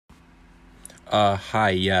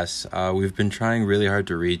Hi, yes. We've been trying really hard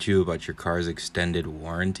to reach you about your car's extended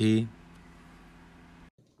warranty.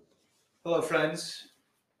 Hello, friends.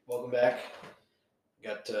 Welcome back.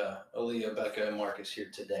 Got Aaliyah, Becca, and Marcus here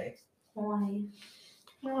today. Hi.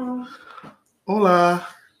 Hola.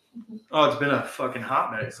 Oh, it's been a fucking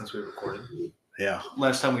hot minute since we recorded. Yeah.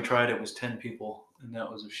 Last time we tried it was 10 people, and that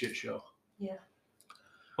was a shit show. Yeah.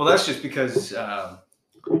 Well, that's just because I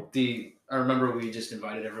remember we just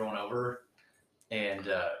invited everyone over, and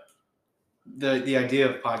the idea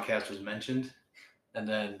of podcast was mentioned, and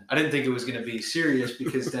then I didn't think it was going to be serious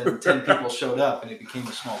because then 10 people showed up and it became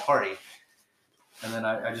a small party. And then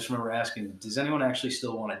I just remember asking, does anyone actually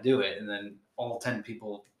still want to do it? And then all 10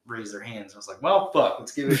 people raised their hands. I was like, well, fuck,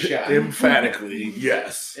 let's give it a shot. Emphatically,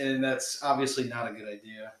 yes. And that's obviously not a good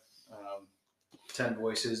idea. 10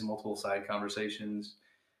 voices, multiple side conversations,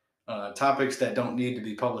 topics that don't need to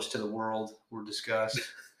be published to the world were discussed.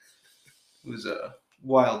 It was a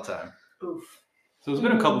wild time. Oof. So it's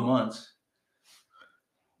been a couple months.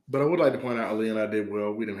 But I would like to point out, Ali and I did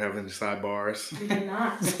well. We didn't have any sidebars. We did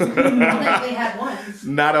not. They had one.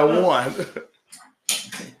 Not a one.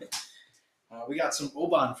 We got some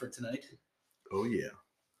Oban for tonight. Oh, yeah.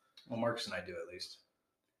 Well, Marcus and I do, at least.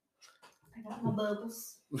 I got my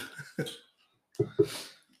bubbles.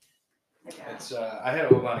 It's I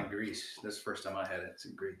had Oban in Greece. That's the first time I had it. It's a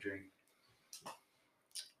great drink.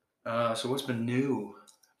 So what's been new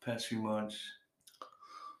past few months?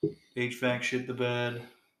 HVAC shit the bed.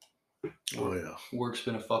 Oh, yeah. Work's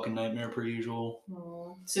been a fucking nightmare per usual.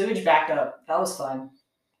 Sewage backed up. That was fun.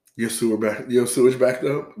 Your sewage backed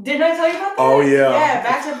up? Didn't I tell you about that? Oh, yeah. Yeah, it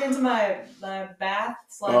backed up into my bath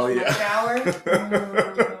 / my shower.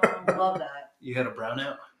 Love that. You had a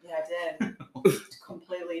brownout? Yeah, I did.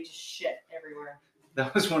 Completely just shit everywhere.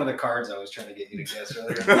 That was one of the cards I was trying to get you to guess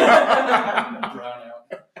earlier. Brownout.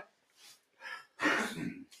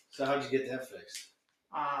 So how'd you get that fixed?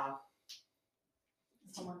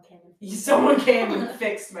 Someone came and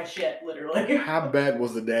fixed my shit, literally. How bad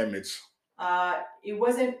was the damage? It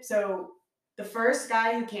wasn't, so the first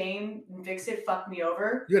guy who came and fixed it fucked me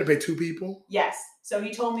over. You had to pay 2 people? Yes. So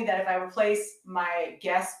he told me that if I replace my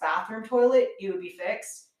guest bathroom toilet, it would be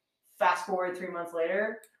fixed. Fast forward 3 months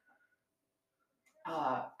later,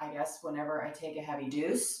 I guess whenever I take a heavy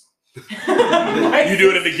deuce. You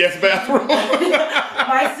do it in the guest bathroom?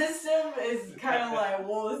 My system is kind of like,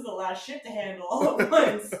 well, this is a lot of shit to handle all at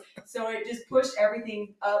once. So it just pushed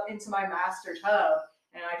everything up into my master tub,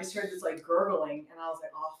 and I just heard this like gurgling, and I was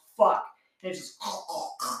like, oh fuck. And it just,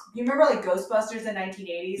 you remember like Ghostbusters in the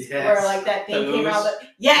 1980s? Yes. Where like that thing came out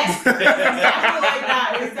yes! Exactly like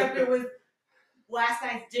that, except it was last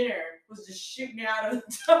night's dinner was just shooting out of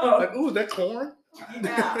the tub. Like, ooh, is that corn?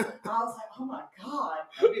 Yeah. I was like, oh my god.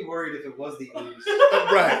 I'd be worried if it was the 80s.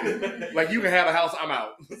 Right. Like, you can have a house, I'm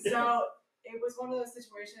out. So it was one of those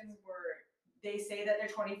situations where they say that they're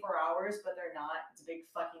 24 hours, but they're not. It's a big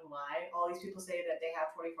fucking lie. All these people say that they have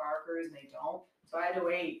 24-hour crews and they don't. So I had to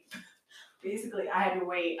wait. Basically, I had to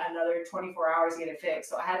wait another 24 hours to get it fixed.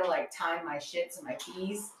 So I had to like time my shits and my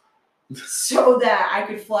keys so that I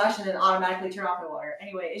could flush and then automatically turn off the water.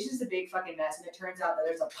 Anyway, it's just a big fucking mess. And it turns out that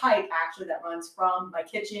there's a pipe actually that runs from my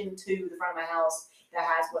kitchen to the front of my house that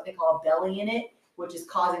has what they call a belly in it, which is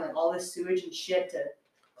causing like all this sewage and shit to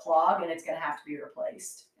clog, and it's going to have to be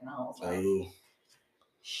replaced. And I was like,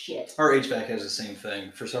 shit. Our HVAC has the same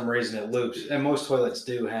thing. For some reason it loops. And most toilets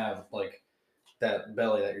do have like that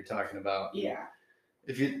belly that you're talking about. Yeah.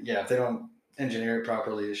 If they don't engineer it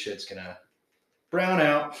properly, the shit's going to brown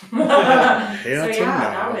out. That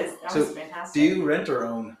was fantastic. Do you rent or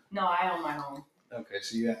own? No, I own my home. Okay,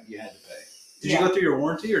 so you had to pay. Did you go through your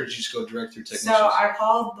warranty, or did you just go direct through technicians? So I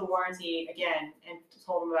called the warranty again and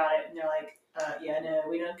told them about it, and they're like, yeah, no,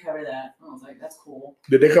 we don't cover that. And I was like, that's cool.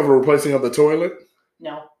 Did they cover replacing of the toilet?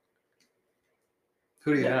 No.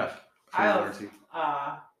 Who do you have for your warranty?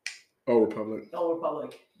 Old Republic. Old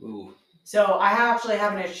Republic. Ooh. So I actually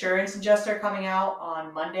have an insurance adjuster coming out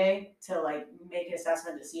on Monday to like make an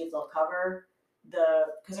assessment to see if they'll cover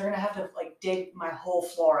because they're gonna have to like dig my whole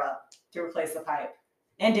floor up to replace the pipe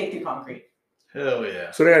and dig through concrete. Hell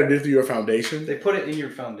yeah! So they got to dig through your foundation. They put it in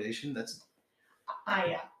your foundation. That's.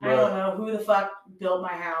 I don't know who the fuck built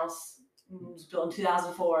my house. It was built in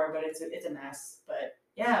 2004, but it's a mess. But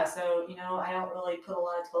yeah, so I don't really put a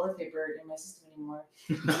lot of toilet paper in my system anymore.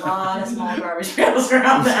 A lot of small garbage pails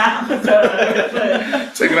around the house.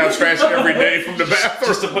 Taking out trash every day from the bathroom.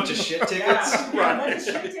 Just a bunch of shit tickets. Yeah, a bunch of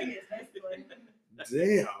shit tickets, basically.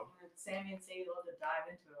 Damn. Sammy and Sadie love to dive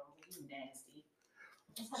into it. He's nasty.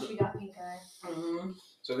 That's how she got me, guys.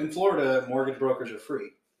 So in Florida, mortgage brokers are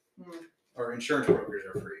free. Or insurance brokers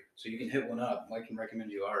are free. So you can hit one up. Mike can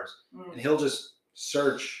recommend you ours. Mm. And he'll just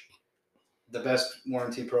search the best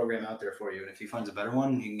warranty program out there for you. And if he finds a better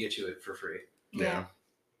one, he can get you it for free. Yeah.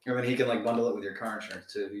 I mean, he can like bundle it with your car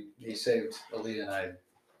insurance too. He saved Alita and I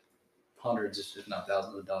hundreds, if not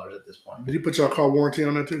thousands of dollars at this point. Did he put your car warranty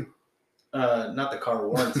on there too? Not the car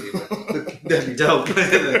warranty, but that'd be dope.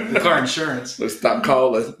 the car insurance. Let's stop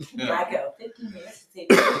calling. I go 15 minutes, save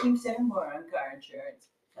 15% more on car insurance.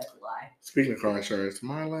 That's a lie. Speaking of car insurance,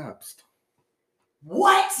 mine lapsed.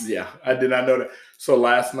 What? Yeah, I did not know that. So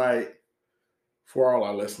last night, for all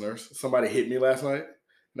our listeners, somebody hit me last night,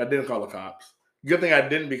 and I didn't call the cops. Good thing I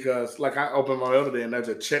didn't, because like I opened my mail today and there's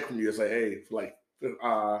a check from you to say, hey, for like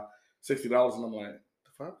 $60, and I'm like,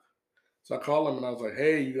 the fuck? So I called them and I was like,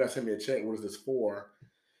 hey, you guys sent me a check. What is this for?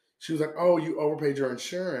 She was like, oh, you overpaid your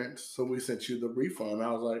insurance, so we sent you the refund. And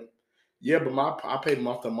I was like, yeah, but I paid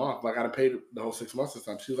month to month. Like I paid the whole 6 months this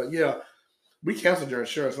time. She was like, yeah, we canceled your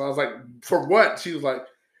insurance. And I was like, for what? She was like,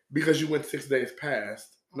 because you went 6 days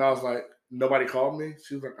past. And I was like, nobody called me?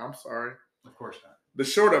 She was like, I'm sorry. Of course not. The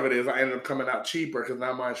short of it is I ended up coming out cheaper, because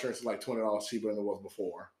now my insurance is like $20 cheaper than it was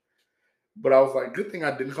before. But I was like, good thing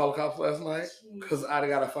I didn't call the cops last night, because I'd have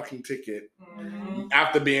got a fucking ticket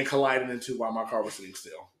after being collided into while my car was sitting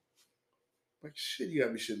still. Like, shit, you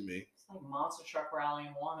gotta be shitting me. It's like monster truck rally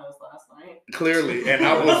in Wanos last night. Clearly. And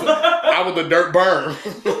I was a dirt berm.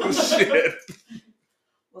 Shit.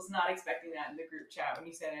 Was not expecting that in the group chat when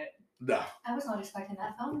you said it. Nah. I was not expecting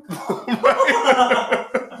that phone call.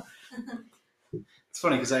 It's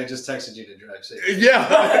funny because I just texted you to drive safe.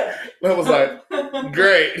 Yeah. I was like,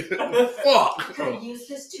 great. Fuck. Could have used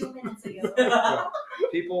this 2 minutes ago.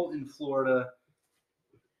 People in Florida,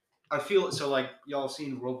 I feel so like y'all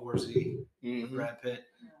seen World War Z, Mm-hmm. Brad Pitt.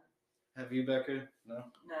 Have you, Becca? No. No.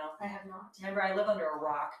 I have not. Remember, I live under a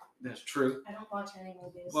rock. That's true. I don't watch any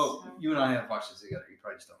movies. Well, so. you and I have watched this together. You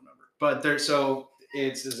probably just don't remember. But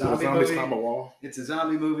it's a zombie Zombies movie. climb a wall. It's a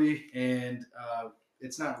zombie movie, and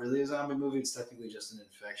it's not really a zombie movie. It's technically just an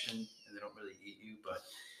infection, and they don't really eat you. But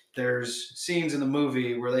there's scenes in the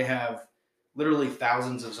movie where they have literally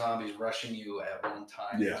thousands of zombies rushing you at one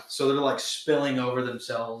time. Yeah. So they're like spilling over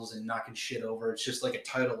themselves and knocking shit over. It's just like a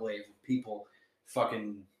tidal wave of people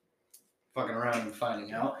fucking around and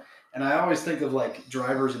finding out. And I always think of like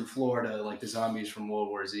drivers in Florida, like the zombies from World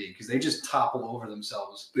War Z, because they just topple over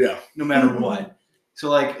themselves Yeah. no matter what. So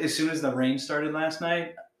like as soon as the rain started last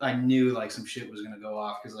night, I knew like some shit was gonna go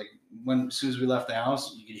off, because like as soon as we left the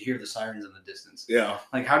house, you could hear the sirens in the distance. Yeah.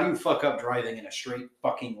 Like, how do you fuck up driving in a straight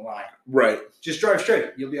fucking line? Right. Just drive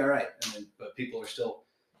straight, you'll be all right. But people are still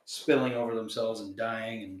spilling over themselves and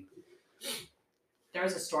dying. And There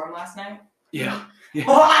was a storm last night. yeah.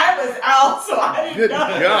 Well, I was out, so I didn't Good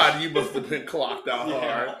know. God, you must have been clocked out Yeah.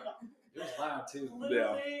 hard. It was loud too.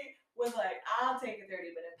 Literally was like, I'll take a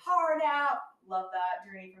 30-minute power nap. Love that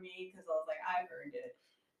journey for me, because I was like, I've earned it.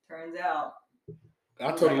 Turns out,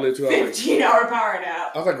 I totally too. I was 15-hour power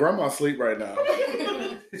nap. like, Grandma's asleep right now.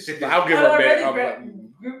 Yeah. I'll give her a bit. I'm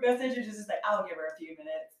like, Group message is just like, I'll give her a few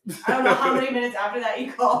minutes. I don't know how many minutes after that he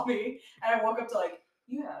called me, and I woke up to like,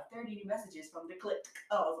 you have 30 new messages from the click.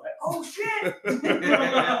 I was like, oh shit.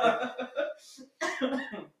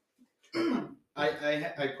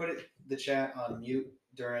 I put the chat on mute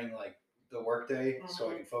during like the work day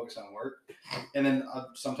so I can focus on work, and then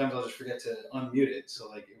sometimes I'll just forget to unmute it. So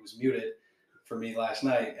like it was muted for me last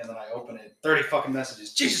night, and then I open it, 30 fucking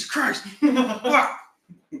messages. Jesus Christ! Fuck!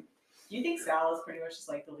 Do you think Sal is pretty much just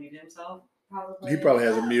like deleted himself? Probably. he probably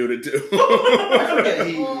has it muted too. I forget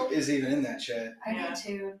he is even in that chat. I Yeah. do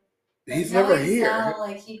too. He's Knowing never here. Sal,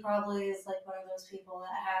 like he probably is like one of those people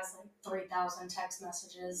that has like 3,000 text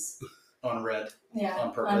messages. Unread. Yeah.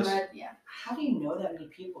 On purpose. Unread, yeah. How do you know that many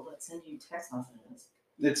people that send you text messages?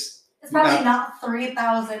 It's It's probably not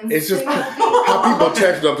 3,000. It's just single how people. people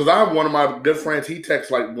text them, because I have one of my good friends. He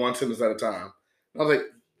texts like one sentence at a time. I was like,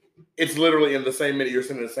 it's literally in the same minute you're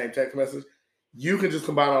sending the same text message. You can just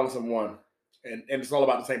combine all this in one, and it's all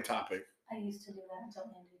about the same topic. I used to do that until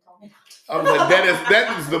Andy told me. I was like,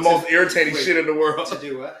 that is the most irritating shit in the world. to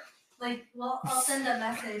do what? Like, well, I'll send a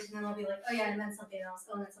message and then I'll be like, oh yeah, and then something else.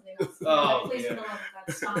 Oh, and then something else. Oh, Please, yeah. for the love of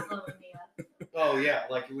God, stop blowing me up. Oh yeah,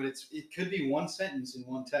 like when it could be one sentence in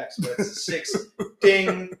one text, but it's 6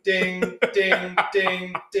 ding, ding, ding,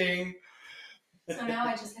 ding, ding. So now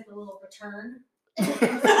I just hit the little return.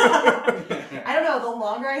 I don't know. The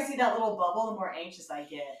longer I see that little bubble, the more anxious I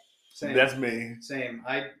get. Same. That's me. Same.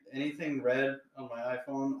 Anything red on my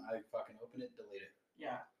iPhone, I fucking open it, delete it.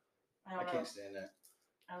 Yeah. I I don't know. can't stand that.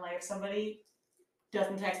 And like if somebody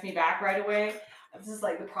doesn't text me back right away, this is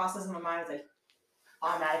like the process in my mind is like,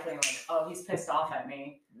 automatically I'm like, oh, he's pissed off at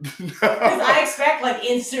me. Because I expect like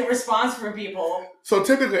instant response from people. So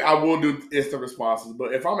typically I will do instant responses,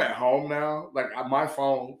 but if I'm at home now, like my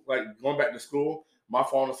phone, like going back to school, my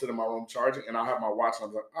phone is sitting in my room charging, and I'll have my watch. And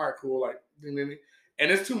I'm like, all right, cool, like, ding, ding, ding. And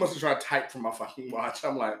it's too much to try to type from my fucking watch.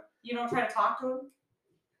 I'm like, You don't try to talk to him?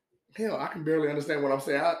 hell, I can barely understand what I'm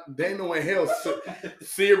saying. They know in hell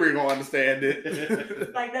Siri gonna understand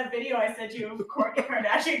it. Like that video I sent you of Kourtney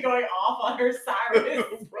Kardashian going off on her siren.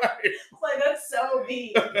 Right. It's like, that's so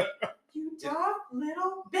mean. You dumb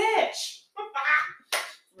little bitch.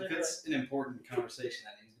 If it's an important conversation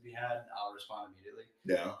that needs to be had, I'll respond immediately.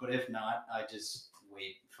 Yeah. But if not, I just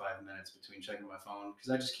wait 5 minutes between checking my phone because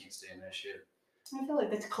I just can't stand that shit. I feel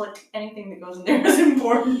like anything that goes in there is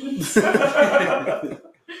important.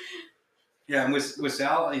 Yeah, and with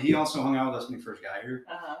Sal, he also hung out with us when he first got here.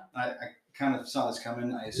 Uh-huh. I kind of saw this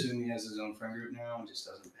coming. I assume he has his own friend group now and just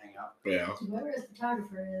doesn't hang out. Yeah. Whoever his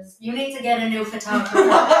photographer is, you need to get a new photographer.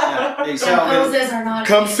 Yeah. Hey, The Sal, poses are not.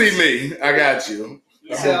 Come it. see me. I got you.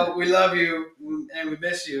 Yeah. Sal, we love you and we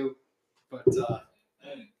miss you, but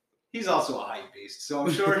he's also a hype beast. So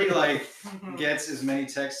I'm sure he gets as many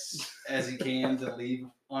texts as he can to leave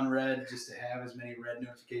unread, just to have as many red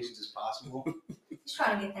notifications as possible. He's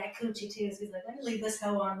trying to get that coochie too, so he's like, let me leave this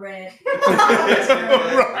hoe on red.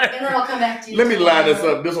 Right. And then I'll come back to you. Let me line this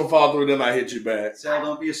tomorrow. up. This one fall through, then I hit you back. Sal,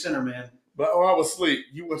 don't be a sinner, man. But I was asleep.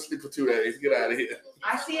 You went to sleep for 2 days. Get out of here.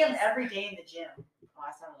 I see him every day in the gym. Oh,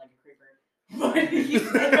 I sounded like a creeper. But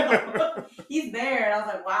he's there. He's there, and I was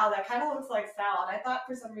like, wow, that kind of looks like Sal. And I thought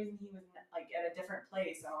for some reason he was like at a different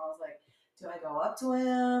place. And I was like, do I go up to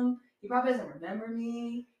him? He probably doesn't remember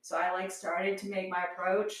me. So I like started to make my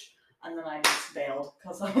approach, and then I just bailed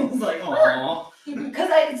because I was like, Aww. because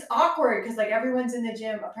it's awkward because like everyone's in the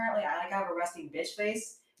gym. Apparently, I have a resting bitch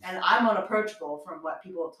face, and I'm unapproachable from what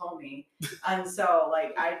people have told me. And so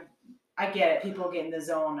like I get it. People get in the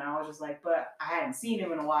zone. And I was just like, but I hadn't seen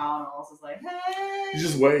him in a while, and I was just like, hey. You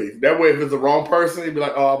just wave. That way, if it's the wrong person, you'd be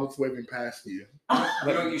like, oh, I was waving past you.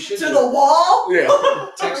 You know, you should To the wall. Yeah.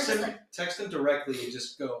 text him directly and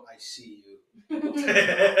just go, I see you.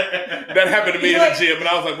 That happened to me in the gym, and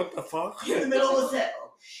I was like, what the fuck? In the middle of the set.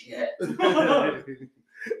 Oh shit. Put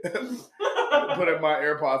in my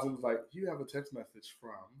AirPods and was like, you have a text message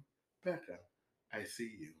from Becca. I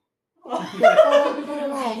see you.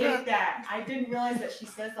 I hate that. I didn't realize that she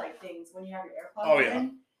says like things when you have your AirPods Oh, yeah.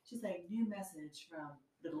 in. She's like, new message from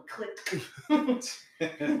little click.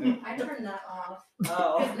 I turned that off.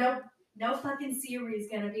 Oh. Because no fucking Siri is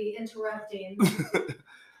gonna be interrupting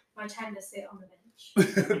my time to sit on the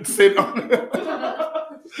bench. Sit on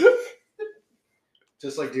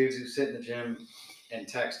Just like dudes who sit in the gym and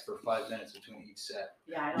text for 5 minutes between each set.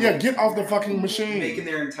 Yeah, I don't Yeah, get off the fucking machine. Making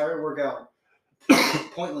their entire workout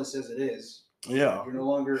pointless as it is. Yeah. You're no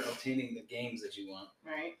longer obtaining the gains that you want.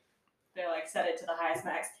 Right? They're like, set it to the highest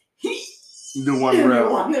max. Do one rep.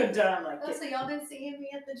 One, they're done. Like, Oh, so y'all been seeing me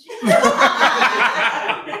at the gym?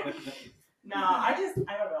 no, I don't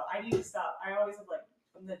know. I need to stop. I always have like,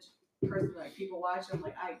 I'm the person like people watch. I'm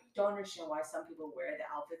like, I don't understand why some people wear the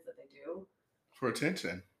outfits that they do. For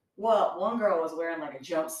attention. Well, one girl was wearing like a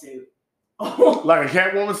jumpsuit. Like a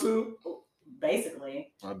Catwoman suit?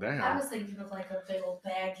 Basically. Oh, I damn. was thinking of like a big old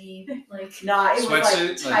baggy, like. Nah, it was like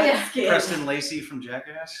Sweatsuit, tight like skin. Preston Lacey from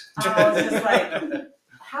Jackass. I was just like,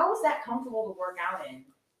 how is that comfortable to work out in?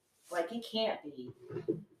 Like, it can't be.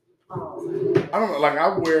 Oh. I don't know. Like,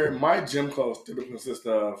 I wear my gym clothes typically consist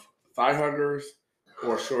of thigh huggers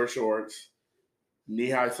or short shorts,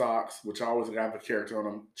 knee-high socks, which I always have a character on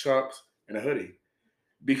them, chucks, and a hoodie.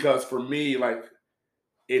 Because for me, like,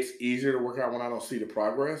 it's easier to work out when I don't see the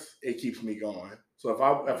progress. It keeps me going. So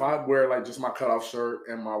if I wear like just my cutoff shirt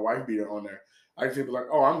and my wife beater on there, I can be like,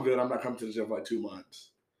 oh, I'm good. I'm not coming to the gym for like 2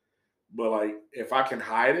 months. But like if I can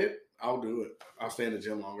hide it, I'll do it. I'll stay in the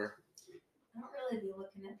gym longer. I don't really be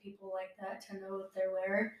looking at people like that to know what they're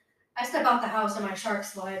wearing. I step out the house in my shark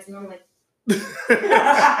slides and I'm like,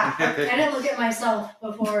 I didn't look at myself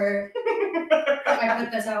before I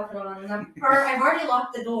put this outfit on. And I've already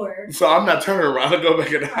locked the door. So I'm not turning around and go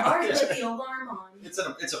back in the I've already house. put the alarm on. It's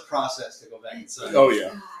a process to go back inside. Oh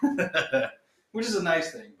yeah. Which is a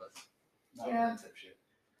nice thing, but not Yeah. that type of shit.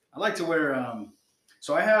 I like to wear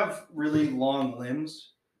so I have really long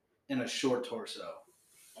limbs and a short torso.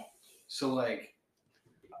 So like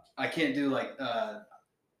I can't do like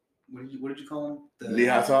what did you call them? The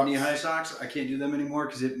Knee-high socks? Knee-high socks. I can't do them anymore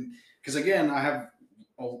because again I have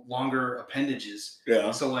longer appendages.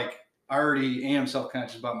 Yeah. So like I already am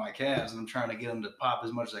self-conscious about my calves and I'm trying to get them to pop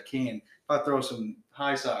as much as I can. If I throw some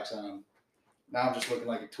high socks on them, now I'm just looking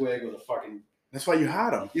like a twig with a fucking That's why you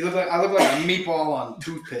hide them. I look like a meatball on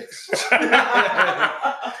toothpicks.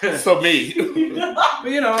 So me. But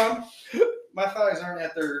you know, my thighs aren't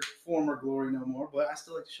at their former glory no more, but I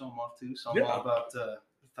still like to show them off too. So I'm all about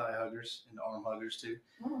thigh huggers and arm huggers too.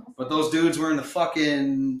 But those dudes wearing the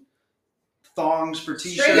fucking thongs for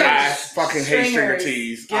t-shirts. I fucking hate stringer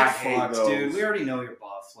tees. Get I hate fucked, those. dude. We already know you're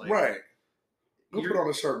buff. Like, Right. Go put on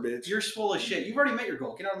a shirt, bitch. You're full of shit. You've already met your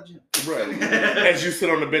goal. Get out of the gym. Right. As you sit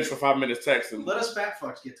on the bench for 5 minutes texting. Let us fat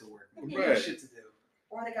fucks get to work. We Right. got shit to do.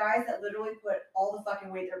 Or the guys that literally put all the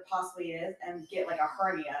fucking weight there possibly is and get like a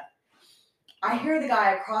hernia. I hear the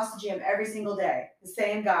guy across the gym every single day. The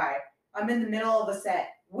same guy. I'm in the middle of a set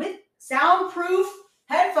with soundproof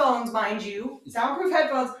headphones, mind you. Soundproof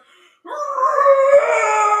headphones.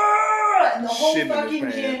 And the whole Shit in his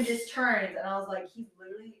fucking gym pants. just turns. And I was like, he's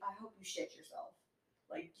literally, I hope you shit yourself.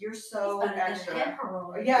 Like, you're so It's better than extra.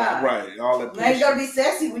 hemorrhoid. Yeah. Right. All that Legs gotta be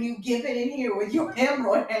sexy when you give it in here with your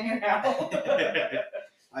hemorrhoid hanging out.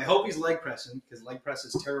 I hope he's leg pressing because leg press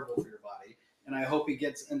is terrible for your body, and I hope he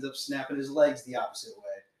ends up snapping his legs the opposite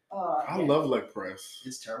way. I love leg press.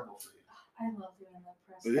 It's terrible for you. I love doing leg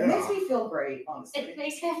press. Yeah. It makes me feel great, honestly. It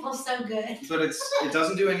makes me feel so good. But it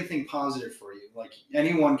doesn't do anything positive for you. Like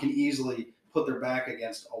anyone can easily put their back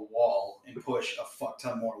against a wall and push a fuck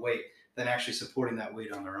ton more weight than actually supporting that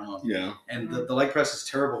weight on their own. Yeah. And the leg press is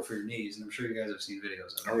terrible for your knees, and I'm sure you guys have seen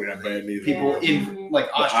videos of it. I already got bad knees. People in like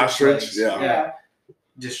ostrich ostrich, legs, yeah.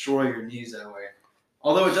 destroy your knees that way.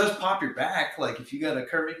 Although it does pop your back, like if you got a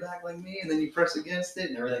curvy back like me, and then you press against it,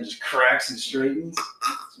 and everything just cracks and straightens.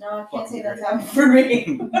 No, I can't say that's happened for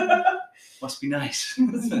me. Must be nice. I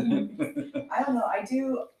don't know. I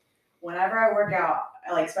do whenever I work out,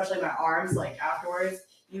 like especially my arms, like afterwards,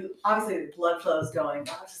 you obviously the blood flow is going.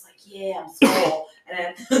 But I was just like, yeah, I'm swole.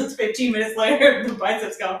 And then 15 minutes later, the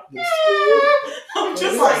biceps go. I'm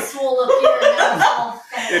just like swole up here and now it's all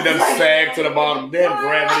fat. It doesn't sag to the bottom. Damn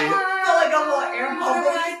gravity. Like a little air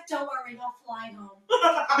bubble. Don't worry, I'll fly home.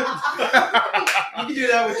 You can do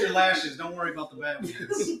that with your lashes. Don't worry about the bad ones.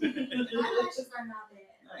 My lashes are not bad.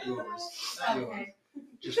 Not yours. Not yours. Okay.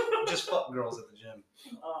 Just fuck girls at the gym.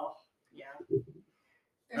 Oh, yeah.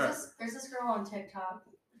 There's this girl on TikTok.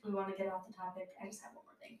 If we want to get off the topic, I just have one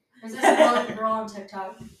more thing. There's this girl on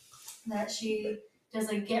TikTok that she does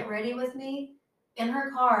a get ready with me in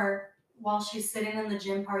her car while she's sitting in the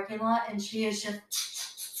gym parking lot, and she is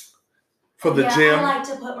just For the gym. I like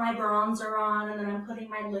to put my bronzer on, and then I'm putting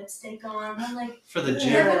my lipstick on. And I'm like, For the you're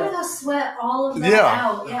gym. gonna sweat all of that Yeah.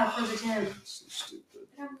 out. Yeah, for the gym. Stupid.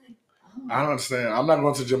 And I'm like, I don't understand. I'm not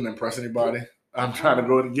going to the gym to impress anybody. I'm trying to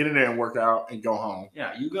go and get in there and work out and go home.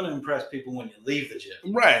 Yeah, you're gonna impress people when you leave the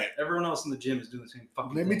gym. Right. Everyone else in the gym is doing the same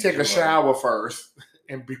fucking Let me thing take a as you are. shower first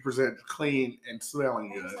and be presented clean and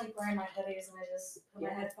smelling I just good. like wearing my hoodies and I just put my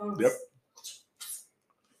headphones. Yep.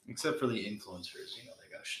 Except for the influencers, you know,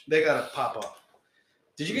 they gotta pop up.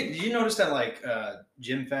 Did you notice that like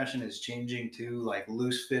gym fashion is changing too? Like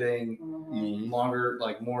loose fitting, longer,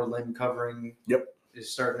 like more limb covering. Yep. Is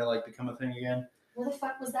starting to like become a thing again. Where the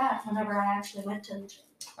fuck was that whenever I actually went to the gym?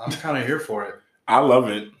 I'm kind of here for it. I love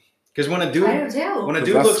it. Because when a dude I do too. when a 'Cause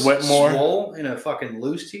dude I looks sweat more. swole in a fucking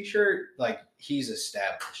loose t-shirt, like he's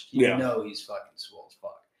established. You Yeah. know he's fucking swole as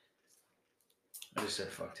fuck. I just said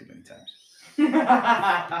fuck too many times.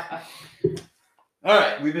 All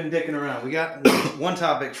right, we've been dicking around. We got one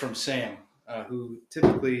topic from Sam, who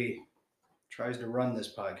typically tries to run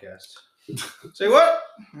this podcast. Say what?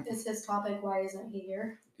 It's his topic. Why isn't he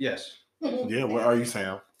here? Yes, Yeah, where are you,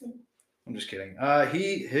 Sam? I'm just kidding.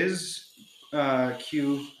 His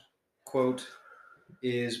cue quote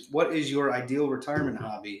is, "What is your ideal retirement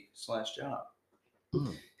hobby / job?"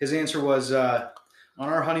 His answer was, "On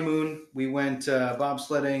our honeymoon, we went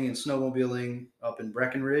bobsledding and snowmobiling up in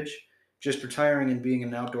Breckenridge. Just retiring and being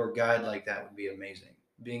an outdoor guide like that would be amazing.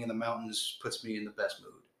 Being in the mountains puts me in the best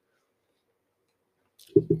mood."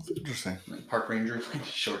 Interesting. Like park ranger,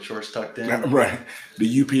 short shorts tucked in. Right. The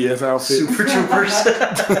UPS outfit. Super troopers.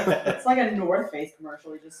 It's like a North Face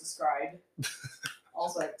commercial we just described.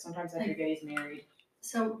 Also, sometimes I forget he's married.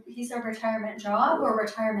 So he said retirement job or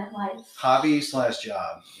retirement life? Hobby /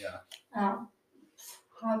 job. Yeah.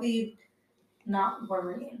 Hobby, not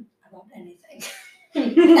worrying about anything.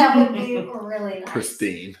 That would be really nice.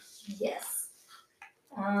 Pristine. Yes.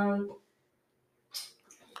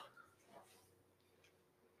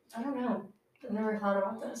 I don't know. I've never thought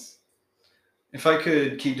about this. If I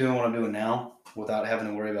could keep doing what I'm doing now without having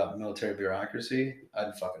to worry about military bureaucracy,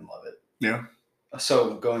 I'd fucking love it. Yeah.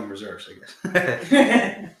 So going reserves, I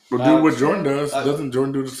guess. Well, do what Jordan does. I- Doesn't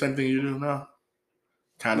Jordan do the same thing you do now?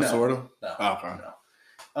 Kind of, No. sort of. No. Okay.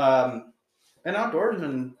 No. An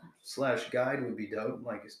outdoorsman / guide would be dope.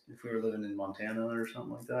 Like if we were living in Montana or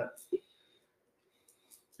something like that.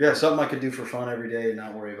 Yeah, something I could do for fun every day and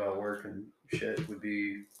not worry about work and shit would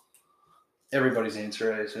be everybody's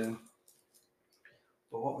answer, I assume.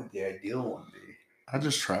 But what would the ideal one be? I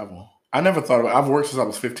just travel. I never thought about it. I've worked since I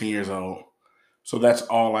was 15 years old. So that's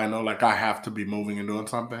all I know. Like I have to be moving and doing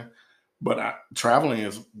something. But traveling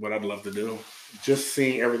is what I'd love to do. Just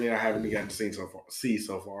seeing everything I haven't gotten to see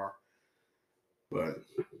so far. But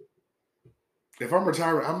if I'm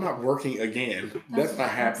retired, I'm not working again. That's not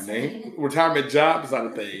happening. Retirement job is not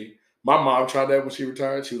a thing. My mom tried that when she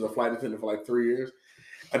retired. She was a flight attendant for like 3 years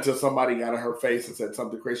until somebody got in her face and said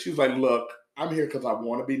something crazy. She was like, look, I'm here because I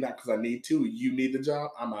want to be, not because I need to. You need the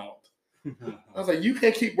job. I'm out. I was like, you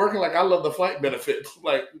can't keep working like I love the flight benefits.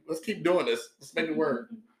 Like, let's keep doing this. Let's make it work.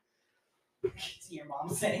 I can see your mom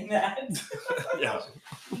saying that. Yeah.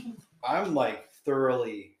 I'm like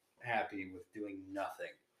thoroughly happy with doing nothing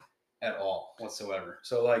at all whatsoever.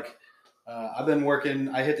 So like I've been working,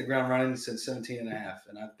 I hit the ground running since 17 and a half,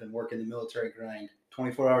 and I've been working the military grind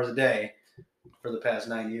 24 hours a day for the past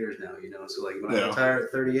 9 years now, you know. So like when I retire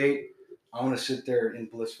at 38, I want to sit there and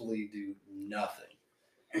blissfully do nothing.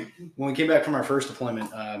 When we came back from our first deployment,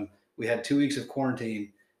 we had 2 weeks of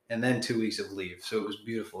quarantine and then 2 weeks of leave. So it was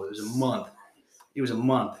beautiful. It was a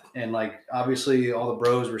month. And like, obviously all the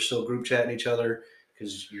bros were still group chatting each other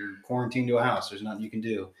because you're quarantined to a house. There's nothing you can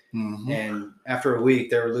do. Mm-hmm. And after a week,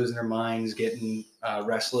 they were losing their minds, getting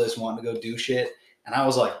restless, wanting to go do shit. And I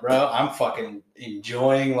was like, bro, I'm fucking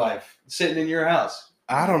enjoying life sitting in your house.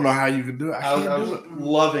 I don't know how you could do it. I was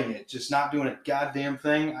loving it. Just not doing a goddamn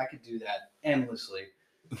thing. I could do that endlessly.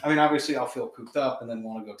 I mean, obviously I'll feel cooped up and then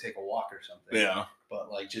want to go take a walk or something. Yeah. But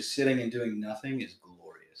like just sitting and doing nothing is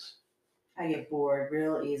glorious. I get bored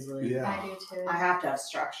real easily. Yeah. I do too. I have to have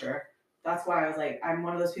structure. That's why I was like, I'm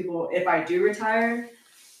one of those people, if I do retire,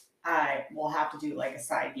 I will have to do like a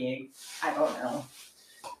side gig. I don't know.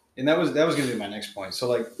 And that was going to be my next point. So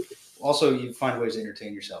like, also you find ways to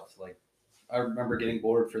entertain yourself. Like I remember getting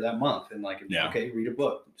bored for that month and like, okay, read a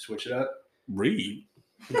book, switch it up. Read.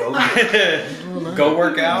 Go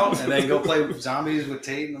work out and then go play zombies with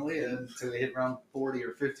Tate and Aaliyah until they hit around 40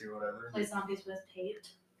 or 50 or whatever. Play zombies with Tate.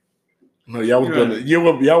 No, y'all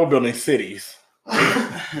were building cities.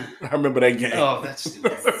 I remember that game. Oh, that's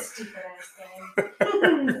stupid. That's a stupid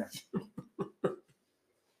ass game.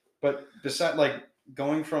 But besides, like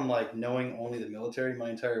going from like knowing only the military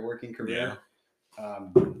my entire working career,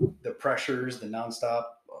 the pressures, the nonstop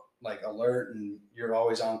like alert, and you're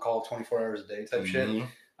always on call 24 hours a day type shit.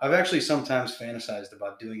 I've actually sometimes fantasized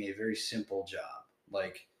about doing a very simple job,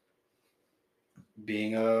 like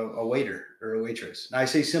being a waiter or a waitress. And I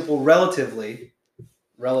say simple relatively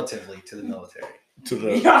to the military. To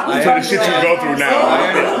the shit you go through now.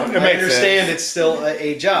 I understand it's still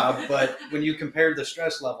a job, but when you compare the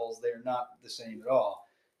stress levels, they're not the same at all.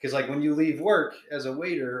 Because like when you leave work as a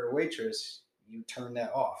waiter or waitress, you turn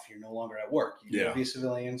that off. You're no longer at work. You can be a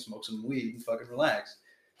civilian, smoke some weed, and fucking relax.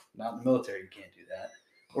 Not in the military, you can't do that.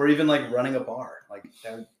 Or even like running a bar. Like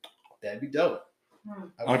that'd be dope.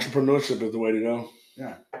 Entrepreneurship is the way to go.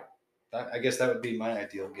 Yeah. I guess that would be my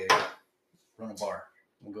ideal gig. Run a bar.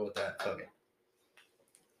 We'll go with that. Fuck it.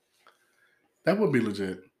 That would be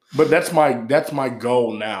legit. But that's my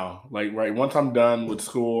goal now. Like, right, once I'm done with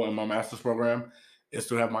school and my master's program, is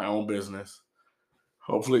to have my own business.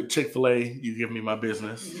 Hopefully, Chick-fil-A, you give me my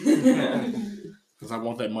business. Because I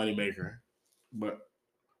want that money maker. But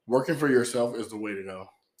working for yourself is the way to go.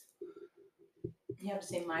 You have to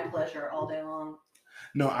say my pleasure all day long.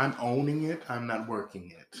 No, I'm owning it. I'm not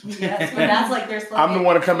working it. Yes, but that's like there's. I'm the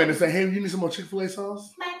one to come in and say, "Hey, you need some more Chick-fil-A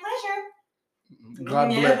sauce?" My pleasure. God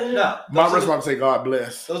bless. No, my response say, "God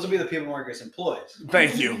bless." Those will be the people who work as employees.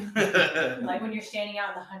 Thank you. Like when you're standing out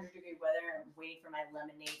in the 100-degree weather and waiting for my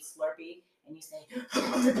lemonade Slurpee, and you say,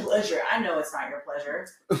 "It's a pleasure." I know it's not your pleasure.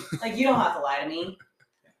 Like you don't have to lie to me.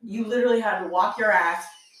 You literally had to walk your ass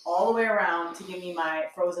all the way around to give me my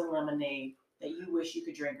frozen lemonade that you wish you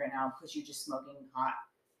could drink right now because you're just smoking hot.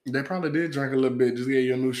 They probably did drink a little bit, just get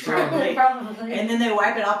you a new straw. Probably. And then they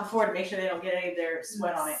wipe it off before to make sure they don't get any of their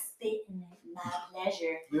sweat on it. My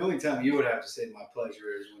pleasure. The only time you would have to say my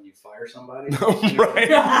pleasure is when you fire somebody.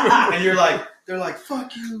 Right. And you're like, they're like,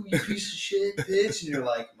 fuck you, you piece of shit, bitch. And you're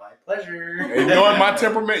like, my pleasure. And knowing my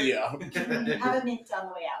temperament, yeah. Have a mint on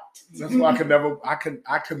the way out. That's why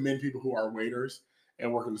I commend people who are waiters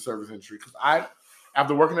and work in the service industry. Because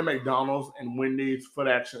after working at McDonald's and Wendy's, Foot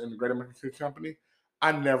Action, and the Great American Cook Company,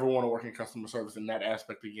 I never want to work in customer service in that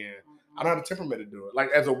aspect again. I don't have the temperament to do it. Like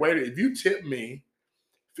as a waiter, if you tip me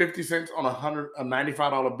 50 cents on a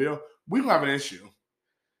 $95 bill, we don't have an issue.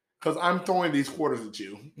 Because I'm throwing these quarters at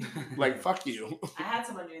you. Like, fuck you. I had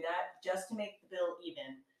someone do that just to make the bill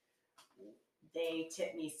even. They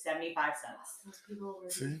tipped me 75 cents. Those people were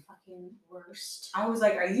the fucking worst. I was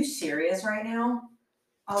like, are you serious right now?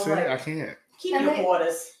 I was See, like, I can't. keep your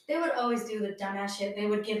quarters. They would always do the dumbass shit. They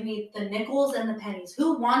would give me the nickels and the pennies.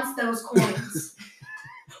 Who wants those coins?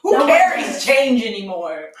 Who carries change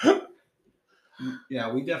anymore?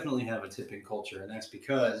 Yeah, we definitely have a tipping culture, and that's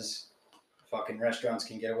because fucking restaurants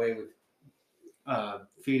can get away with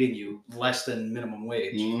feeding you less than minimum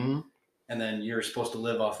wage, Mm-hmm. and then you're supposed to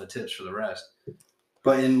live off the tips for the rest.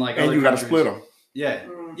 But in like And other you got to countries- split them. Yeah,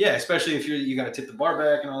 yeah, especially if you got to tip the bar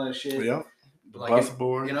back and all that shit. Yep. But Bus like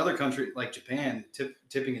board. in other countries like Japan,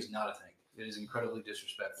 tipping is not a thing. It is incredibly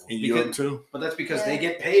disrespectful. In Europe too. But that's because they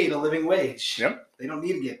get paid a living wage. Yep. They don't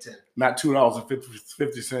need to get tipped. Not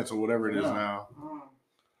 $2.50 or whatever it is No. now.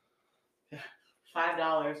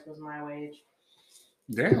 $5 was my wage.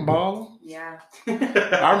 Damn, baller. Yeah.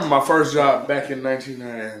 I remember my first job back in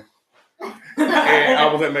 1990. And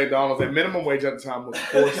I was at McDonald's. And minimum wage at the time was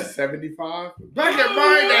 $4.75. Back in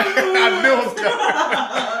my day, I knew it was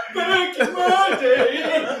coming. Back in my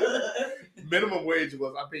day. Minimum wage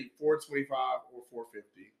was, I paid $4.25 or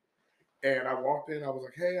 $4.50. And I walked in. I was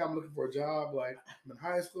like, "Hey, I'm looking for a job. Like, I'm in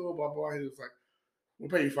high school. Blah blah." He was like, "We'll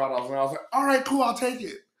pay you $5." And I was like, "All right, cool. I'll take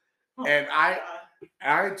it." And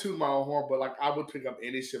I took my own horn, but like I would pick up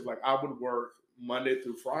any shift. Like I would work Monday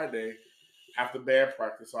through Friday after band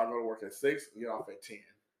practice. So I go to work at 6 and get off at 10.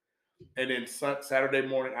 And then Saturday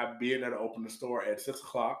morning, I'd be in there to open the store at 6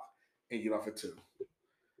 o'clock and get off at 2.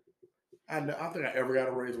 I don't think I ever got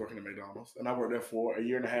a raise working at McDonald's. And I worked there for a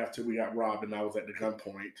year and a half till we got robbed and I was at the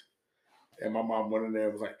gunpoint. And my mom went in there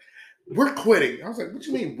and was like, "We're quitting." I was like, "What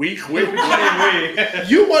you mean we quit?"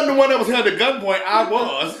 You wasn't the one that was held at gunpoint. I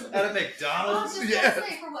was. At a I McDonald's? was just gonna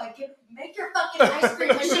say, for what? Make your fucking ice cream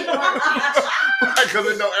machine work. Because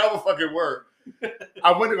it don't ever fucking work.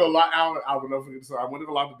 I went to go lock out. I would never forget. So I went to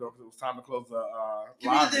go lock the door because it was time to close the Give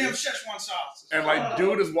me lobby. the damn Szechuan sauce. And like,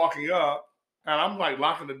 dude is walking up, and I'm like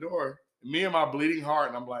locking the door. Me and my bleeding heart,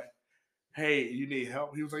 and I'm like, "Hey, you need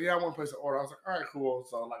help?" He was like, "Yeah, I want to place an order." I was like, "All right, cool."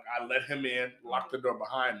 So like, I let him in, locked the door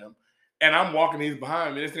behind him, and I'm walking. He's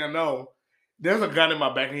behind me. Next thing I know, there's a gun in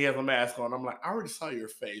my back, and he has a mask on. I'm like, "I already saw your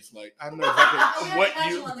face. Like, I know exactly what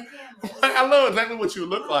you. on the cameras. I know exactly what you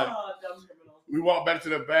look like." Oh, dumb criminal. We walked back to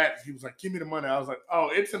the back. He was like, "Give me the money." I was like, "Oh,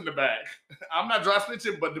 it's in the back. I'm not dry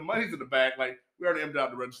snitching, but the money's in the back. Like, we already emptied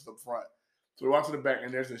out the register up front." So we walked to the back,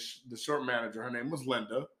 and there's the short manager. Her name was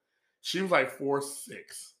Linda. She was like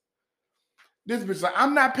 4'6". This bitch like,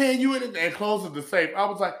 "I'm not paying you anything," and closes the safe. I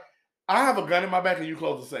was like, "I have a gun in my back, and you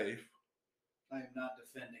close the safe." I am not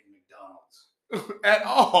defending McDonald's. At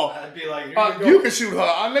all. I'd be like, You can shoot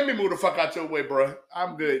her. Let me move the fuck out your way, bro.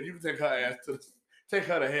 I'm good. You can take her ass take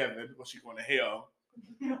her to heaven, or she going to hell.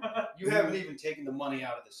 You haven't even taken the money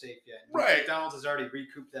out of the safe yet. Right. McDonald's has already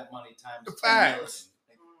recouped that money times The 10 million. facts.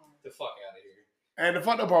 Like, the fuck out of here. And the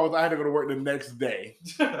funny part was I had to go to work the next day.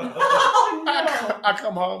 Oh, no. I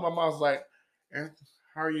come home, my mom's like,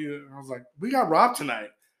 "How are you?" I was like, "We got robbed tonight."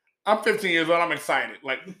 I'm 15 years old. I'm excited.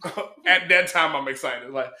 Like, at that time, I'm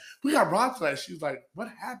excited. Like, "We got robbed tonight." She was like, "What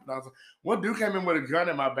happened?" I was like, "One dude came in with a gun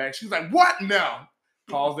in my back." She's like, "What now?"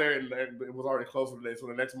 Calls there, and it was already closed for the day. So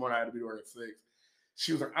the next morning, I had to be to work at 6.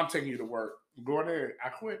 She was like, "I'm taking you to work." I'm going there. I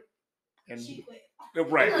quit. And She quit.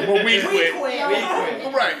 right. Well, we quit.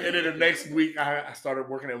 quit. Right. And then the next week, I started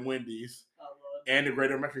working at Wendy's Oh, Lord. and the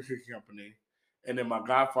Greater American Cookie Company. And then my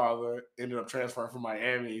godfather ended up transferring from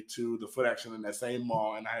Miami to the Foot Action in that same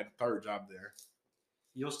mall, and I had a third job there.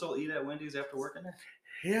 You'll still eat at Wendy's after working there?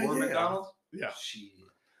 Hell Or yeah. McDonald's? Yeah. Shit.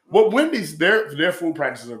 Well, Wendy's, their food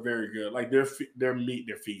practices are very good. Like their meat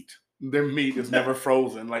is never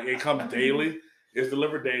frozen. Like it comes daily. It's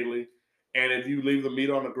delivered daily. And if you leave the meat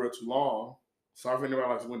on the grill too long, sorry if anybody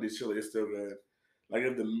likes Wendy's chili, it's still good. Like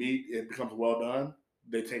if the meat, it becomes well done,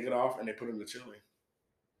 they take it off and they put it in the chili.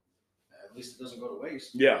 At least it doesn't go to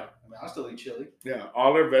waste. Yeah. I mean, I'll still eat chili. Yeah.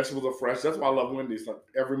 All their vegetables are fresh. That's why I love Wendy's. Like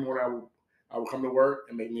every morning I would come to work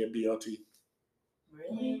and make me a BLT.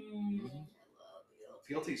 Really?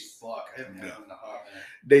 BLT's fuck. I haven't had it in a hot minute.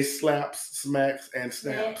 They slaps, smacks, and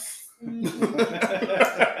snaps. With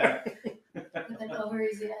an over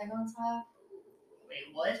easy egg on top. Wait,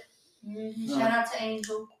 what? No. Shout out to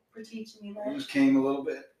Angel for teaching me I that. just came a little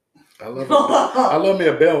bit. I love it. I love me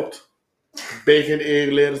a belt. Bacon,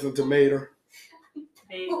 egg, lettuce, and tomato.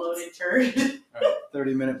 Big loaded turd. All right,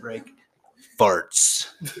 30-minute break. Farts.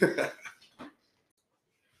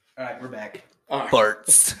 All right, we're back. All right.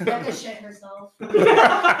 Farts. She had to shit herself.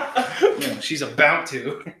 Yeah, she's about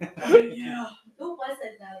to. Yeah. Who was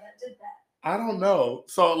it though that did that? I don't know.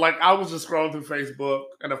 So, like, I was just scrolling through Facebook,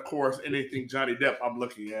 and of course, anything Johnny Depp I'm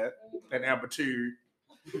looking at, and Amber Turd.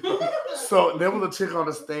 So there was a chick on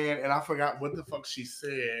the stand, and I forgot what the fuck she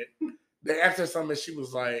said. They asked her something, and she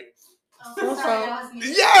was like, Oh, sorry, that was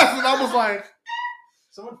me. "Yes," and I was like,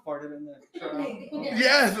 Someone farted in that trial.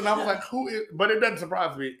 "Yes," and I was like, "Who is?" But it doesn't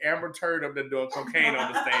surprise me. Amber Turd up there doing cocaine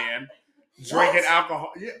on the stand, drinking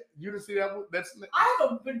alcohol. Yeah, you didn't see that? That's I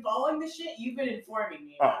haven't been following this shit. You've been informing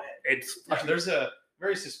me about it. it's Yeah, there's a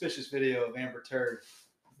very suspicious video of Amber Turd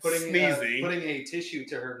Sneezing. putting a tissue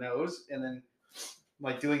to her nose and then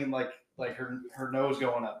like doing it like her nose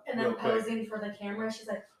going up And real then quick. posing for the camera. She's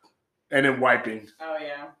like, and then wiping. Oh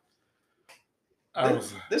yeah.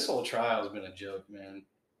 This whole trial has been a joke, man.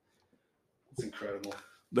 It's incredible.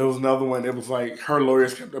 There was another one. It was like her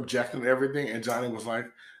lawyers kept objecting to everything, and Johnny was like,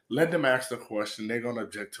 "Let them ask the question. They're gonna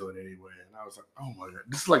object to it anyway." And I was like, "Oh my god,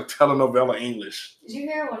 this is like telenovela English." did you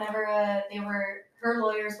hear whenever her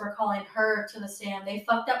lawyers were calling her to the stand, they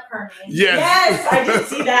fucked up her name? Yes. Yes, I did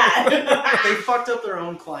see that. They fucked up their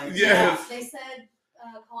own clients. Yes. They said,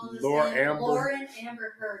 calling the Laura stand, Amber. Lauren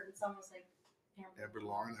Amber Heard, and someone was like, Amber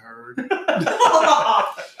Lauren Heard.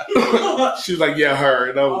 Oh She was like, "Yeah, her."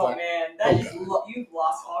 And I was like, man, that just you've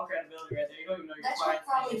lost all credibility right there. You don't even know your That client's chick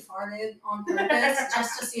probably farted on purpose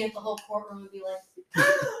just to see if the whole courtroom would be like,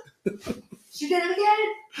 she did it again.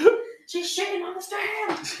 She's shitting on the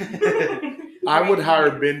stand. I would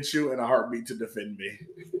hire Ben Chu in a heartbeat to defend me.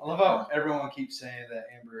 I love how everyone keeps saying that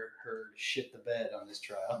Amber Heard shit the bed on this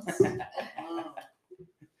trial. Oh.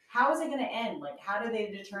 How is it going to end? Like, how do they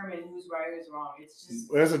determine who's right or who's wrong? It's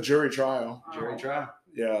just There's a jury trial. Jury trial.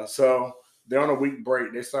 Yeah, so they're on a week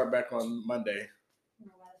break. They start back on Monday.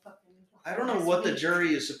 I don't know what the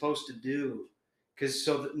jury is supposed to do, because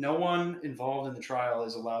no one involved in the trial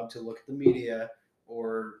is allowed to look at the media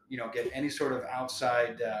or get any sort of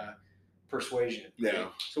outside persuasion. Yeah.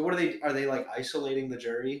 So what are they like isolating the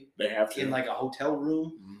jury They have to. in like a hotel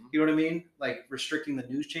room? Mhm. You know what I mean? Like restricting the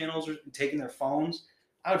news channels or taking their phones.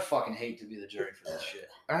 I would fucking hate to be the jury for this shit.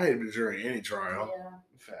 I hate the jury any trial. Yeah.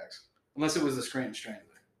 Facts. Unless it was the Scranton Strangler.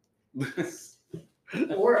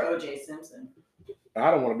 or O.J. Simpson.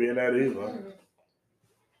 I don't want to be in that either.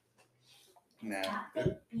 Nah.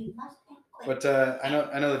 But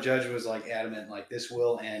I know the judge was like adamant, like this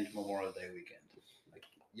will end Memorial Day weekend. Like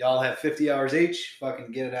y'all have 50 hours each,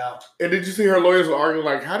 fucking get it out. And did you see her lawyers were arguing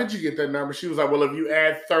like, "How did you get that number?" She was like, "Well, if you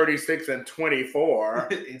add 36 and 24,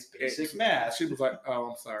 It's basic math. She was like, "Oh,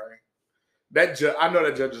 I'm sorry." That judge, I know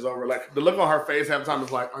that judge is over. Like the look on her face half the time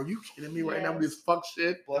is like, "Are you kidding me right now with this fuck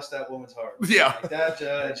shit?" Bless that woman's heart. Yeah. Like, that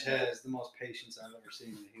judge has the most patience I've ever seen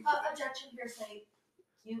in a human being. Objection here, say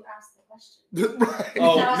you asked the question. Right.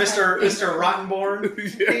 Oh, That was Mr. Rottenborn.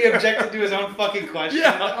 Yeah. He objected to his own fucking question.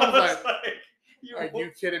 Yeah, I was like, you Are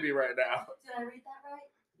you kidding me right now? Did I read that right?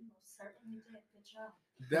 You most certainly did.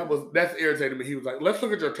 Good job. That's irritating me. He was like, "Let's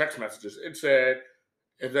look at your text messages." It said,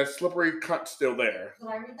 "Is that slippery cunt still there?" Did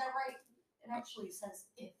I read that right? It actually says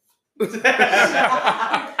if.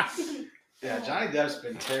 Yeah, Johnny Depp's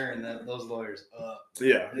been tearing those lawyers up.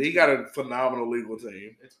 Yeah, he got a phenomenal legal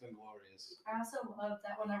team. It's been glorious. I also love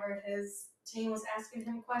that whenever his team was asking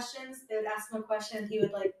him questions, they would ask him a question and he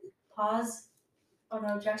would like pause, oh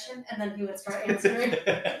no objection, and then he would start answering.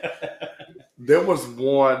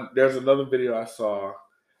 There's another video I saw.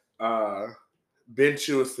 Ben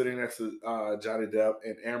Chu is sitting next to Johnny Depp,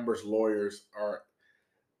 and Amber's lawyers are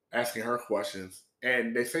asking her questions,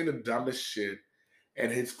 and they say the dumbest shit,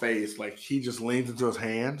 and his face, like he just leans into his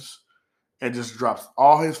hands and just drops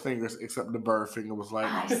all his fingers except the bird finger was like,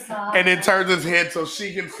 I saw and then that. turns his head so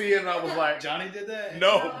she can see it, and I was like, Johnny did that?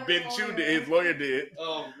 no, Ben Chu did, his lawyer did,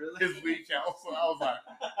 Oh, really? his lead counsel. I was like,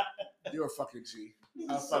 you're a fucking G.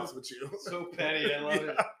 I fucks with you. So petty. I love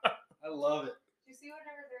it. I love it. You see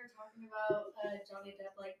whenever they were talking about Johnny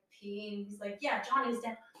Depp like peeing, he's like, yeah, Johnny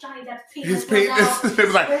Depp's penis. His was penis. out. It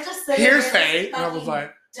was like, We're just sitting there hearsay. just And I was fucking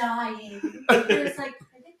like, dying. It was like,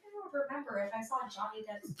 I think I would remember if I saw Johnny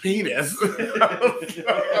Depp's penis.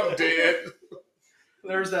 I'm dead.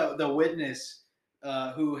 There's the witness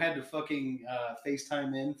who had to fucking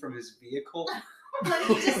FaceTime in from his vehicle. But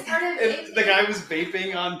he just started And the guy was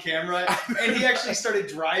vaping on camera, and he actually started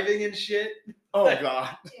driving and shit. Oh,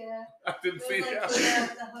 God. Yeah. I It didn't was see like that.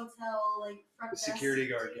 the hotel like front desk Security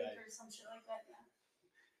guard dude guy. or some shit like that.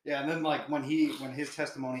 Yeah, and then like when his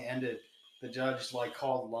testimony ended, the judge like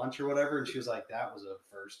called lunch or whatever, and she was like, "That was a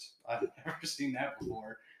first. I've never seen that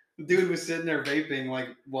before." The dude was sitting there vaping like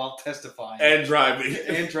while testifying And driving.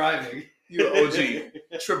 and driving. You're OG.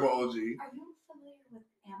 Triple OG. Are you familiar with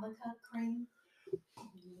Amica cream?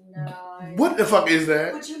 No. What the fuck is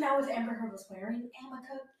that? Would you know if Amber Heard was wearing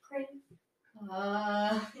Amica cream?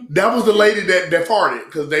 That was the lady that farted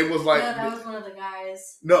because they was like, yeah, that was one of the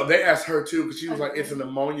guys. No, they asked her too because she was like, it's an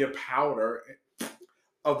ammonia powder.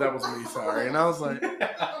 Oh, that was me. Sorry, and I was like,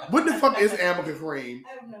 what the fuck is Amica cream?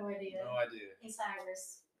 I have no idea. No idea. Hey,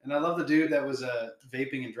 Cyrus. And I love the dude that was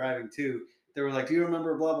vaping and driving too. They were like, "Do you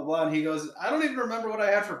remember blah blah blah?" And he goes, "I don't even remember what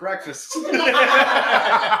I had for breakfast." Such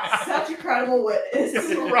a credible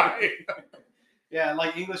witness. Right. Yeah,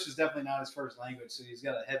 like English is definitely not his first language, so he's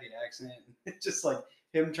got a heavy accent. It's just like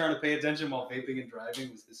him trying to pay attention while vaping and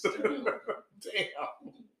driving was hysterical.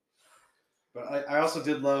 Damn. But I also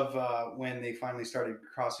did love when they finally started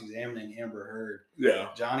cross-examining Amber Heard. Yeah.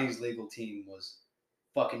 Johnny's legal team was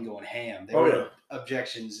fucking going ham. They Oh, were yeah.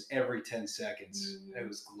 objections every 10 seconds. Mhm. It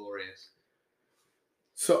was glorious.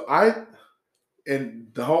 So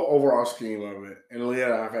in the whole overall scheme of it, and Leah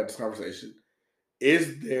and I have had this conversation,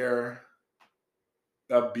 is there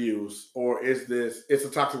abuse or it's a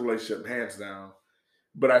toxic relationship, hands down.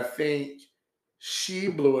 But I think she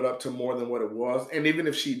blew it up to more than what it was. And even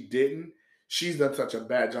if she didn't, she's done such a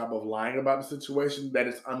bad job of lying about the situation that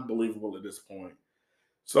it's unbelievable at this point.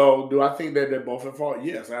 So do I think that they're both at fault?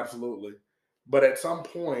 Yes, absolutely. But at some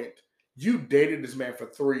point, you dated this man for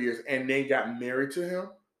 3 years and then got married to him.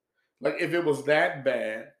 Like, if it was that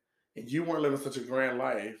bad and you weren't living such a grand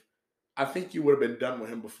life, I think you would have been done with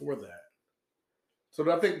him before that. So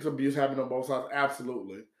do I think abuse happened on both sides?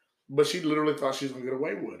 Absolutely. But she literally thought she was going to get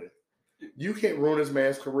away with it. You can't ruin this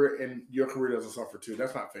man's career and your career doesn't suffer too.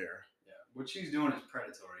 That's not fair. Yeah, what she's doing is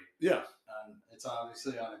predatory. Yeah. It's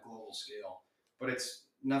obviously on a global scale, but it's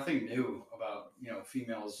nothing new about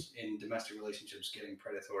females in domestic relationships getting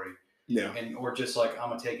predatory. Yeah. Or just like, I'm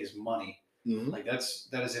gonna take his money. Mm-hmm. Like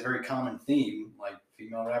that is a very common theme. Like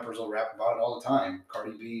female rappers will rap about it all the time.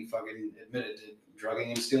 Cardi B fucking admitted to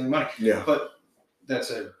drugging and stealing money. Yeah. But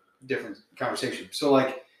that's a different conversation. So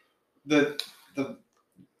like the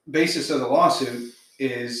basis of the lawsuit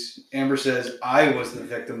is Amber says I was the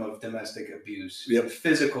victim of domestic abuse,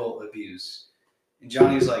 physical abuse, and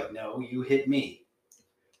Johnny's like, no, you hit me,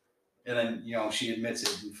 and then she admits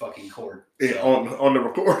it in fucking court. Yeah, on the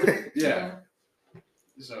recording. Yeah.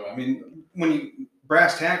 So I mean, when you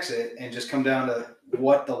brass tacks it and just come down to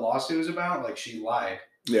what the lawsuit is about, like she lied.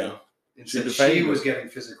 Yeah. And said she was getting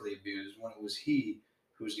physically abused when it was he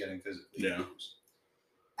who was getting physically abused.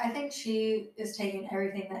 I think she is taking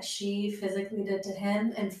everything that she physically did to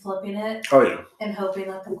him and flipping it. Oh, yeah. And hoping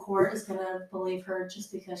that the court is going to believe her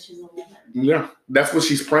just because she's a woman. Yeah. That's what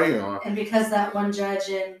she's preying on. And because that one judge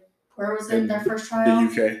where was it, their first trial?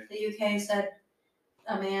 The UK said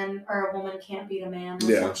a man or a woman can't beat a man or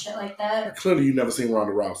some shit like that. Clearly, you've never seen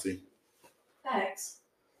Ronda Rousey. Thanks.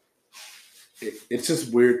 It's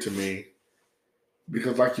just weird to me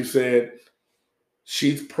because, like you said,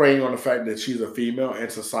 she's preying on the fact that she's a female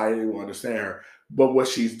and society will understand her. But what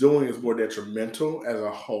she's doing is more detrimental as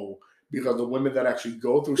a whole because the women that actually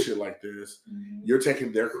go through shit like this, you're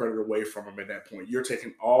taking their credit away from them at that point. You're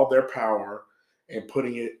taking all their power and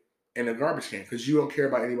putting it in a garbage can because you don't care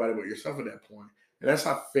about anybody but yourself at that point. And that's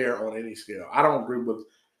not fair on any scale. I don't agree with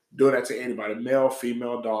doing that to anybody. Male,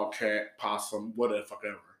 female, dog, cat, possum, whatever, fuck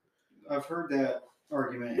ever. I've heard that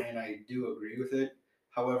argument and I do agree with it.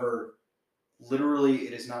 However, literally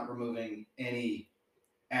it is not removing any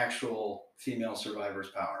actual female survivor's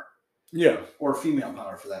power. Yeah. Or female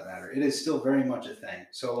power for that matter. It is still very much a thing.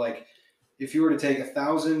 So like if you were to take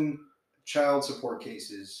 1,000 child support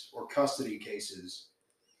cases or custody cases,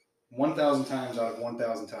 1,000 times out of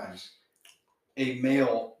 1,000 times, a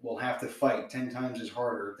male will have to fight 10 times as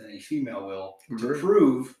harder than a female will to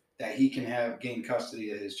prove that he can gain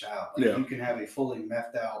custody of his child. Like you can have a fully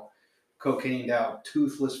methed out, cocained out,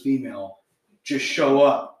 toothless female just show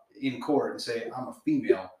up in court and say, I'm a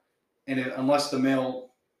female. And unless the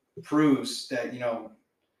male proves that,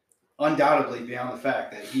 undoubtedly beyond the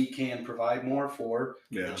fact that he can provide more for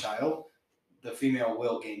the child, the female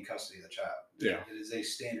will gain custody of the child. Yeah. It is a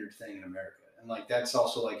standard thing in America. And like, that's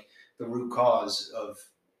also like the root cause of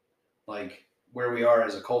like where we are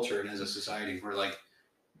as a culture and as a society where like,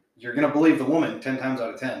 you're going to believe the woman 10 times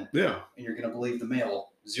out of 10. Yeah. And you're going to believe the male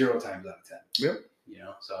 0 times out of 10.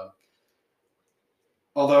 Yep. So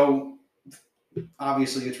although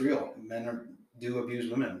obviously it's real, men do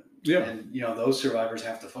abuse women. Yeah. And those survivors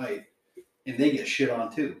have to fight and they get shit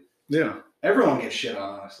on too. Yeah. Everyone gets shit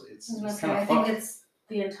on, honestly. It's kind of I think it's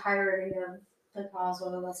the entirety of the cause,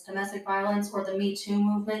 whether that's domestic violence or the Me Too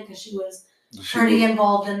movement, because she was pretty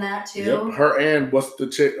involved in that too. Yep. Her and what's the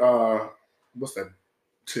chick? What's that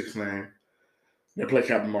chick's name? They play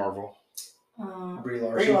Captain Marvel. Brie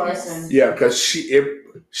Larson. Larson. Yeah, because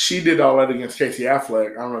she did all that against Casey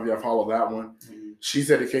Affleck. I don't know if y'all follow that one. Mm-hmm. She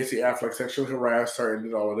said that Casey Affleck sexually harassed her and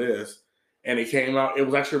did all of this. And it came out, it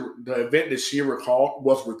was actually, the event that she recalled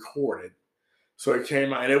was recorded. So it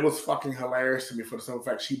came out, and it was fucking hilarious to me for the simple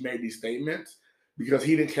fact she made these statements because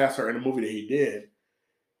he didn't cast her in the movie that he did.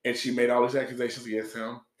 And she made all these accusations against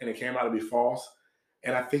him, and it came out to be false.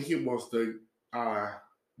 And I think it was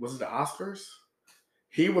was it the Oscars?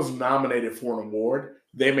 He was nominated for an award.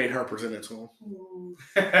 They made her present it to him.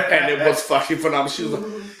 And it was fucking phenomenal. She was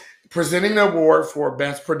like, presenting the award for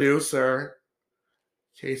Best Producer,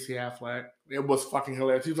 Casey Affleck. It was fucking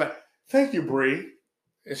hilarious. He was like, "Thank you, Brie."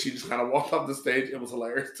 And she just kind of walked off the stage. It was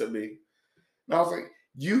hilarious to me. And I was like,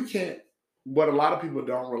 you can't, what a lot of people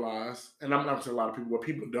don't realize, and I'm not saying a lot of people, what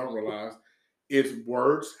people don't realize is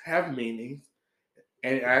words have meaning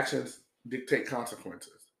and actions dictate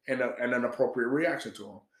consequences and an appropriate reaction to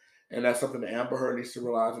them. And that's something that Amber Heard needs to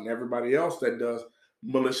realize, and everybody else that does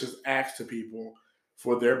malicious acts to people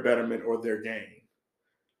for their betterment or their gain.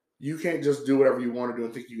 You can't just do whatever you want to do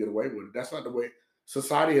and think you get away with it. That's not the way.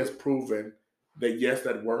 Society has proven that, yes,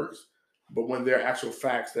 that works, but when there are actual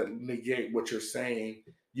facts that negate what you're saying,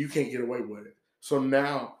 you can't get away with it. So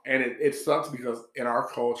now, and it sucks because in our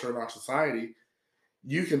culture, in our society,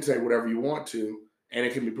 you can say whatever you want to, and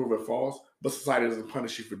it can be proven false, but society doesn't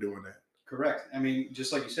punish you for doing that. Correct. I mean,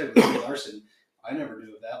 just like you said with Brie Larson, I never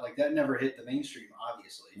knew of that. Like, that never hit the mainstream,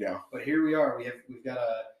 obviously. Yeah. But here we are. We've got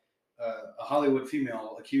a Hollywood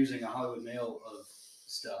female accusing a Hollywood male of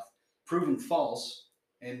stuff, proven false,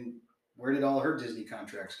 and where did all her Disney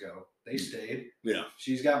contracts go? They stayed. Yeah.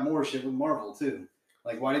 She's got more shit with Marvel, too.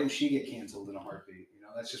 Like, why didn't she get canceled in a heartbeat? You know,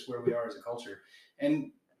 that's just where we are as a culture.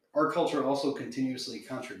 And our culture also continuously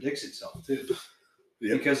contradicts itself, too.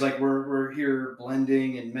 Yep. Because, like, we're here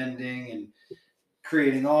blending and mending and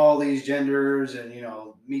creating all these genders and, you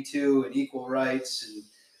know, Me Too and equal rights and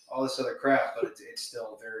all this other crap, but it's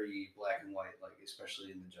still very black and white, like,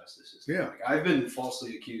 especially in the justice system. Yeah. Like, I've been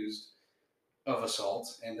falsely accused of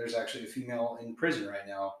assault, and there's actually a female in prison right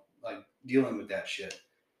now, like, dealing with that shit.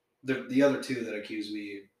 The other two that accused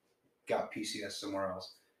me got PCS somewhere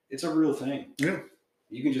else. It's a real thing. Yeah.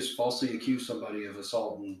 You can just falsely accuse somebody of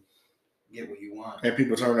assault and get what you want. And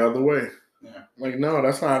people turn the other way. Yeah. Like, no,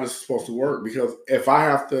 that's not how this is supposed to work. Because if I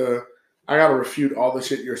got to refute all the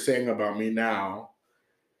shit you're saying about me now,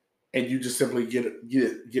 and you just simply get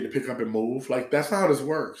to pick up and move, like, that's not how this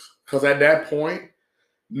works. Because at that point,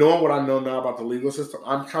 knowing what I know now about the legal system,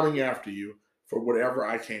 I'm coming after you for whatever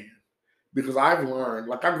I can. Because I've learned,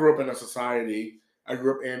 like, I grew up in a society, I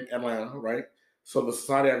grew up in Atlanta, right? So the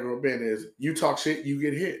society I grew up in is, you talk shit, you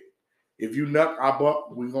get hit. If you nut, I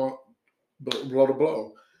buck, we going blow to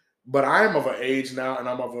blow. But I am of an age now, and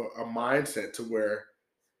I'm of a mindset to where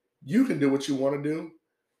you can do what you want to do,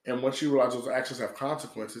 and once you realize those actions have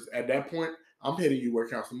consequences, at that point, I'm hitting you where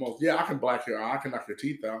it counts the most. Yeah, I can black your eye, I can knock your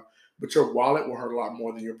teeth out, but your wallet will hurt a lot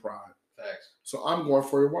more than your pride. Facts. So I'm going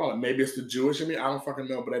for your wallet. Maybe it's the Jewish in me, I don't fucking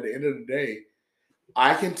know, but at the end of the day,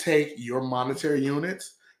 I can take your monetary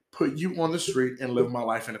units, put you on the street, and live my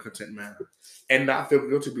life in a content manner, and not feel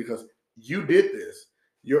guilty because you did this.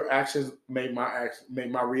 Your actions made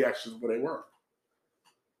my reactions what they were.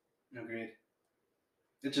 Agreed.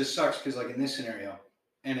 It just sucks because, like, in this scenario,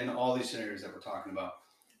 and in all these scenarios that we're talking about,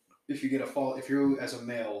 if you as a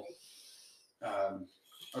male are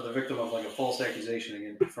the victim of, like, a false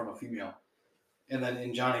accusation from a female, and then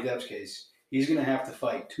in Johnny Depp's case, he's going to have to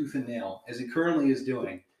fight tooth and nail, as he currently is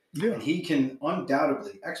doing. Yeah. And he can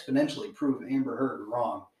undoubtedly, exponentially prove Amber Heard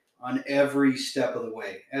wrong on every step of the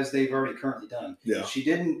way, as they've already currently done. Yeah. She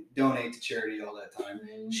didn't donate to charity all that time.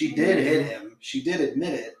 She did hit him. She did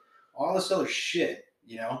admit it. All this other shit,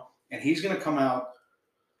 you know? And he's going to come out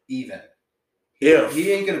even. He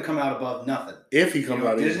ain't going to come out above nothing. If he comes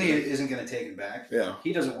out Disney even. Isn't going to take him back. Yeah.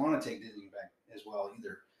 He doesn't want to take Disney back as well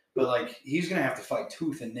either. But, like, he's going to have to fight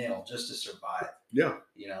tooth and nail just to survive. Yeah.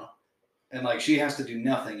 You know? And, like, she has to do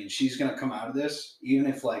nothing, and she's going to come out of this, even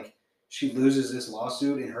if, like, she loses this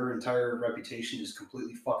lawsuit and her entire reputation is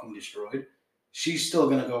completely fucking destroyed, she's still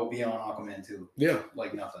going to go be on Aquaman 2. Yeah.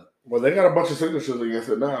 Like nothing. Well, they got a bunch of signatures against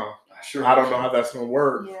it now. I don't know how that's going to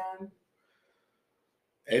work. Yeah.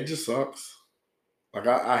 It just sucks. Like,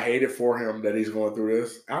 I hate it for him that he's going through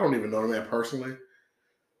this. I don't even know the man personally,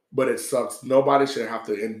 but it sucks. Nobody should have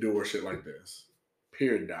to endure shit like this.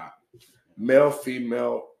 Period. Dot. Male,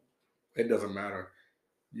 female, it doesn't matter.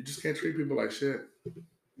 You just can't treat people like shit.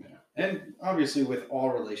 Yeah. And obviously with all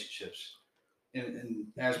relationships, and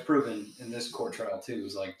as proven in this court trial too,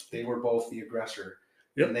 is like they were both the aggressor.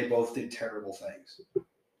 Yep. And they both did terrible things.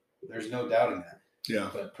 There's no doubting that. Yeah.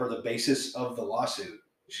 But per the basis of the lawsuit,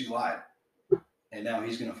 she lied. And now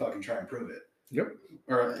he's going to fucking try and prove it. Yep.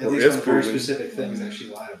 Or at Or least is on very proven. specific things that she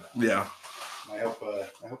lied about. Yeah. I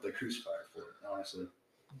hope they crucify her for it, honestly.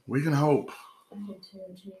 We can hope. I do too,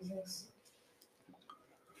 Jesus.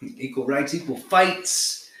 Equal rights, equal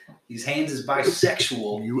fights. These hands is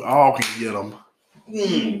bisexual. You all can get them.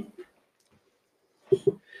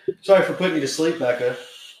 Sorry for putting you to sleep, Becca.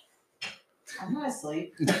 I'm not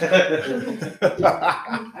asleep. What's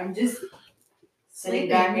I'm just sitting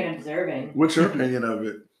back and observing. your opinion of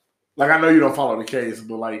it? Like, I know you don't follow the case,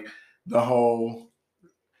 but like the whole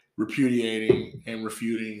repudiating and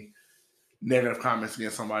refuting negative comments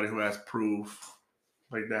against somebody who has proof,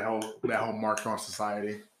 like that whole mark on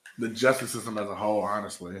society, the justice system as a whole.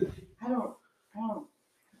 Honestly, I don't know.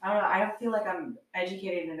 I don't feel like I'm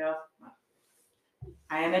educated enough.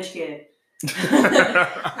 I am educated.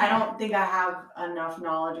 I don't think I have enough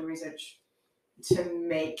knowledge and research to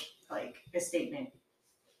make like a statement.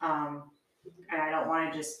 And I don't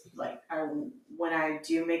want to just like when I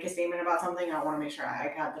do make a statement about something, I want to make sure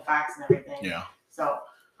I got the facts and everything. yeah. So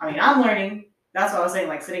I mean, I'm learning. That's what I was saying.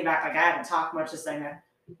 Like sitting back, like I haven't talked much this segment.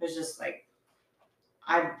 It's just like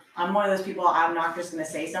I'm one of those people. I'm not just gonna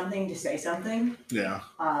say something to say something. Yeah.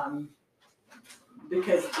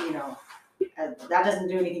 Because that doesn't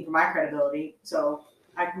do anything for my credibility. So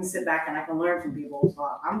I can sit back and I can learn from people. So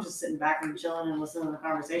I'm just sitting back and chilling and listening to the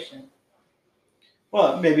conversation.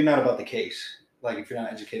 Well, maybe not about the case. Like if you're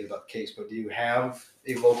not educated about the case, but do you have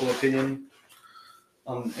a local opinion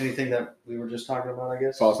on anything that we were just talking about? I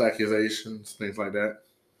guess False accusations, things like that.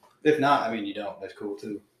 If not, I mean you don't. That's cool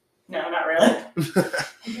too. No, not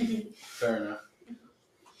really. Fair enough.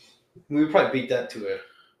 We would probably beat that to a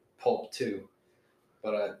pulp too.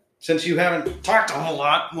 But since you haven't talked a whole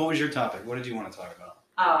lot, what was your topic? What did you want to talk about?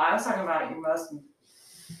 Oh, I was talking about your most.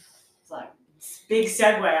 It's like big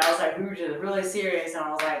segue. I was like, we were just really serious, and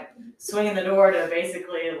I was like swinging the door to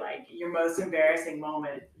basically like your most embarrassing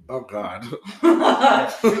moment. Oh God.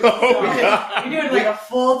 Oh God. You're doing like a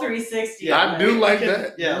full 360. Yeah, I do like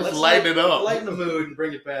that. Yeah, let's let's lighten it up. Lighten the mood and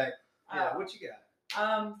bring it back. Yeah, what you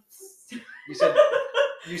got?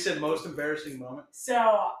 You said most embarrassing moment.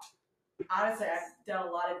 So honestly, I've done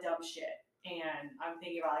a lot of dumb shit, and I'm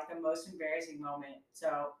thinking about like the most embarrassing moment.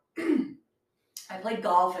 So I played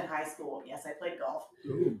golf in high school. Yes, I played golf. Ooh,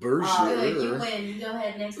 Good, you Berkshire. win. Go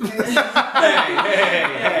ahead, next person. Hey.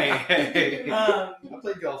 I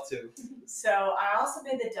played golf too. So I also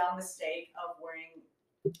made the dumb mistake of wearing.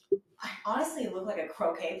 I honestly look like a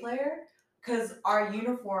croquet player because our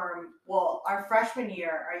uniform. Well, our freshman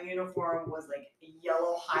year, our uniform was like a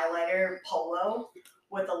yellow highlighter polo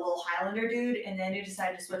with a little Highlander dude, and then they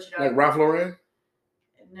decided to switch it up. Like Ralph Lauren?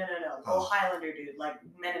 No. Little Highlander dude, like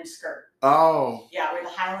men in skirt. Oh. Yeah, we're the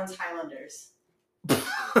Highlanders.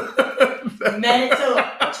 Men. So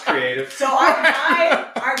That's creative. So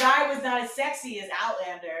our guy was not as sexy as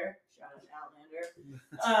Outlander. Shout out to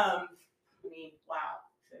Outlander. I mean, wow,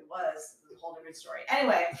 if it was a whole different story.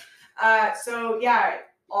 Anyway, so yeah,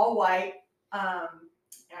 all white. I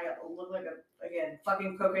look like a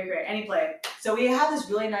fucking croquet player. Anyway, so we had this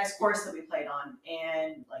really nice course that we played on,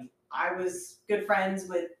 and like I was good friends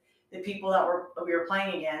with the people that we were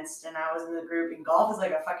playing against, and I was in the group. And golf is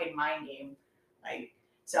like a fucking mind game, like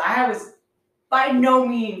so. I was by no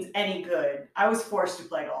means any good. I was forced to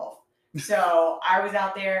play golf. So I was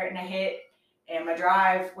out there and I hit, and my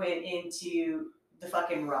drive went into the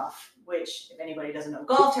fucking rough, which if anybody doesn't know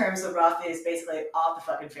golf terms, the rough is basically off the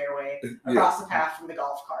fucking fairway, across the path from the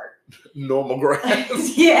golf cart. Normal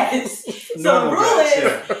grass. Yes. So the rule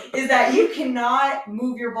grass, is that you cannot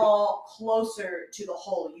move your ball closer to the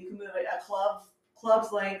hole. You can move it a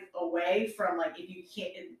club's length away from, like, if you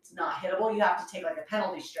can't, it's not hittable, you have to take like a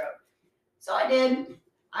penalty stroke. So I did.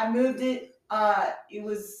 I moved it. It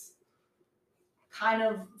was kind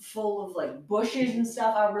of full of like bushes and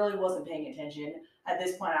stuff. I really wasn't paying attention. At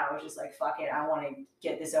this point, I was just like, fuck it. I want to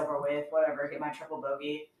get this over with, whatever, get my triple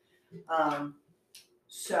bogey.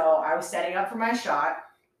 So I was setting up for my shot,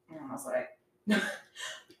 and I was like,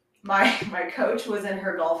 my coach was in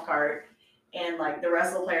her golf cart, and like the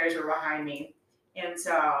rest of the players were behind me. And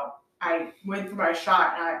so I went for my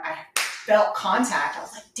shot, and I felt contact. I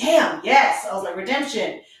was like, damn, yes. I was like,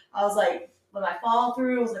 redemption. I was like, when I follow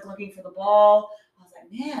through, I was like looking for the ball. I was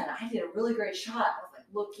like, man, I did a really great shot. I was like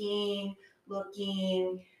looking.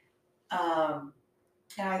 And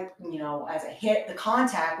I, as I hit, the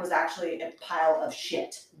contact was actually a pile of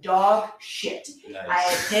shit. Dog shit. Nice. I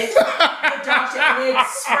had hit the dog shit, and it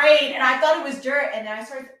sprayed, and I thought it was dirt, and then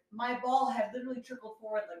my ball had literally trickled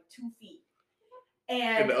forward like 2 feet.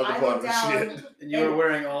 And the other I part looked of down. shit. And you were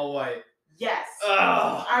wearing all white. Yes.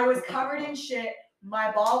 Oh. I was covered in shit.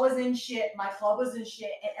 My ball was in shit. My club was in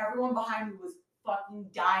shit. And everyone behind me was fucking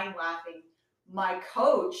dying laughing. My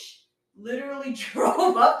coach literally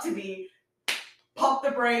drove up to me, pumped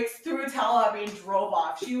the brakes, threw a towel at me, and drove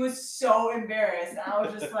off. She was so embarrassed. And I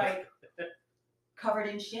was just like covered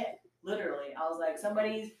in shit. Literally. I was like,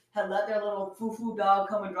 somebody had let their little foo-foo dog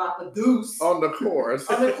come and drop a deuce On the course.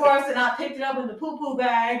 and I picked it up in the poo-poo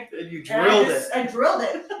bag. And you drilled it. I drilled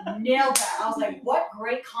it. Nailed that. I was like, what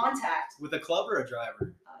great contact. With a club or a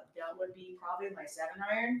driver? That would be probably my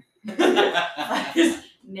 7-iron. I just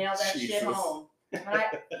nailed that shit Jesus. home.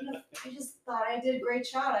 But I just thought I did a great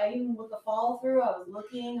shot. I even with the follow through, I was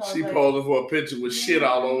looking. I was She like, posing for a picture with shit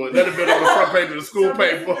all over it. That'd have been on the front page of the school so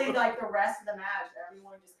paper. basically, like the rest of the match,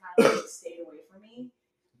 everyone just kind of like stayed away from me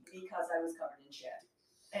because I was covered in shit.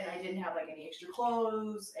 And I didn't have like any extra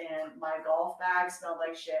clothes, and my golf bag smelled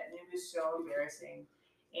like shit, and it was so embarrassing.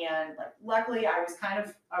 And like, luckily, I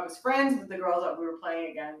was friends with the girls that we were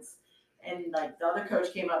playing against, and like the other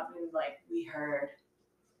coach came up and like, we heard,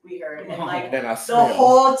 and like And I the smelled.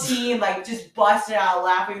 whole team like just busted out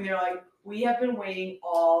laughing. They're like, we have been waiting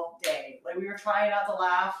all day. Like we were trying not to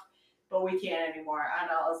laugh, but we can't anymore. And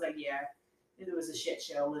I was like, yeah, it was a shit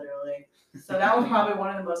show, literally. So that was probably one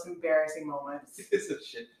of the most embarrassing moments. It's a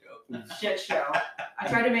shit show. Shit show. I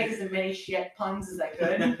tried to make as many shit puns as I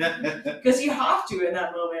could because you have to in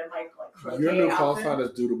that moment, like croquet. Your new call outfit. sign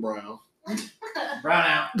is Doodle Brown. Brown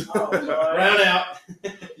out. Oh, Lord. Brown out.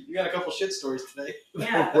 You got a couple shit stories today.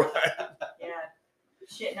 Yeah, Right. yeah.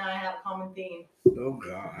 Shit and I have a common theme. Oh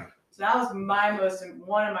God. So that was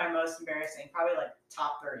one of my most embarrassing, probably like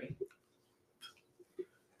top 30.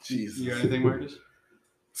 Jesus. You got anything, Marcus?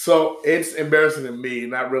 So it's embarrassing to me.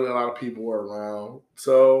 Not really a lot of people were around.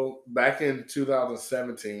 So back in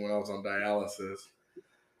 2017, when I was on dialysis,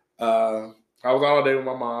 I was all day with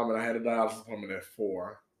my mom, and I had a dialysis appointment at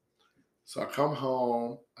 4. So I come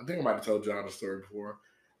home. I think I might have told John the story before.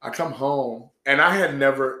 I come home, and I had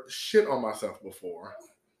never shit on myself before.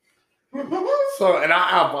 So, and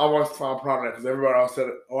I was proud of that because everybody else said,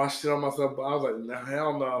 "Oh, I shit on myself," but I was like, "No,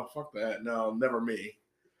 hell no, fuck that, no, never me."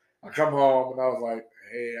 I come home and I was like,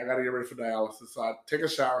 hey, I got to get ready for dialysis. So I take a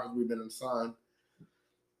shower because we've been in the sun.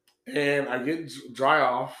 And I get dry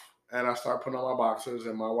off and I start putting on my boxers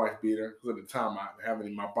and my wife beater. Because at the time I didn't have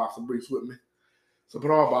any of my boxer briefs with me. So I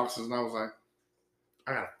put on my boxers and I was like,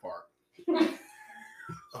 I got to fart.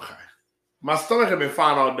 Okay. My stomach had been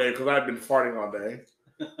fine all day because I had been farting all day.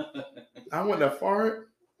 I went to fart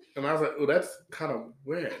and I was like, oh, that's kind of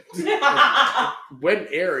wet. Wet and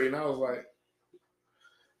airy. And I was like,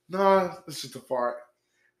 no, it's just a fart.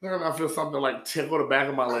 Then I feel something like tickle the back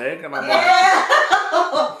of my leg, and I'm like,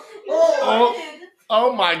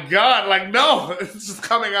 oh my God, like, no, it's just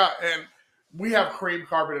coming out. And we have cream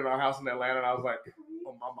carpet in our house in Atlanta, and I was like,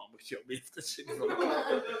 oh, my mom would kill me if this shit goes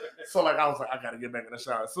on. So, like, I was like, I got to get back in the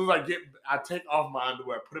shower. As soon as I take off my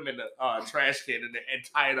underwear, put them in the trash can, and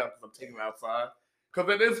tie it up because I'm taking it outside.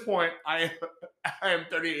 Because at this point, I am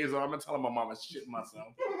 38 years old. I'm going to tell my mom I'm shitting myself.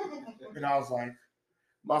 And I was like,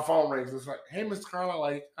 my phone rings. It's like, hey, Mr. Carla,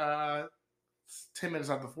 like, 10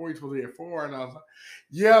 minutes after 4, you're supposed to be at 4. And I was like,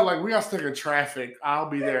 yeah, like, we got stuck in traffic. I'll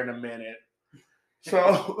be there in a minute.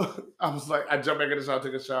 So I was like, I jumped back in the shower,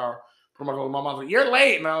 take a shower, put my clothes. My mom was like, you're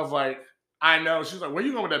late. And I was like, I know. She was like, where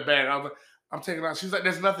you going with that bag? I was like, I'm taking it out. She's like,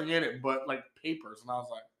 there's nothing in it but, like, papers. And I was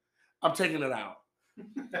like, I'm taking it out.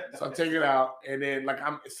 So I take it out. And then, like,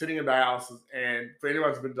 I'm sitting in dialysis. And for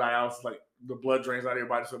anyone who's been dialysis, like, the blood drains out of your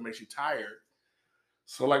body, so it makes you tired.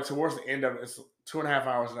 So, like, towards the end of it, it's 2.5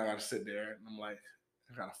 hours, and I got to sit there. And I'm like,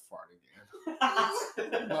 I got to fart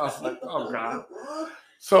again. And I was like, oh, God.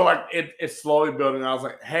 So, like, it's slowly building. I was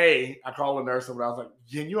like, hey, I called the nurse, and I was like,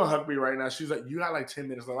 can you unhook me right now? She was like, you got, like, 10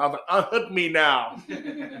 minutes left. I was like, unhook me now.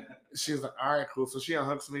 She was like, all right, cool. So she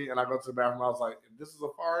unhooks me, and I go to the bathroom. I was like, if this is a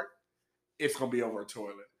fart, it's going to be over a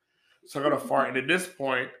toilet. So I go to fart, and at this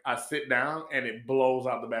point, I sit down, and it blows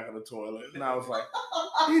out the back of the toilet. And I was like,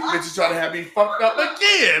 these bitches trying to have me fucked up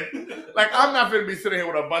again. Like, I'm not going to be sitting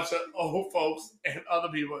here with a bunch of old folks and other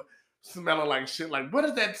people smelling like shit. Like, what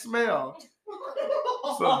is that smell?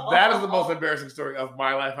 So that is the most embarrassing story of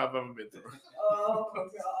my life I've ever been through. Oh, God.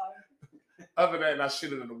 Other than that, I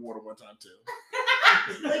shitted in the water one time, too.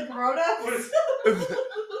 Like grown-ups?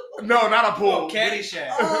 No, not a pool. Oh,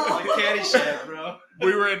 Caddyshack. Oh. Like Caddyshack, bro.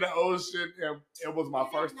 We were in the ocean, and it was my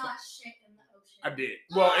first time. Not shit in the ocean. I did.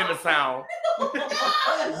 Well, in the Sound.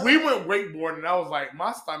 We went wakeboarding, and I was like,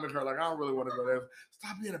 my stomach hurt. Like, I don't really want to go there.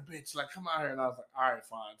 Stop being a bitch. Like, come out here. And I was like, all right,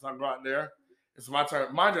 fine. So I go out there. It's my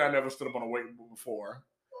turn. Mind you, I never stood up on a wakeboard before.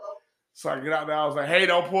 So I get out there. I was like, hey,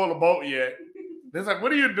 don't pull the boat yet. They're like,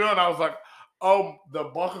 what are you doing? I was like, Oh, the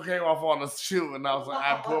buckle came off on the shoe, and I was like,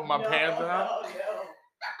 I pulled my pants out,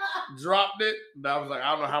 dropped it, and I was like,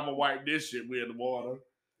 I don't know how I'm gonna wipe this shit. We in the water.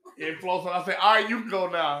 It flows, and I said, all right, you can go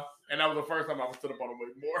now. And that was the first time I stood up on the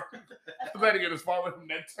wakeboard. Because I had to get as far away from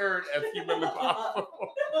that turd as humanly possible.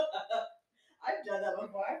 I've done that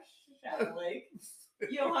before. I've shot a lake.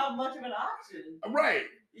 You don't have much of an option. Right.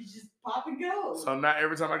 You just pop and go. So now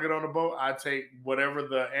every time I get on the boat, I take whatever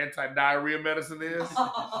the anti-diarrhea medicine is.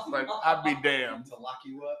 Like, I'd be damned. To lock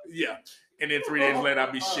you up. Yeah. And then 3 days later,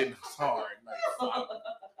 I'd be shitting hard. Like, fuck.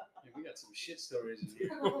 Hey, we got some shit stories in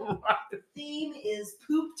here. The theme is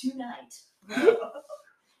poop tonight.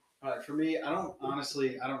 All right, for me, I don't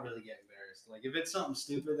really get embarrassed. Like, if it's something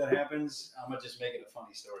stupid that happens, I'm gonna just make it a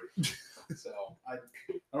funny story. So I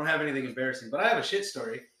don't have anything embarrassing, but I have a shit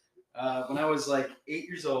story. When I was like 8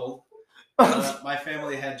 years old, my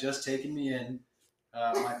family had just taken me in.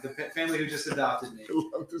 The family who just adopted me. I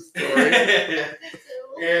love this story.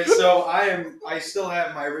 And so I still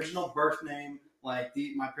have my original birth name. Like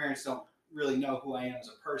my parents don't really know who I am as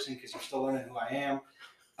a person because they're still learning who I am.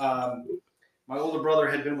 My older brother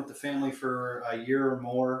had been with the family for a year or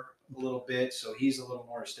more, a little bit, so he's a little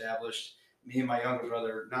more established. Me and my younger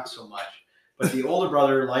brother, not so much. But the older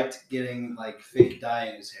brother liked getting like fake dye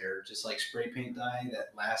in his hair, just like spray paint dye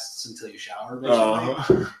that lasts until you shower,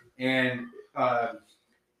 basically. And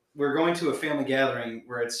we're going to a family gathering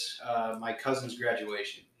where it's my cousin's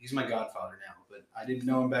graduation. He's my godfather now, but I didn't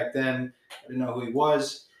know him back then. I didn't know who he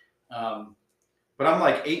was. But I'm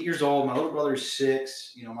like 8 years old. My little brother's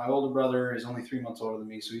 6. You know, my older brother is only 3 months older than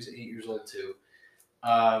me, so he's 8 years old too.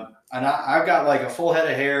 And I've got like a full head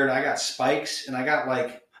of hair, and I got spikes, and I got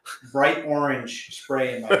like bright orange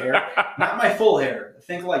spray in my hair. Not my full hair.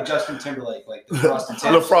 Think like Justin Timberlake, like the frosted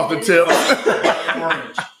tips. The frosted tips.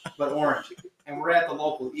 but orange. And we're at the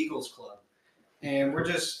local Eagles club, and we're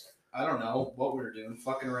just, I don't know what we were doing,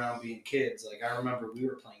 fucking around being kids. Like I remember we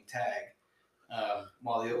were playing tag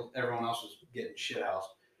while everyone else was getting shit housed.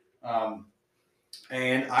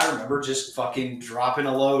 And I remember just fucking dropping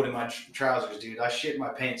a load in my trousers, dude. I shit my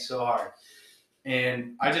pants so hard.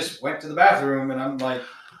 And I just went to the bathroom, and I'm like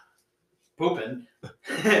pooping.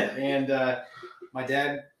 And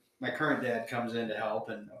my current dad comes in to help,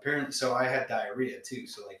 and apparently, so I had diarrhea too.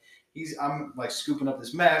 So like I'm like scooping up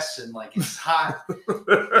this mess, and like it's hot.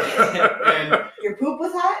 And your poop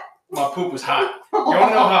was hot? My poop was hot. You want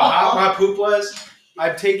to know how hot my poop was?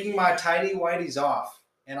 I'm taking my tidy whities off,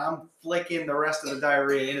 and I'm flicking the rest of the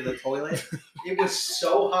diarrhea into the toilet. It was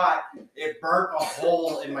so hot, it burnt a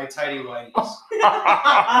hole in my tidy whities.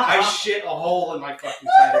 I shit a hole in my fucking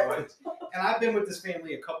tidy whities. And I've been with this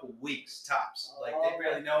family a couple weeks, tops. Like, they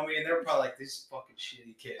barely know me, and they're probably like, these fucking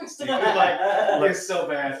shitty kids, dude. Like, it's so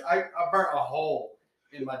bad. I burnt a hole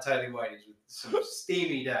in my tidy whities with some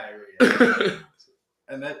steamy diarrhea.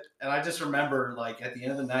 And I just remember, like, at the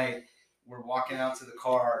end of the night, we're walking out to the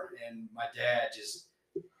car, and my dad just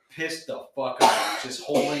pissed the fuck off, just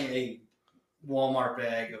holding a Walmart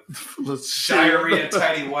bag of diarrhea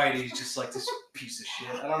tidy whities, just like this piece of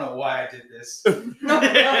shit. I don't know why I did this. And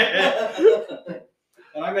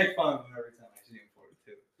I make fun of him every time I see him for it,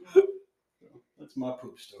 too. So, that's my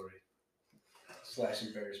poop story. /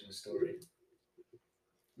 embarrassment story.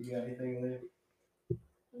 You got anything, Liv?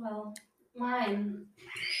 Well, mine.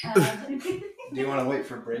 Do you want to wait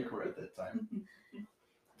for a break? We're at that time.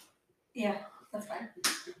 Yeah, that's fine.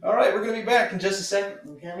 All right, we're going to be back in just a second.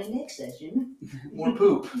 We're coming next session. More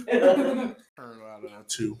poop. Turn around now,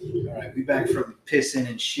 too. All right, we back from pissing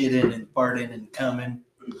and shitting and farting and coming.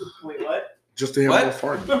 Wait, what? Just to hear What? more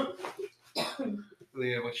fart.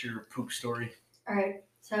 Leah, what's your poop story? All right,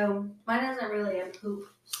 so mine isn't really a poop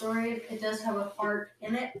story. It does have a fart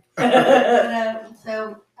in it.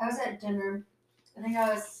 So I was at dinner. I think I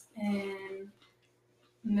was in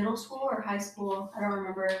middle school or high school. I don't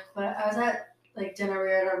remember. But I was at like dinner. We were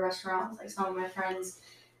at a restaurant with like some of my friends.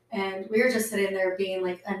 And we were just sitting there being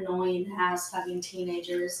like annoying ass fucking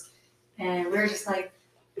teenagers. And we were just like,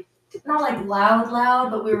 not like loud,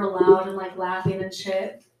 but we were loud and like laughing and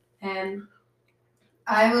shit. And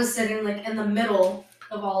I was sitting like in the middle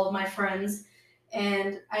of all of my friends,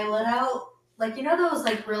 and I let out like, you know, those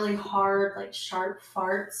like really hard, like sharp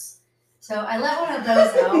farts. So I let one of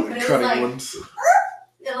those out, but it was like,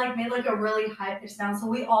 it like made like a really high pitched sound. So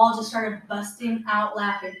we all just started busting out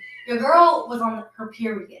laughing. Your girl was on her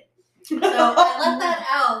period. So I let that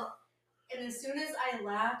out, and as soon as I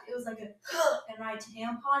laughed, it was like a, and my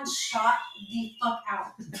tampon shot the fuck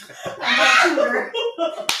out.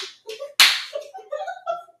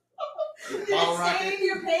 Bottle It rocket? stayed in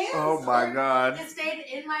your pants? Oh my God. It stayed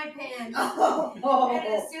in my pants. Oh. And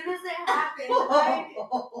as soon as it happened,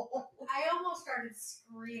 I I almost started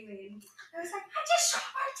screaming. I was like, I just shot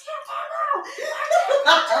my tampon out! My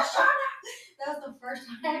tampon just shot out! That was the first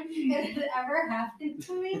time it had ever happened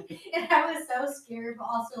to me. And I was so scared, but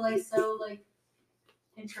also like so like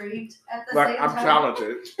intrigued at the Like same I'm time.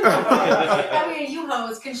 talented. I mean, you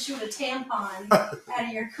hoes can shoot a tampon out of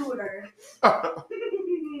your cooter.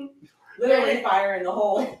 Literally fire in the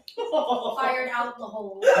hole. Fired out the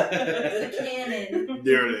hole. The cannon.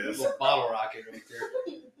 There it is. Little bottle rocket right there.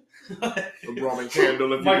 The Roman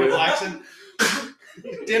candle, if you Michael will. Jackson.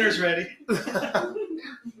 Dinner's ready.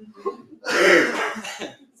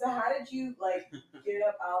 So how did you like get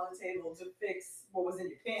up out of the table to fix what was in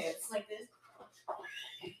your pants? Like this.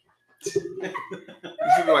 You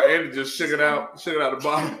should be like Andy just shook it out the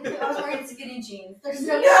bottom. I was wearing skinny jeans. There's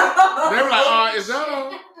They no. were like, is that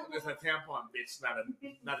a... It's a tampon, bitch, not a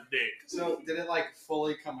dick. So did it like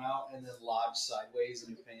fully come out and then lodge sideways in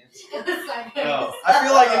your pants? It was sideways. No, I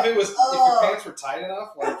feel like if your pants were tight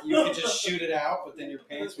enough, like you could just shoot it out, but then your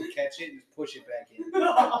pants would catch it and just push it back in.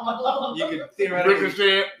 You could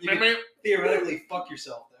theoretically fuck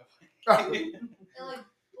yourself that way. And like,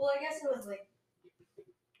 well, I guess it was like,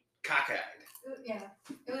 Cockeyed. yeah,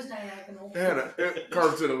 it was diagonal. It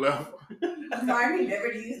curved to the left. Remind me never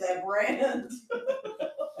to use that brand.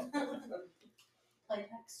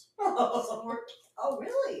 Playtex. Oh,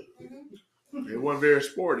 really? Mm-hmm. It wasn't very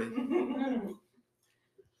sporty.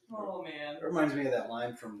 Oh man. It reminds me of that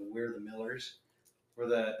line from We're the Millers, where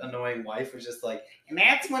the annoying wife was just like, and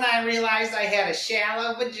that's when I realized I had a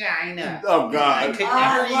shallow vagina. Oh I God. could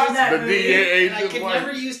I never love use that The movie. DA and I agent's could wife.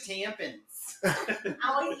 never use tampons. I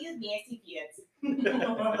always use nasty pants.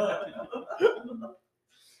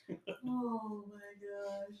 Oh my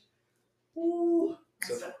gosh. Ooh.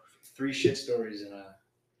 So 3 shit stories and a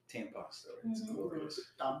tampon story. It's glorious.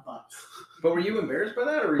 Dumb butts. But were you embarrassed by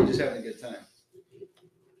that, or were you just having a good time?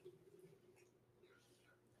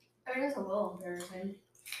 I mean, it was a little embarrassing.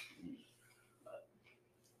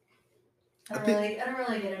 I I don't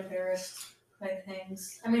really get embarrassed by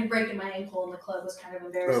things. I mean, breaking my ankle in the club was kind of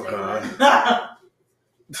embarrassing. God.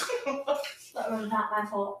 But that was not my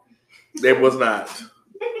fault. It was not.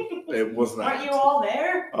 It was not. Aren't you all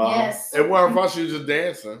there? Yes. It wasn't fun. She was just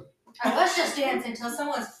dancing. I was just dancing until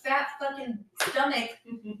someone's fat fucking stomach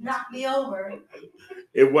knocked me over.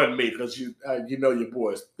 It wasn't me because you know your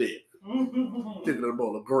boy's thick. Thicker than a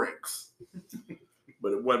bowl of grapes.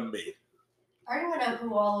 But it wasn't me. I don't even know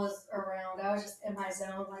who all was around. I was just in my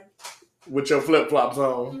zone, like. With your flip flops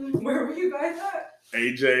on. Where were you guys at?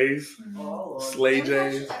 AJ's, Oh, Lord. Slay It was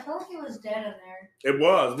actually- J's. I feel like it was dead in there. It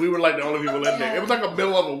was. We were like the only people in there. It was like a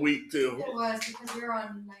middle of a week too. It was because we were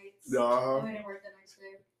on nights. Uh-huh. And we didn't work the next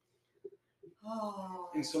day. Oh.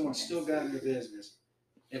 And someone still got in your business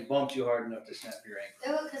and bumped you hard enough to snap your ankle.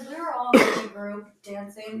 It was because we were all in a group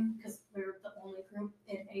dancing because we were the only group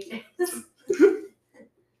in 8 days.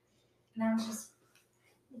 And I was just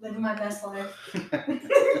living my best life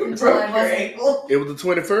until I wasn't. It was the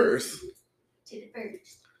 21st. To the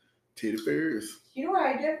first. Titty fairs. You know what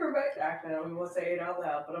I did for my actually I don't even want to say it out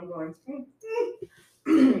loud, but I'm going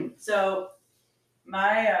to. So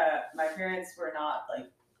my parents were not like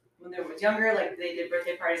when they was younger, like they did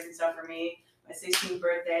birthday parties and stuff for me. My 16th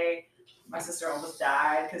birthday, my sister almost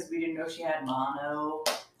died because we didn't know she had mono.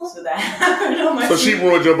 So that happened on my So she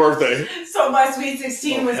ruined your birthday. So my sweet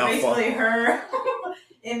 16 Oh, was hell basically her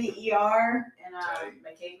in the ER, and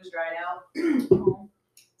my cake was dried out.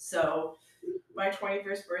 So my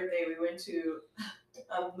 21st birthday, we went to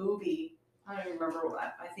a movie. I don't even remember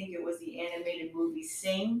what. I think it was the animated movie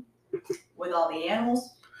Sing with all the animals.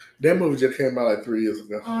 That movie just came out like 3 years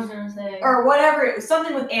ago. I was gonna say. Or whatever. It was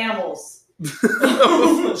something with animals.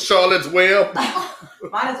 Charlotte's Web.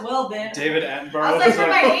 Might as well been. David I Attenborough. was like, for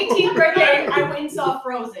my 18th birthday, I went and saw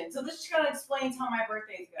Frozen. So this just kind of explains how my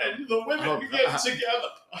birthdays go. And the women Oh, get God. together.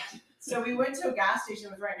 So we went to a gas station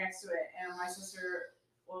that was right next to it, and my sister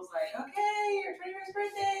was like, okay, your 21st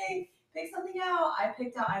birthday, pick something out. I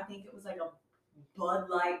picked out, I think it was like a Bud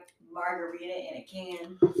Light margarita in a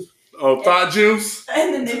can. Oh, thought juice.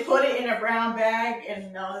 And then they put it in a brown bag,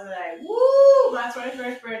 and I was like, woo, my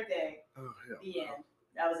 21st birthday. Oh, hell. The end.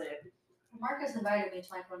 That was it. Marcus invited me to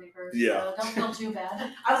my 21st. Yeah. So don't feel too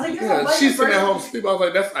bad. I was like, there's a Yeah, bunch she's of sitting at home birthdays. sleep. I was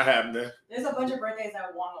like, that's not happening. There's a bunch of birthdays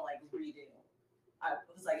I want to like redo. I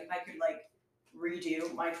was like, if I could like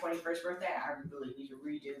redo my 21st birthday, I really need to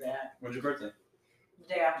redo that. When's your birthday?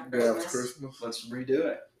 The day after Yeah, Christmas. it's Christmas. Let's redo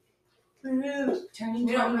it. Turning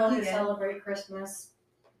We don't 21 really again. celebrate Christmas.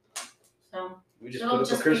 So We just It'll put up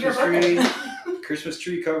just a be your Christmas tree. birthday. Christmas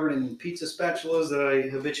tree covered in pizza spatulas that I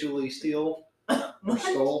habitually steal or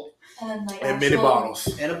stole, and like And mini bottles.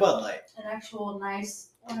 and a Bud Light. an actual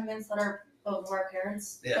nice ornaments that are both of our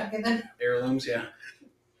parents. Yeah. Back then. Heirlooms, yeah.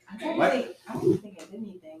 I don't think I did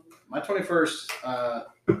anything. My 21st, I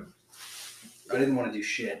didn't want to do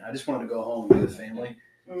shit. I just wanted to go home and be with family.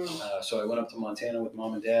 So I went up to Montana with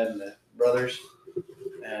mom and dad and the brothers,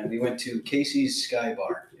 and we went to Casey's Sky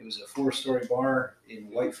Bar. It was a 4-story bar in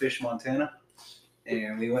Whitefish, Montana.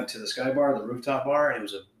 And we went to the Sky Bar, the rooftop bar, and it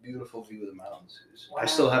was a beautiful view of the mountains. I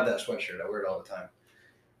still have that sweatshirt. I wear it all the time.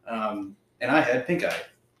 And I had pink eye.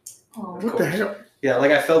 Oh. What the hell? Yeah,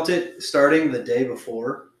 like I felt it starting the day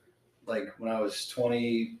before, like when I was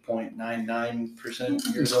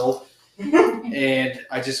 20.99% years old. And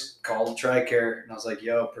I just called TRICARE and I was like,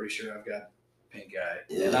 yo, pretty sure I've got pink eye.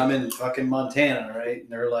 And I'm in fucking Montana, right? And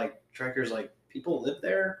they're like, TRICARE's like, people live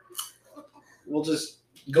there? We'll just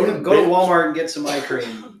go to Walmart and get some eye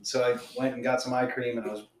cream. So I went and got some eye cream and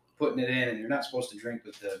I was putting it in, and you're not supposed to drink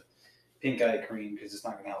with the pink eye cream because it's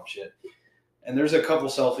not going to help shit. And there's a couple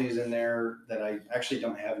selfies in there that I actually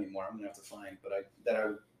don't have anymore. I'm going to have to find, but I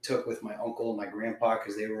took with my uncle and my grandpa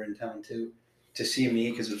because they were in town too, to see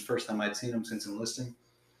me because it was the first time I'd seen them since enlisting.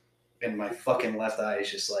 And my fucking left eye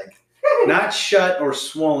is just like, not shut or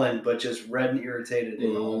swollen, but just red and irritated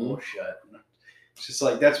and almost shut. It's just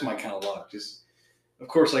like, that's my kind of luck. Just, of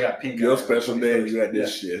course, I got pink eye. Your special day, you got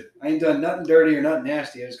this shit. I ain't done nothing dirty or nothing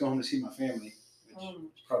nasty. I just go home to see my family, which is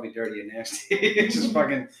probably dirty and nasty. It's just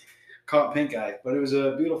fucking caught pink eye. But it was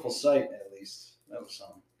a beautiful sight, at least. That was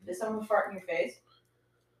something. Did someone fart in your face?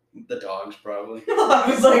 The dogs, probably. I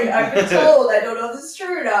was like, I've been told. I don't know if this is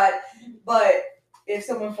true or not, but if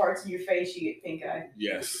someone farts in your face, you get pink eye.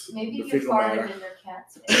 Yes. Maybe The you fecal farted matter. in your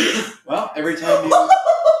cat's face. Well, every time you...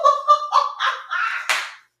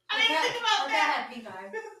 I didn't think about Our cat that. had pink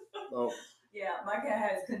eye. Oh, Yeah, my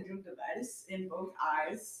cat has conjunctivitis in both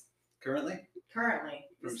eyes. Currently? Currently.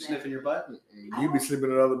 From sniffing your butt? you be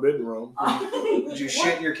sleeping in another bedroom. Did you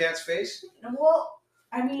shit in your cat's face? Well,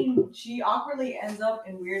 I mean, she awkwardly ends up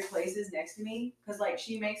in weird places next to me because, like,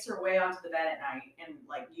 she makes her way onto the bed at night and,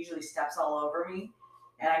 like, usually steps all over me.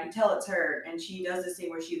 And I can tell it's her. And she does this thing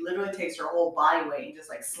where she literally takes her whole body weight and just,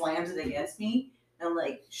 like, slams it against me and,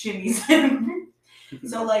 like, shimmies in.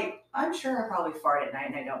 So, like, I'm sure I probably fart at night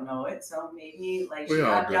and I don't know it. So maybe, like, she We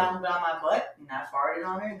all got do. down on my butt and I farted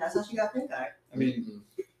on her and that's how she got pink eye. I mean,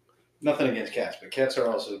 nothing against cats, but cats are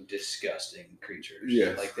also disgusting creatures.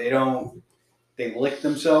 Yes. Like, they lick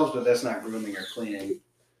themselves, but that's not grooming or cleaning.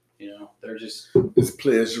 You know, they're just It's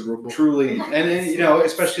pleasurable. truly, and then, you know,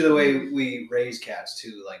 especially the way we raise cats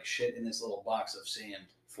too, like shit in this little box of sand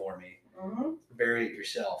for me. Mm-hmm. Bury it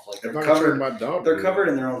yourself. Like If they're I could train covered. my dog, They're covered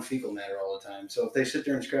in their own fecal matter all the time. So if they sit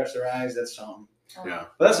there and scratch their eyes, that's something. Yeah.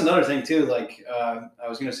 But that's another thing too. Like I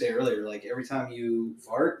was gonna say earlier, like every time you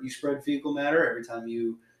fart, you spread fecal matter. Every time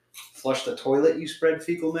you flush the toilet, you spread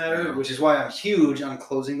fecal matter. Yeah. Which is why I'm huge on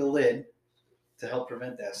closing the lid to help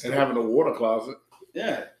prevent that stuff. And having a water closet.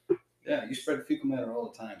 Yeah, you spread fecal matter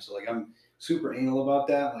all the time. So like I'm super anal about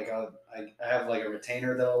that. Like I have like a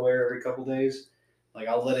retainer that I'll wear every couple days. Like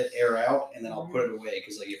I'll let it air out and then I'll put it away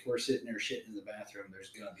because like if we're sitting there shitting in the bathroom, there's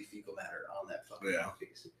gonna be fecal matter on that fucking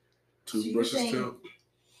piece. Toothbrushes saying- too.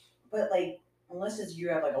 But like, unless it's you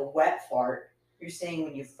have like a wet fart, you're saying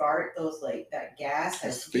when you fart, those like that gas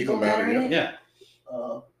has That's fecal fecal matter, matter in it. Yeah,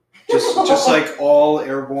 Oh. just like all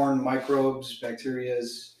airborne microbes,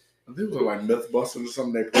 bacterias. I think it was like Mythbusters or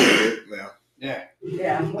something they put it now. Yeah,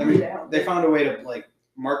 Yeah. I mean, they found a way to like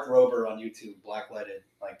Mark Rober on YouTube blacklighted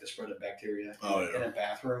like the spread of bacteria in a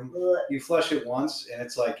bathroom. You flush it once, and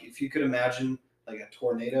it's like if you could imagine like a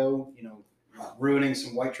tornado, you know, ruining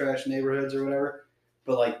some white trash neighborhoods or whatever.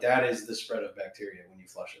 But like that is the spread of bacteria when you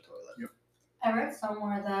flush a toilet. Yep. I read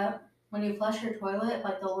somewhere that when you flush your toilet,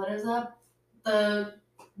 like the lid is up, the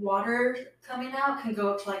water coming out can go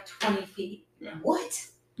up to like 20 feet. What?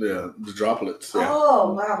 Yeah, the droplets. Yeah.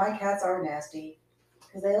 Oh wow, my cats are nasty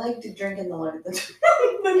because they like to drink in the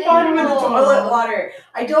the bottom of the toilet water.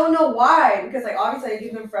 I don't know why because like obviously I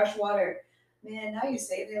give them fresh water. Man, now you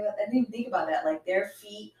say that I didn't even think about that. Like their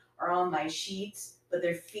feet are on my sheets, but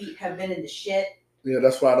their feet have been in the shit. Yeah,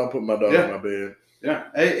 that's why I don't put my dog in my bed. Yeah,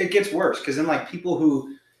 it gets worse because then like people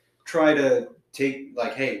who try to take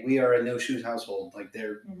like, hey, we are a no shoes household. Like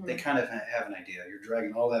they kind of have an idea. You're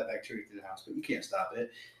dragging all that bacteria through the house, but you can't stop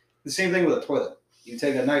it. The same thing with a toilet. You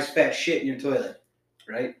take a nice fat shit in your toilet,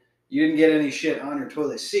 right? You didn't get any shit on your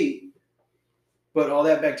toilet seat, but all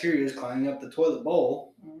that bacteria is climbing up the toilet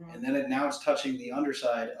bowl, and then now it's touching the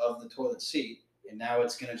underside of the toilet seat, and now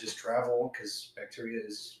it's going to just travel because bacteria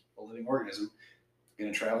is a living organism.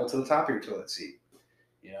 Going to travel to the top of your toilet seat,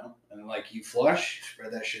 you know, and then like you flush,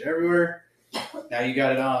 spread that shit everywhere. Now you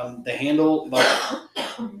got it on the handle, like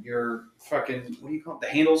your fucking, what do you call it? The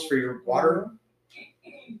handles for your water.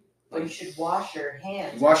 But you should wash your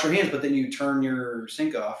hands. You wash your hands, but then you turn your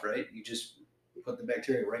sink off, right? You just put the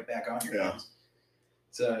bacteria right back on your hands.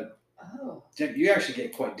 So you actually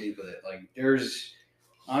get quite deep with it. Like there's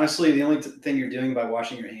honestly the only thing you're doing by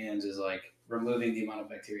washing your hands is like removing the amount of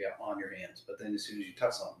bacteria on your hands. But then as soon as you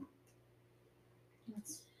touch something,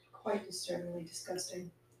 That's quite disturbingly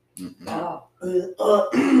disgusting. Mm-hmm.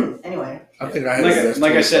 Anyway. I think I had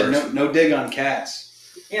like I said, no dig on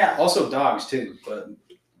cats. Yeah. Also dogs too, but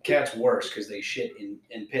cats worse because they shit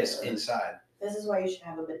and piss inside. This is why you should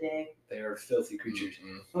have a bidet. They are filthy creatures.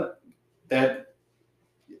 Mm-hmm. But that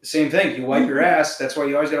same thing. You wipe your ass. That's why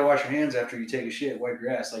you always gotta wash your hands after you take a shit. Wipe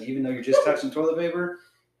your ass. Like even though you're just touching toilet paper,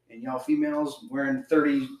 and y'all females wearing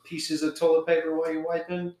 30 pieces of toilet paper while you're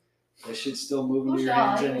wiping, that shit's still moving to your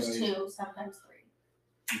hands I use anyway. 2, sometimes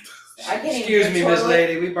 3. I can't Excuse even me, put Miss toilet-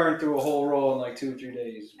 Lady. We burned through a whole roll in like 2 or 3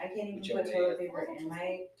 days. I can't even put toilet paper in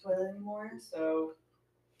my toilet anymore, so.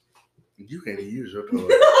 You can't even use your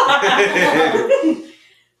toilet.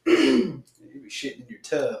 You be shitting in your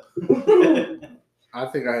tub. I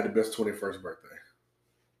think I had the best 21st birthday.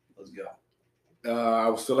 Let's go. I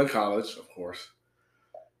was still in college, of course,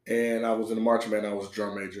 and I was in the marching band. I was a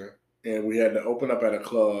drum major, and we had to open up at a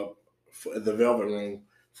club, the Velvet Room,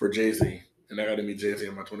 for Jay-Z, and I got to meet Jay-Z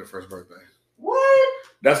on my 21st birthday. What?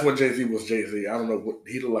 That's when Jay-Z was Jay-Z. I don't know what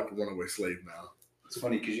he looked like a runaway slave now. It's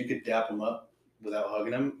funny because you could dap him up without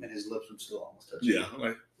hugging him, and his lips would still almost touch you. Yeah, I'm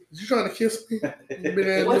like, is you trying to kiss me?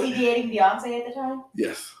 Was he dating Beyonce at the time?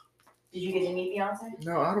 Yes. Did you get to meet Beyonce?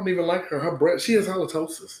 No, I don't even like her. Her breath, she has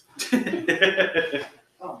halitosis.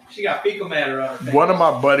 Oh. She got fecal matter on her face. One of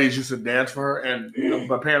my buddies used to dance for her, and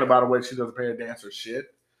apparently, by the way, she doesn't pay her dancer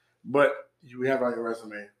shit. But you have on your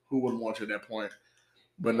resume, who wouldn't want you at that point?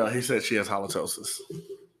 But no, he said she has halitosis.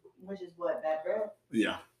 Which is what, bad breath?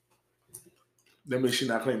 Yeah. That means she's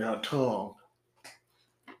not cleaning her tongue.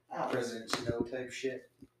 Oh. President Snow type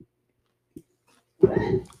shit. What?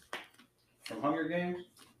 From Hunger Games?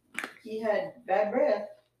 He had bad breath.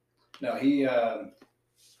 No, he,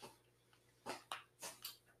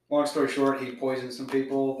 long story short, he poisoned some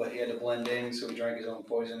people, but he had to blend in, so he drank his own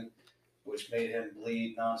poison, which made him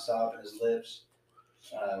bleed nonstop in his lips.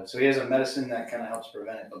 So he has a medicine that kind of helps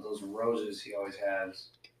prevent it, but those roses he always has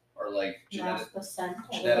are like Mask the scent.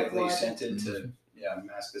 genetically scented to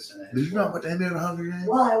mask the scent of Did his you know blood. what they did in Hunger Games?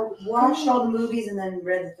 Well, I watched all the movies and then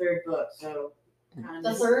read the third book, so.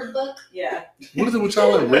 The third book? Yeah. What is it with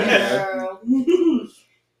y'all and read, man? Girl.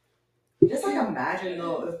 Just like imagine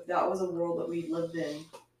though if that was a world that we lived in. It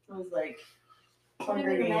was like I can't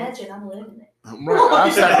even imagine. I'm living it.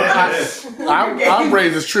 Right. I'm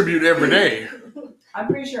raised as tribute every day. I'm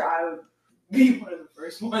pretty sure I would be one of the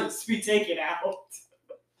first ones to be taken out.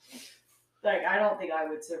 Like I don't think I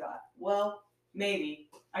would survive. Well, maybe.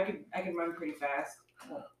 I could run pretty fast.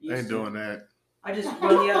 Well, I ain't doing that. I just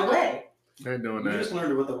run the other way. I ain't doing We just that.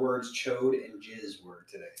 learned what the words chode and jizz were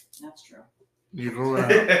today. That's true. You go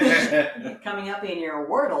around. Coming up in your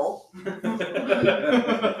Wordle.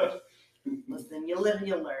 Listen, you live and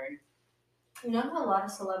you learn. You know how a lot of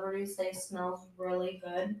celebrities say smells really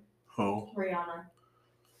good? Oh, Rihanna.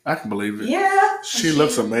 I can believe it. Yeah. She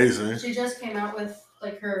looks amazing. She just came out with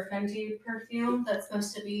like her Fenty perfume that's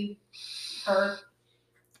supposed to be her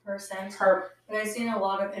scent. Her. But I've seen a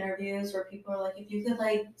lot of interviews where people are like, if you could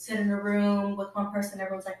like sit in a room with one person,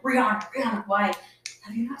 everyone's like, Rihanna, why?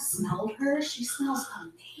 Have you not smelled her? She smells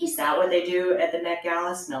amazing. Is that what they do at the Met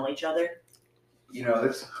Gala? Smell each other? You know,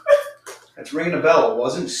 that's ringing a bell.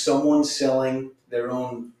 Wasn't someone selling their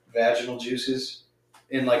own vaginal juices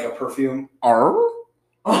in like a perfume? Oh.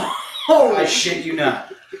 I shit you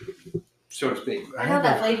not, so to speak. I know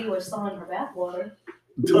that lady was selling her bathwater.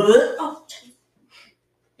 Oh.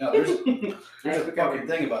 No, there's a fucking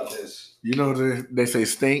thing about this. You know they say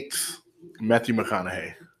stinks? Matthew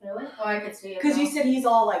McConaughey. Really? Oh, I could see it. Because you now. said he's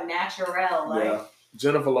all like natural, like. Yeah.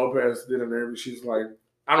 Jennifer Lopez did an interview. She's like,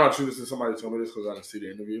 I'm not sure this is somebody told me this because I didn't see the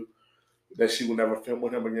interview, that she will never film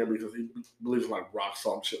with him again because he believes in like rock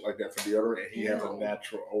salt and shit like that for deodorant, and he has a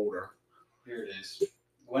natural odor. Here it is.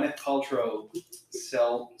 Gwyneth Paltrow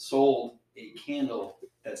sold a candle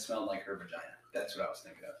that smelled like her vagina. That's what I was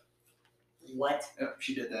thinking of. What? Yep,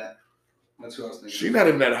 she did that. That's what I was thinking. She's not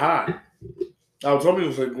even that hot. I was hoping it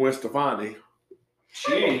was like Gwen Stefani.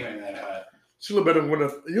 She ain't even that hot. She look better than Gwen.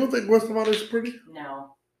 You don't think Gwen Stefani's pretty?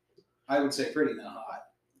 No. I would say pretty, not hot.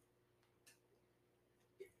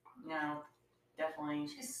 No. Definitely.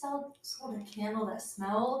 She sold a candle that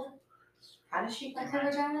smelled. How does she? Like her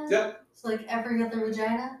vagina? Yep. So like every other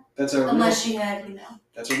vagina? That's a Unless real, she had,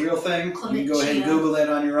 that's a real thing. You can go ahead and Chlamydia. Google that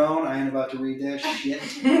on your own. I ain't about to read that shit.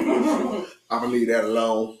 I'm gonna leave that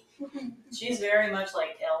alone. She's very much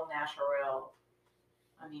like El Natural.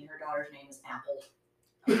 I mean, her daughter's name is Apple.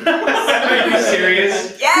 Are you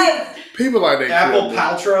serious? Yes. People like that. Apple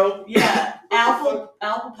Paltrow? Yeah, Apple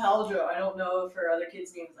Paltrow. I don't know if her other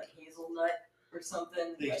kid's name is like Hazelnut or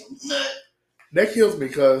something. That kills me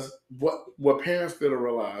because what parents fail to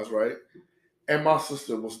realize, right? And my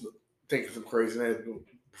sister was thinking some crazy things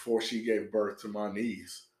before she gave birth to my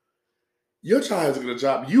niece. Your child has a good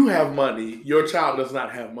job. You have money. Your child does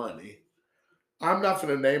not have money. I'm not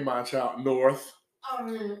going to name my child North,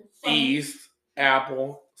 East,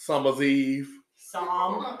 Apple, Summer's Eve.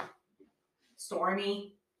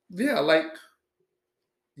 Stormy. Yeah, like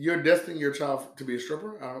you're destining your child to be a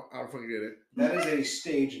stripper. I don't fucking get it. That is a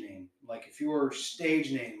stage name. Like if your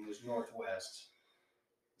stage name was Northwest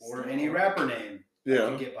or any rapper name, I Yeah.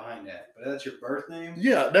 could get behind that. But that's your birth name?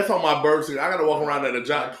 Yeah, that's on my birth certificate. I got to walk around at a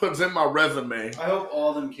job. Puts in my resume. I hope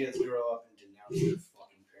all them kids grow up and denounce their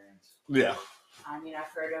fucking parents. Yeah. I mean,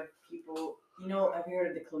 I've heard of people. Have you heard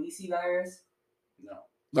of the Khaleesi virus? No.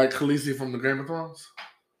 Like Khaleesi from the Game of Thrones?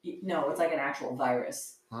 No, it's like an actual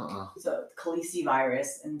virus. So Khaleesi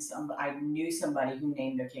virus, and I knew somebody who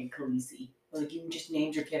named their kid Khaleesi. Like you just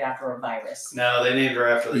named your kid after a virus. No, they named her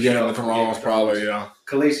after the Game show. of Thrones, probably, yeah.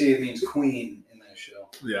 Khaleesi means queen in that show.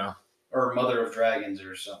 Yeah. Or mother of dragons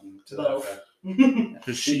or something to that Both. effect.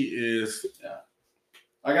 Because she is. Yeah.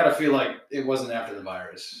 I gotta feel like it wasn't after the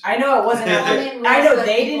virus. I know it wasn't. I know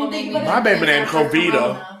they didn't think about it. My baby named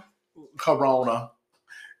Covita. Corona.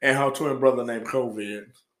 And her twin brother named COVID.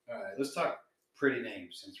 Alright, let's talk pretty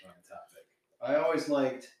names since we're on the topic. I always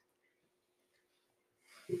liked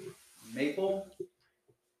Maple,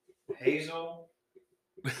 Hazel.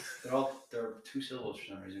 They're two syllables for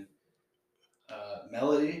some reason.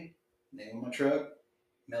 Melody, name of my truck.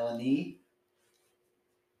 Melanie.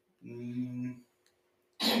 I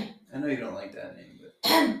know you don't like that name, but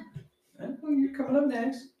I know you're coming up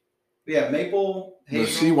next. But yeah, Maple, Hazel,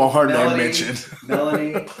 She want her Melody, name mentioned.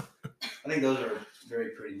 Melanie. I think those are very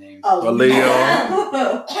pretty names.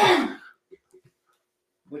 Aaliyah.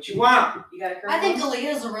 What you want? You got a I think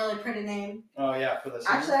Aaliyah's a really pretty name. Oh yeah, for the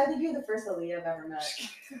Actually, I think you're the first Aaliyah I've ever met.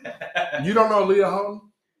 You don't know Aaliyah Houghton?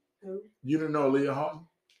 Who? You didn't know Aaliyah Houghton?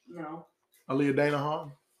 No. Aaliyah Dana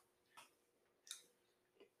Houghton?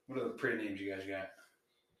 What are the pretty names you guys got?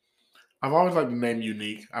 I've always liked the name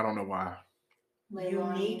Unique. I don't know why.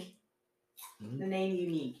 Unique. Mhm. The name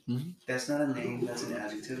Unique. That's not a name. That's an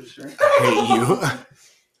adjective, sir. I hate you.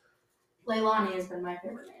 Leilani has been my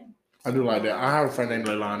favorite name. I do like that. I have a friend named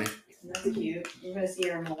Leilani. That's cute. You're gonna see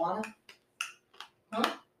her in Moana. Huh?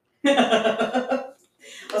 I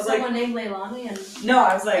was like, Someone named Leilani and no,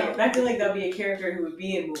 I was like, I feel like that'd be a character who would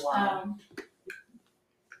be in Moana.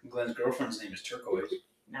 Glenn's girlfriend's name is Turquoise.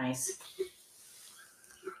 Nice.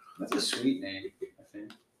 That's a sweet name, I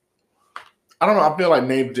think. I don't know. I feel like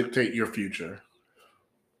names dictate your future.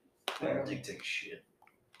 I don't dictate shit.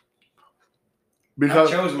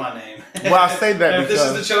 Because I chose my name. Well, I say that And if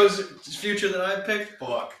this because- is the future that I picked,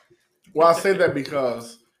 fuck. Well, I say that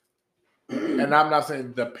because, and I'm not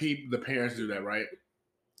saying the parents do that, right?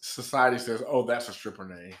 Society says, "Oh, that's a stripper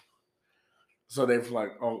name," so they're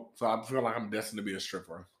like, "Oh," so I feel like I'm destined to be a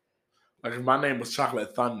stripper. Like if my name was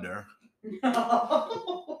Chocolate Thunder,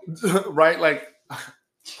 right? Like,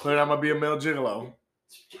 clearly I'm gonna be a male gigolo.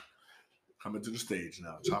 Coming to the stage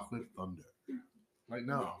now, Chocolate Thunder. Like,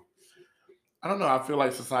 no, I don't know. I feel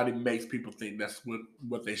like society makes people think that's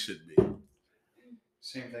what they should be.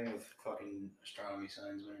 Same thing with fucking astronomy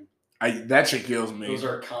signs, man. That shit kills me. Those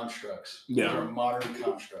are constructs. Yeah. Those are modern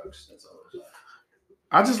constructs. That's all those are.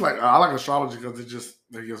 I like astrology because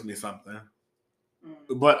it gives me something.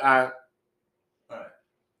 But Alright.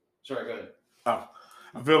 Sorry, go ahead.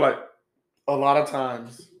 I feel like a lot of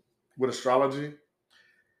times with astrology,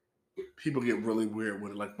 people get really weird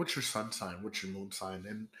with it. Like, what's your sun sign? What's your moon sign?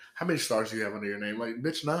 And how many stars do you have under your name? Like,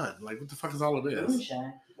 bitch, none. Like, what the fuck is all of this?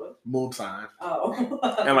 Moonshine. What? Moon sign. Oh.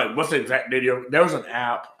 And like, what's the exact date? There was an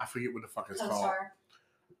app. I forget what the fuck it's called. CoStar.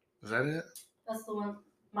 Is that it? That's the one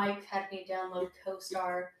Mike had me download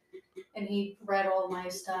CoStar, and he read all my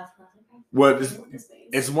stuff. And I was like, I Well, don't know what this means.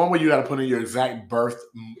 it's one where you got to put in your exact birth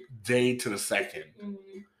day to the second. Mhm.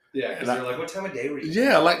 Yeah, because And they're like, what time of day were you?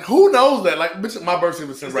 Yeah, like who knows that? Like, bitch, my birth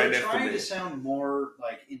certificate Because right they're next to trying me. to sound more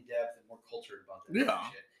like in depth and more cultured about that kind of Yeah.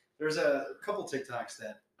 shit. There's a couple TikToks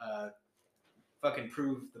that fucking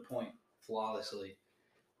prove the point flawlessly.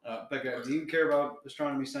 Becca, do you care about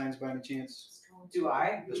astronomy signs by any chance? Do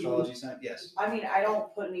I? Astrology sign? Yes. I mean, I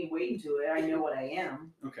don't put any weight into it. I know what I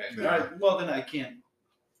am. Okay. Yeah. All right. Well, then I can't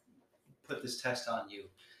put this test on you.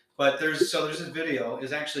 But there's this video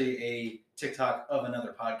is actually a TikTok of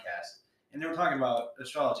another podcast, and they were talking about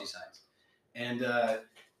astrology signs, and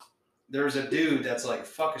there was a dude that's like,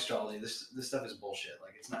 "Fuck astrology. This stuff is bullshit.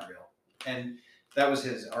 Like, it's not real." And that was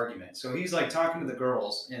his argument. So he's like talking to the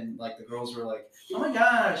girls, and like the girls were like, "Oh my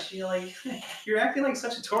gosh, you're acting like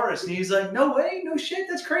such a Taurus," and he's like, "No way, no shit,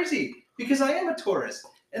 that's crazy because I am a Taurus."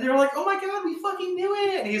 And they're like, "Oh my god, we fucking knew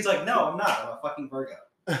it!" And he's like, "No, I'm not. I'm a fucking Virgo."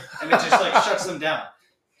 And it just like shuts them down.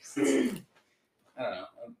 I don't know.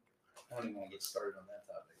 I don't even want to get started on that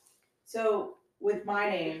topic. So with my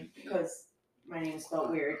name, because my name is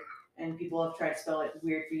spelled weird, and people have tried to spell it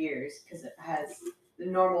weird for years, because it has the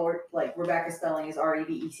normal, like Rebecca spelling is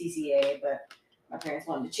Rebecca, but my parents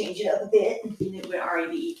wanted to change it up a bit, and it went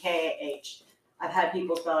Rebekah. I've had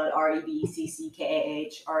people spell it Rebeckah,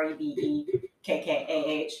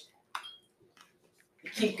 Rebekkah.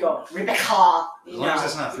 Keep going, Rebecca. As long as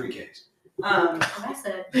it's not 3 Ks. I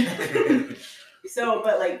said. So,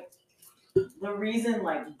 but like the reason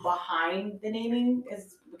like behind the naming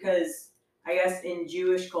is because I guess in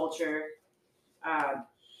Jewish culture,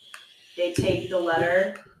 they take the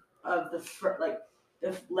letter of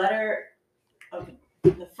the letter of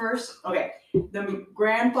the first. Okay, the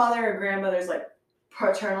grandfather or grandmother's like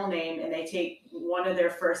paternal name, and they take one of their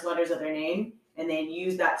first letters of their name, and they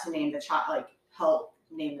use that to name the child, like help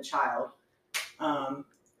name the child.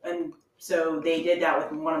 And so they did that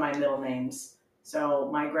with one of my middle names. So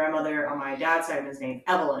my grandmother on my dad's side was named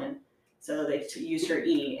Evelyn. So they used her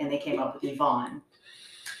E, and they came up with Yvonne.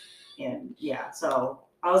 And yeah, so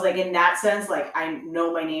I was like, in that sense, like I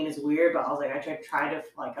know my name is weird, but I was like, I try to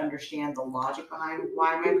like understand the logic behind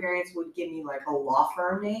why my parents would give me like a law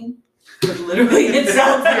firm name. Which literally it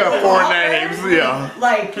sounds like Yeah, a 4 law names, firm. yeah.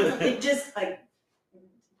 Like it just like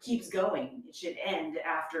keeps going. It should end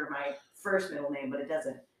after my first middle name, but it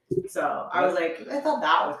doesn't. So I was like, I thought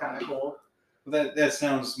that was kind of cool. Well, that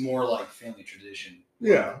sounds more like family tradition.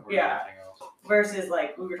 Yeah. Or Yeah. anything else. Versus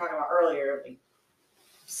like we were talking about earlier, like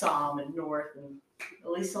Psalm and North, and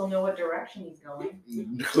at least he'll know what direction he's going.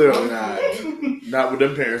 Clearly not. Not with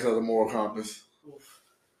them parents as a moral compass. Oof.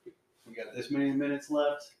 We got this many minutes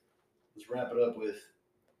left. Let's wrap it up with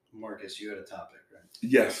Marcus. You had a topic, right?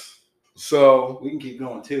 Yes. So We can keep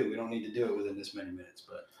going too. We don't need to do it within this many minutes,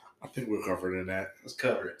 but I think we're covered in that. let's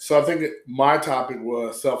cover it. So I think my topic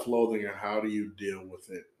was self-loathing and how do you deal with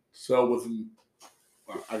it. So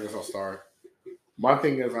I guess I'll start. My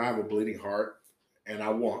thing is I have a bleeding heart, and I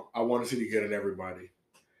want to see the good in everybody,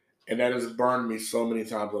 and that has burned me so many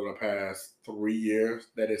times over the past 3 years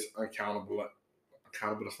that it's uncountable.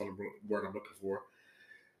 Accountable is the word I'm looking for.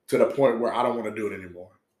 To the point where I don't want to do it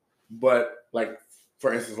anymore. But like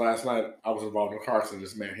for instance, last night I was involved in a car accident.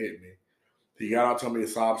 This man hit me. He got out, told me a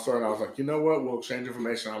sob story, and I was like, you know what? We'll exchange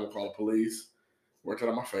information. I will call the police. Worked out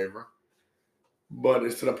in my favor. But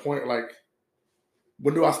it's to the point, like,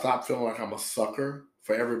 when do I stop feeling like I'm a sucker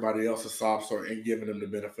for everybody else's sob story and giving them the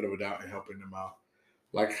benefit of a doubt and helping them out?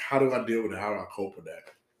 Like, how do I deal with it? How do I cope with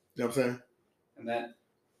that? You know what I'm saying? And that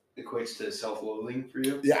equates to self-loathing for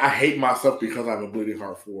you? Yeah, I hate myself because I have a bleeding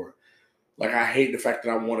heart for it. Like, I hate the fact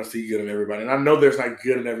that I want to see good in everybody. And I know there's like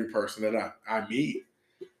good in every person that I meet.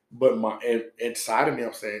 But inside of me,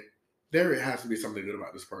 I'm saying, there has to be something good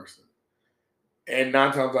about this person. And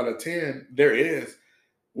 9 times out of 10, there is.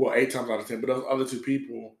 Well, 8 times out of 10. But those other 2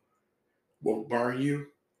 people will burn you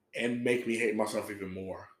and make me hate myself even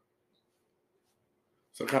more.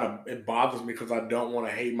 So it bothers me because I don't want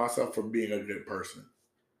to hate myself for being a good person.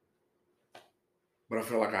 But I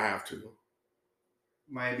feel like I have to.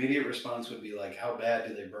 My immediate response would be like, how bad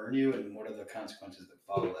do they burn you, and what are the consequences that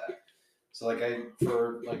follow that? So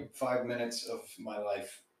for 5 minutes of my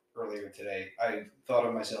life earlier today, I thought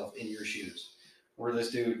of myself in your shoes, where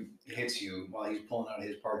this dude hits you while he's pulling out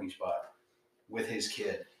his parking spot with his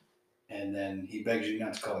kid, and then he begs you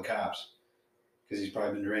not to call the cops because he's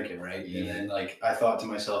probably been drinking, right? Yeah. And then I thought to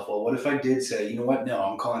myself, well, what if I did say, you know what? No,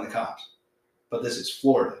 I'm calling the cops. But this is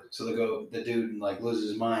Florida, so the dude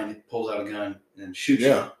loses his mind, pulls out a gun, and then shoots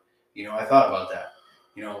you. You know, I thought about that.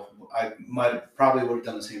 You know, I probably would have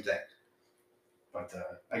done the same thing. But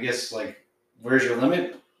I guess, where's your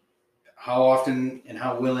limit? How often and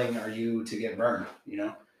how willing are you to get burned, you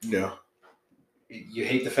know? Yeah. You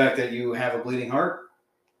hate the fact that you have a bleeding heart?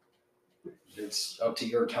 It's up to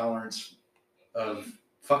your tolerance of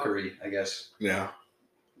fuckery, I guess. Yeah.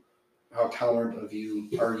 How tolerant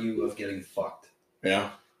are you of getting fucked? Yeah.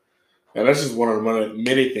 And that's just one of the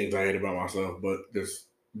many things I hate about myself, but just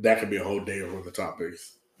That could be a whole day of the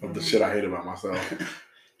topics of the shit I hate about myself.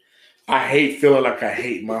 I hate feeling like I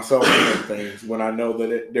hate myself for things when I know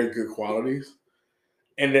that they're good qualities.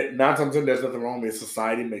 And that 9 times 10, there's nothing wrong with me.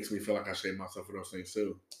 Society makes me feel like I shame myself for those things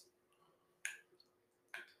too.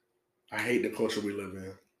 I hate the culture we live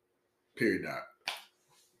in. Period.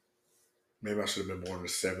 Maybe I should have been born in the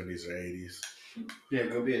 70s or 80s. Yeah,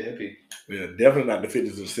 go be a hippie. Yeah, definitely not the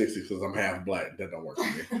 50s or 60s because I'm half black. That don't work for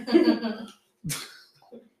me.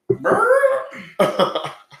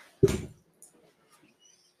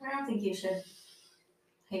 I don't think you should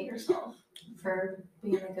hate yourself for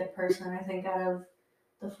being a good person. I think out of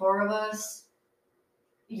the 4 of us,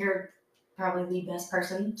 you're probably the best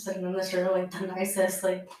person sitting in this room, like the nicest,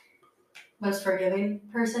 like most forgiving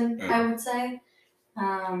person, I would say.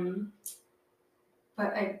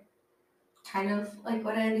 But I kind of like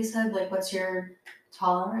what Andy said, like what's your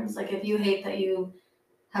tolerance? Like if you hate that you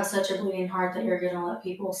have such a bleeding heart that you're gonna let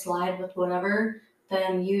people slide with whatever,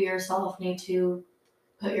 then you yourself need to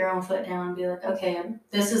put your own foot down and be like, okay,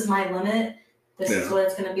 this is my limit. This is what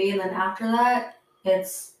it's gonna be, and then after that,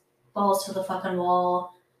 it's balls to the fucking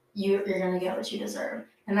wall. You're gonna get what you deserve.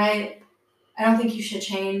 And I don't think you should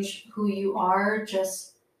change who you are,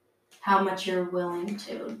 just how much you're willing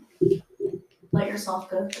to let yourself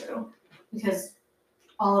go through. Because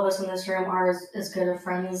all of us in this room are as good of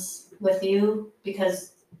friends with you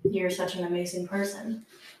because you're such an amazing person.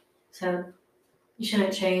 So you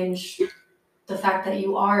shouldn't change the fact that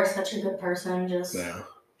you are such a good person. Just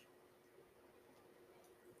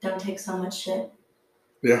don't take so much shit.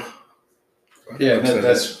 Yeah. Yeah,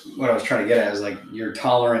 that's what I was trying to get at, is like your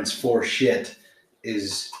tolerance for shit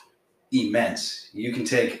is immense. You can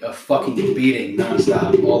take a fucking beating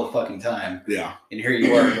nonstop all the fucking time. Yeah. And here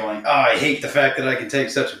you are going, oh, I hate the fact that I can take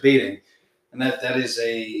such a beating. And that is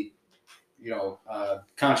a,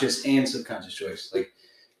 conscious and subconscious choice. Like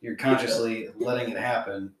you're consciously letting it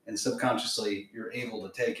happen and subconsciously you're able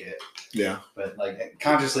to take it. Yeah. But like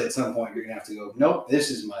consciously at some point you're going to have to go, nope, this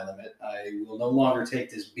is my limit. I will no longer take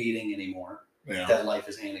this beating anymore that life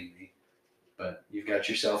is handing me. But you've got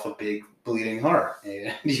yourself a big bleeding heart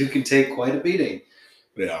and you can take quite a beating.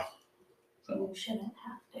 Yeah. So you shouldn't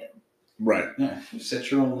have to. Right. Yeah. You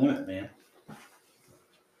set your own limit, man.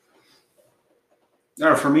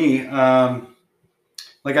 No, for me,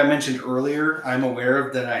 like I mentioned earlier, I'm aware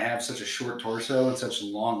of that I have such a short torso and such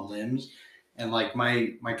long limbs. And like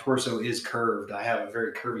my torso is curved. I have a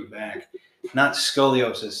very curvy back. Not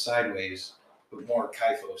scoliosis sideways, but more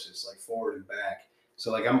kyphosis, like forward and back.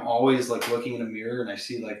 So like I'm always like looking in a mirror and I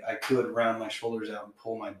see like I could round my shoulders out and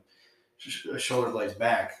pull my shoulder blades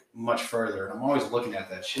back much further. And I'm always looking at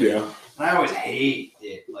that shit. Yeah. And I always hate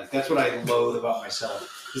it. Like that's what I loathe about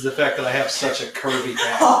myself, is the fact that I have such a curvy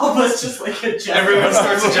back. All of us just like adjusting. Everyone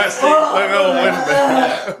starts adjusting.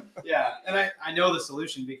 Yeah, and I know the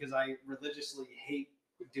solution because I religiously hate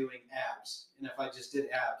doing abs. And if I just did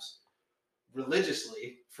abs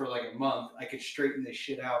religiously for like a month, I could straighten this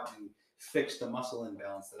shit out and fix the muscle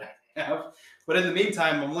imbalance that I have. But in the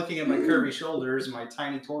meantime, I'm looking at my curvy shoulders, my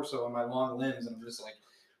tiny torso, and my long limbs, and I'm just like,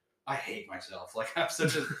 I hate myself. Like I'm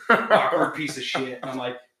such an awkward piece of shit. And I'm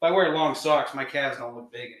like, if I wear long socks, my calves don't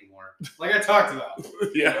look big anymore. Like I talked about.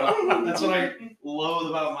 Yeah. That's what I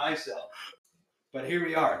loathe about myself. But here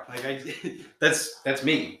we are. Like that's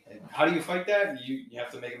me. And how do you fight that? You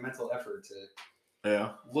have to make a mental effort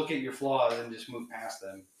to look at your flaws and just move past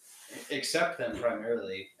them. Accept them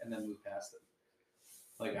primarily and then move past them.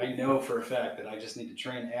 Like I know for a fact that I just need to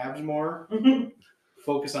train abs more,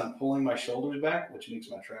 focus on pulling my shoulders back, which makes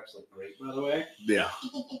my traps look great, by the way. Yeah.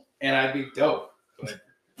 And I'd be dope. But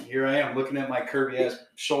here I am looking at my curvy ass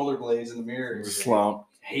shoulder blades in the mirror. Slump.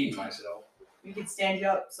 Hate myself. We could stand you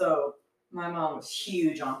up. So my mom was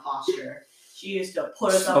huge on posture. She used to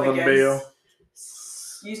put us up against.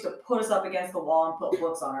 Used to put us up against the wall and put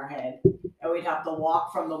books on our head, and we'd have to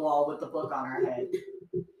walk from the wall with the book on our head.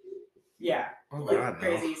 Yeah, like God,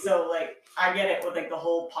 crazy. no. So like, I get it with like the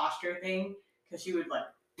whole posture thing, because she would like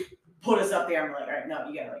put us up there and be like, all right, no,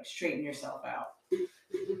 you gotta like straighten yourself out.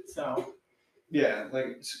 So yeah,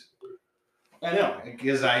 like I know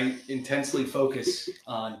because I intensely focus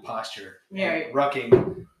on posture. Yeah, and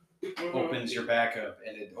rucking opens your back up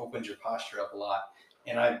and it opens your posture up a lot,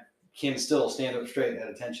 and I can still stand up straight at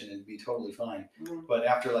attention and be totally fine. But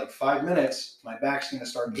after like 5 minutes, my back's gonna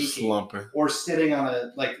start aching. Slumping. Or sitting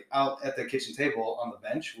on out at the kitchen table on the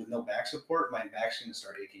bench with no back support, my back's gonna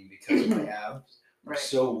start aching because my abs are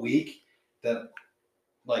so weak that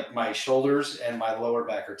like my shoulders and my lower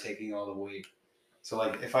back are taking all the weight. So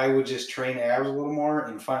like if I would just train abs a little more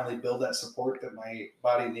and finally build that support that my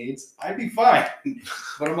body needs, I'd be fine.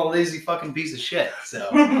 But I'm a lazy fucking piece of shit.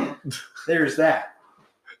 So there's that.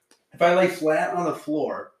 If I lay flat on the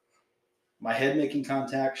floor, my head making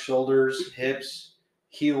contact, shoulders, hips,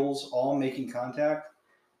 heels, all making contact,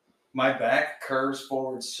 my back curves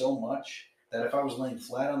forward so much that if I was laying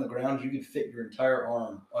flat on the ground, you could fit your entire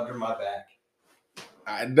arm under my back.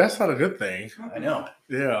 That's not a good thing. I know.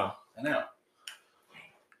 Yeah. I know.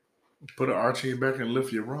 Put an arch in your back and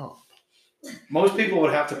lift your rump. Most people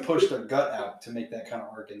would have to push their gut out to make that kind of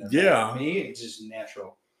arc in their back. Me, it's just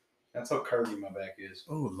natural. That's how curvy my back is.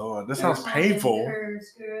 Oh, Lord. That sounds painful.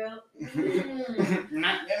 Curves, girl.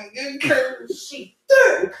 Not them good curves. She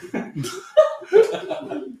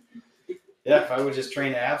Yeah, if I would just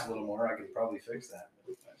train abs a little more, I could probably fix that.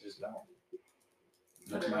 I just don't.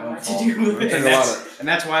 That's my own fault. And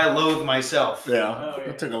that's why I loathe myself. Yeah,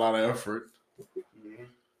 it took a lot of effort.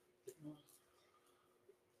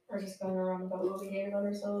 We're just going around about what we hate about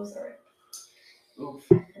ourselves. All right. Oof.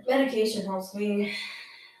 Medication helps me.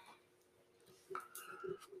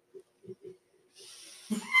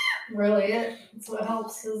 Really, it's what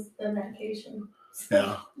helps is the medication.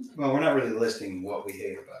 Yeah. Well, we're not really listing what we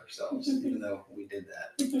hate about ourselves, even though we did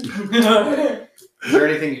that. Is there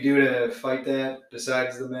anything you do to fight that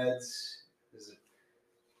besides the meds?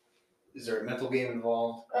 Is there a mental game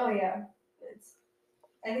involved? Oh yeah,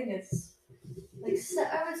 I think it's like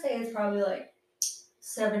I would say it's probably like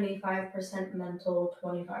 75% mental,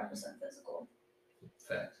 25% physical.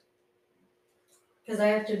 Facts. Because I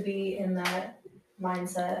have to be in that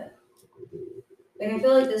mindset. Like I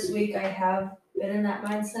feel like this week I have been in that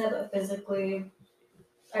mindset, but physically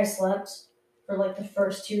I slept for like the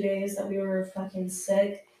first 2 days that we were fucking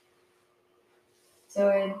sick.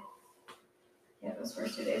 So those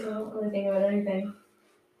first 2 days I don't really think about anything.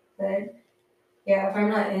 But yeah, if I'm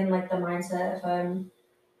not in like the mindset,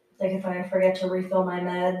 if I forget to refill my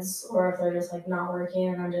meds or if they're just like not working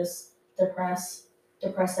and I'm just depresso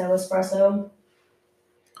espresso,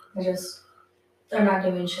 I'm not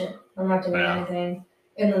doing shit. I'm not doing anything.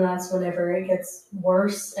 And then that's whenever it gets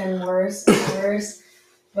worse and worse and worse.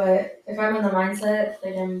 But if I'm in the mindset,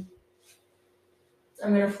 like I'm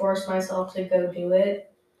gonna force myself to go do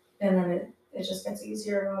it, and then it just gets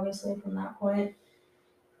easier, obviously, from that point.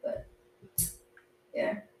 But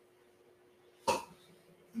yeah,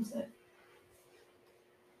 that's it.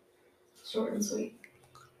 Short and sweet.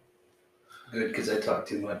 Good, because I talk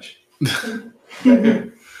too much.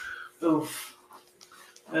 Oof.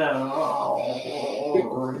 This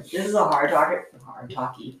is a hard topic.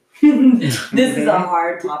 This is a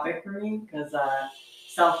hard topic for me because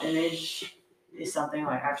self-image is something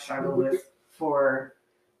like I've struggled with for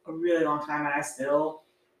a really long time, and I still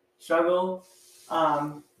struggle.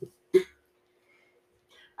 I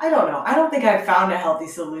don't know. I don't think I've found a healthy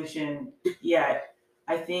solution yet.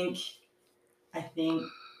 I think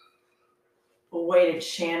a way to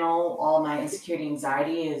channel all my insecurity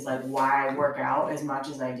anxiety is like why I work out as much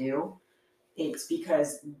as I do. It's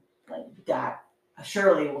because like that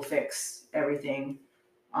surely will fix everything.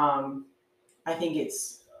 I think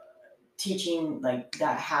it's teaching like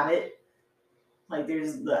that habit. Like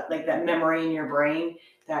there's that memory in your brain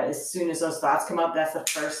that as soon as those thoughts come up, that's the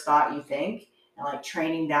first thought you think. And like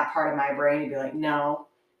training that part of my brain to be like, no,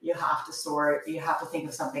 you have to sort, you have to think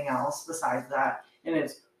of something else besides that. And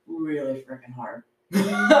it's really freaking hard.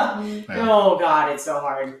 Oh God, it's so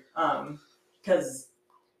hard. Because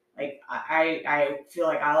like I feel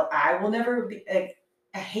like I will never be like,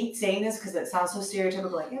 I hate saying this because it sounds so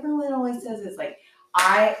stereotypical. Like everyone always says it's like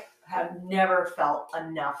I have never felt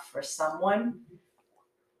enough for someone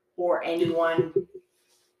or anyone,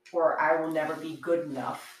 or I will never be good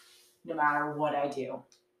enough no matter what I do.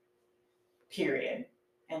 Period.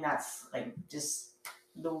 And that's like just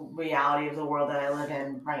the reality of the world that I live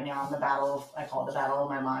in right now. I call it the battle of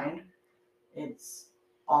my mind. It's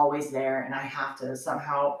always there, and I have to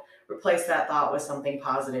somehow replace that thought with something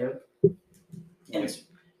positive. And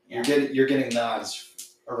you're getting nods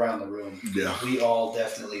around the room. Yeah. We all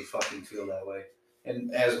definitely fucking feel that way,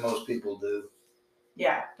 and as most people do.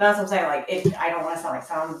 Yeah, that's what I'm saying. Like, I don't want to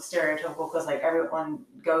sound stereotypical because like everyone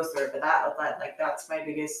goes through it, but that's my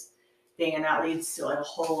biggest thing, and that leads to like a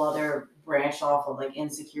whole other branch off of like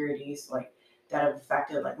insecurities like that have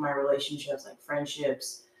affected like my relationships, like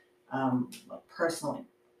friendships, like personal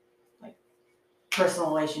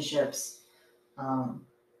relationships.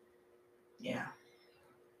 Yeah.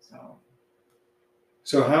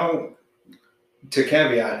 So how, to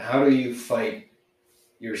caveat, how do you fight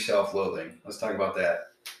your self-loathing? Let's talk about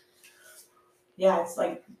that. Yeah, it's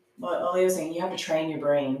like what Ollie was saying. You have to train your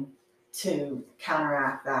brain. to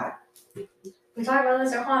counteract that. We talked about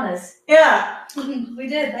this at Juana's. Yeah, We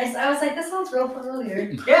did. I was like, this sounds real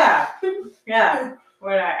familiar. yeah, yeah.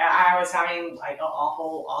 When I was having like an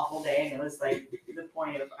awful day, and it was like the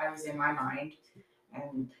point of I was in my mind,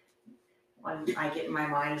 and when I get in my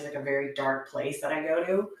mind is like a very dark place that I go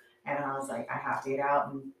to, and I was like, I have to get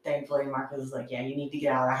out, and thankfully Marcus was like, yeah, you need to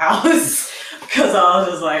get out of the house, because I was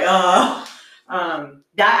just like,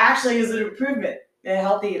 that actually is an improvement, a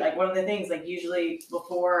healthy, like one of the things, like usually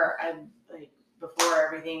before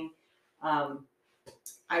everything,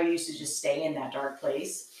 I used to just stay in that dark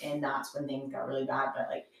place, and that's when things got really bad. But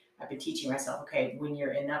like I've been teaching myself, okay, when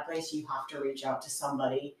you're in that place, you have to reach out to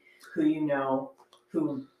somebody who you know,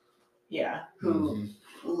 who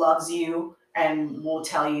loves you and will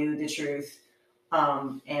tell you the truth,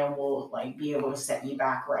 and will like be able to set you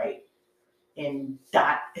back right. And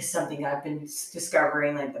that is something I've been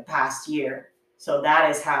discovering like the past year. So that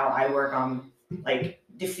is how I work on like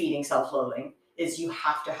defeating self-loathing. Is you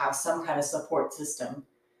have to have some kind of support system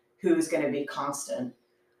who's going to be constant,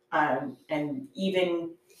 and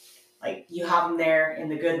even like you have them there in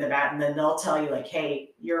the good and the bad, and then they'll tell you like,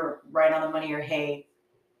 hey, you're right on the money, or hey,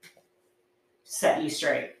 set you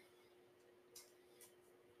straight.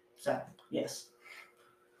 So yes.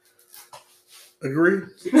 Agreed.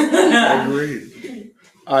 Agreed.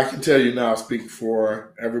 I can tell you now, speak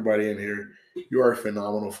for everybody in here, you are a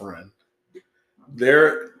phenomenal friend.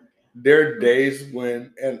 There are days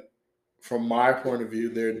when, and from my point of view,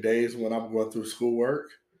 there are days when I'm going through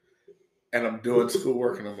schoolwork and I'm doing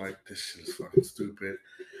schoolwork and I'm like, this shit is fucking stupid.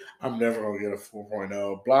 I'm never going to get a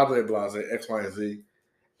 4.0, blase, X, Y, and Z.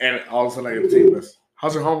 And all of a sudden I get a team list.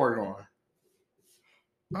 How's your homework going?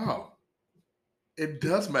 Oh, it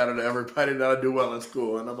does matter to everybody that I do well in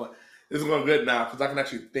school. And I'm like, this is going good now because I can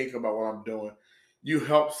actually think about what I'm doing. You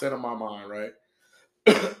help center my mind, right?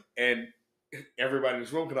 And everybody in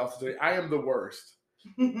this room can also say, I am the worst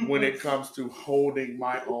when it comes to holding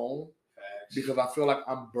my own because I feel like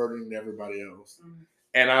I'm burdening everybody else.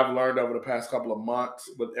 And I've learned over the past couple of months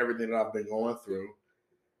with everything that I've been going through,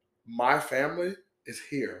 my family is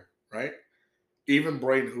here, right? Even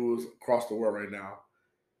Braden, who's across the world right now.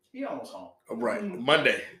 He almost home. Right.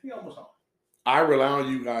 Monday. He almost home. I rely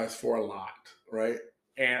on you guys for a lot, right?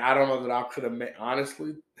 And I don't know that I could have made,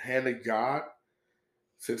 honestly, hand to God,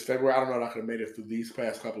 since February, I don't know that I could have made it through these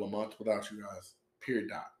past couple of months without you guys, period,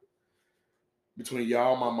 dot. Between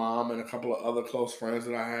y'all, my mom, and a couple of other close friends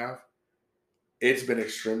that I have, it's been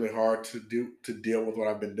extremely hard to deal with what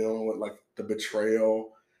I've been dealing with, like the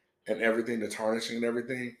betrayal and everything, the tarnishing and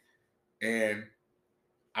everything. And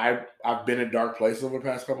I've been in dark places over the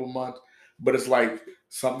past couple of months, but it's like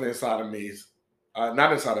something inside of me,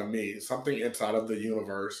 not inside of me, something inside of the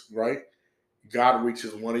universe, right? God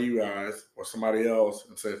reaches one of you guys or somebody else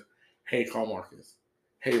and says, hey, call Marcus.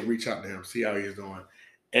 Hey, reach out to him, see how he's doing.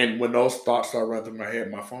 And when those thoughts start running through my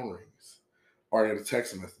head, my phone rings. Or I get a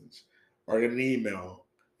text message. Or I get an email.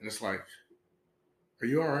 And it's like, are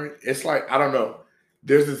you all right? It's like, I don't know.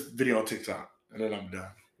 There's this video on TikTok, and then I'm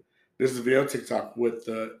done. There's a video on TikTok with,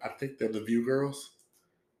 I think they're the View Girls,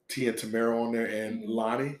 T and Tamara on there, and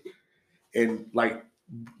Lonnie. And like,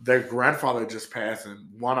 their grandfather just passed, and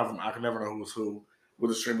one of them, I can never know who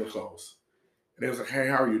was extremely close. And they was like, hey,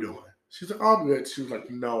 how are you doing? She's like, oh, I'm good. She was like,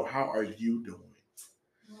 no, how are you doing?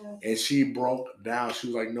 Yeah. And she broke down. She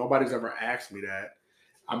was like, nobody's ever asked me that.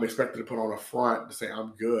 I'm expected to put on a front to say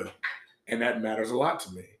I'm good. And that matters a lot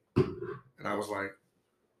to me. And I was like,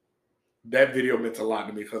 that video meant a lot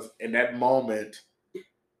to me because in that moment,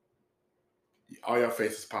 all your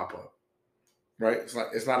faces pop up. Right? It's like,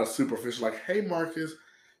 it's not a superficial, like, hey, Marcus.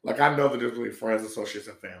 Like, I know the difference between friends, associates,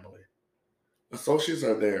 and family. Associates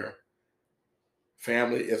are there.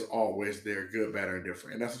 Family is always there, good, bad, or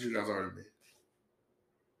different. And that's what you guys are to me.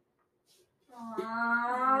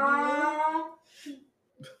 Aww.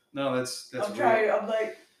 No, that's I'm real. trying. I'm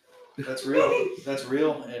like. That's real. That's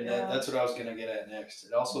real, and Yeah. that's what I was gonna get at next.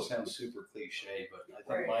 It also sounds super cliche, but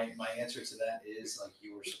I think my answer to that is like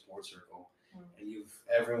your support circle, and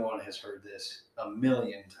everyone has heard this a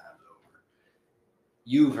million times over.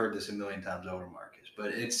 You've heard this a million times over, Marcus,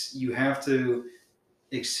 but you have to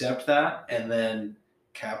accept that and then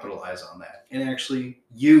capitalize on that and actually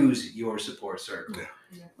use your support circle.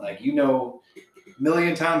 Yeah. Like, a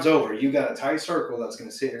million times over, you got a tight circle that's going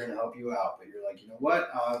to sit here and help you out. But you're like, you know what?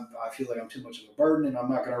 I feel like I'm too much of a burden and I'm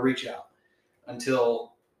not going to reach out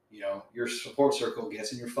until, your support circle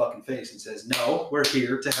gets in your fucking face and says, no, we're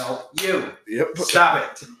here to help you. Yep.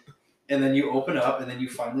 Stop it. And then you open up and then you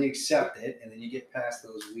finally accept it. And then you get past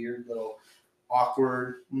those weird little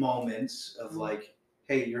awkward moments of like,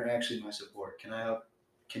 hey, you're actually my support. Can I help?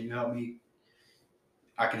 can you help me?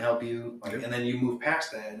 I can help you. Like, and then you move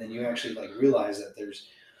past that, and then you actually like realize that there's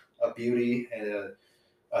a beauty and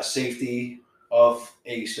a safety of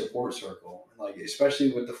a support circle. Like,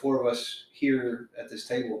 especially with the four of us here at this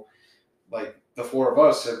table, like the four of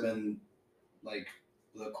us have been like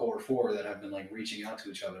the core four that have been like reaching out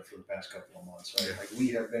to each other for the past couple of months, right? Like we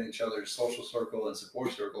have been each other's social circle and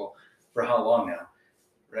support circle for how long now,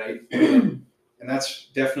 right? And that's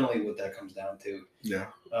definitely what that comes down to. Yeah.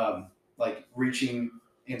 Like reaching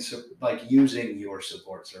into like using your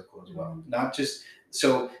support circle as well, not just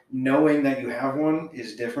so knowing that you have one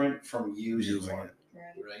is different from using one,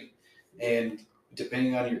 right? And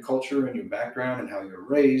depending on your culture and your background and how you're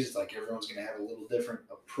raised, like everyone's going to have a little different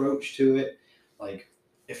approach to it. Like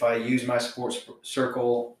if I use my support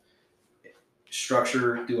circle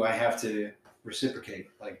structure, do I have to reciprocate?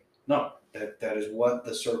 Like, no, that is what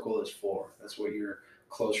the circle is for. That's what your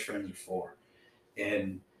close friends are for.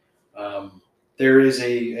 And there is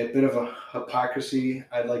a bit of a hypocrisy,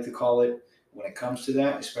 I'd like to call it, when it comes to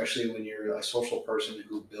that, especially when you're a social person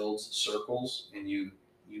who builds circles and you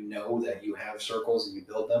know that you have circles and you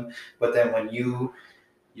build them. But then when you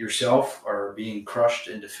yourself are being crushed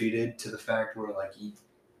and defeated to the fact where like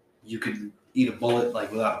you could eat a bullet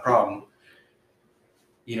like without a problem,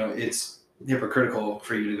 you know, it's hypocritical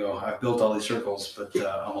for you to go, I've built all these circles, but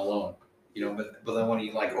I'm alone. You know, but then when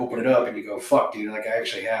you like open it up and you go, fuck, dude, like I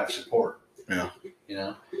actually have support. Yeah. You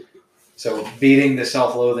know? So beating the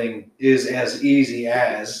self-loathing is as easy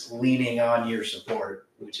as leaning on your support,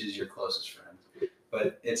 which is your closest friend.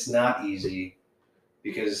 But it's not easy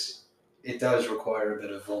because it does require a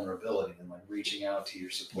bit of vulnerability and like reaching out to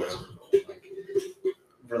your support circle, like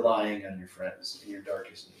relying on your friends in your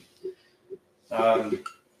darkest need.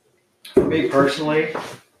 For me personally,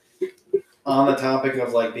 on the topic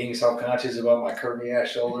of like being self-conscious about my curvy ass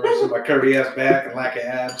shoulders and my curvy ass back and lack of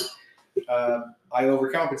abs, I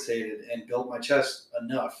overcompensated and built my chest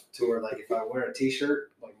enough to where like if I wear a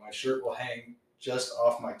t-shirt, like my shirt will hang just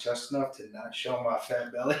off my chest enough to not show my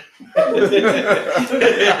fat belly.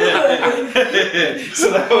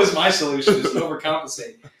 So that was my solution, just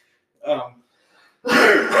overcompensate. I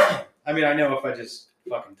mean, I know if I just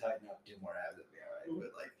fucking tighten up, do more abs, it'd be all right.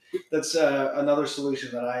 But like, that's another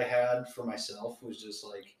solution that I had for myself was just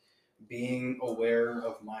like being aware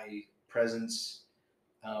of my presence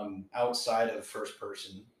outside of first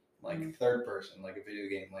person, like third person, like a video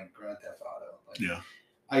game, like Grand Theft Auto. Like, yeah.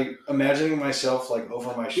 I imagining myself like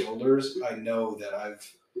over my shoulders, I know that I've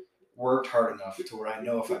worked hard enough to where I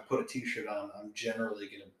know if I put a t-shirt on, I'm generally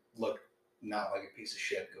going to look not like a piece of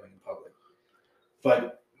shit going in public.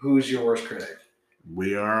 But who's your worst critic?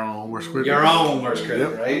 We are our own worst critic. Your own worst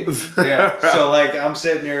critic, right? Yeah. So like I'm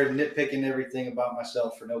sitting there nitpicking everything about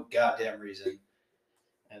myself for no goddamn reason.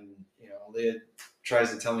 And, you know, Leah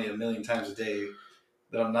tries to tell me a million times a day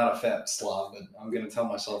that I'm not a fat slob, but I'm going to tell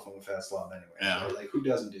myself I'm a fat slob anyway. Yeah. So, like, who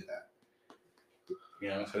doesn't do that? You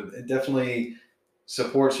know, so it definitely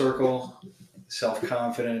support circle,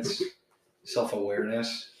 self-confidence,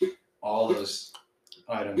 self-awareness, all those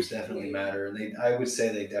items definitely matter. And I would say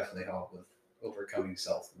they definitely help with overcoming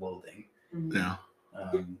self-loathing. Yeah.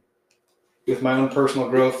 With my own personal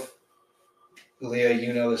growth, Leah,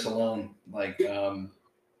 you know this alone, like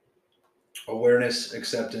awareness,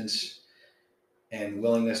 acceptance, and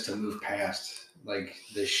willingness to move past like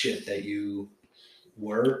the shit that you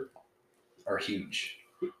were are huge.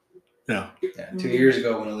 Yeah. Yeah. 2 years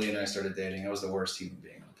ago when Aaliyah and I started dating, I was the worst human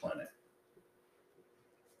being on the planet.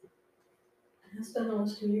 It's been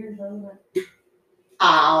almost 2 years, hasn't it?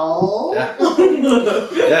 Ow. Yeah.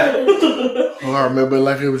 Yeah. Oh, I remember it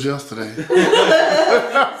like it was yesterday. Stop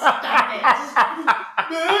it.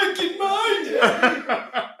 Back in my day.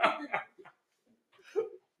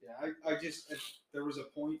 I just, there was a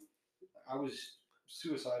point, I was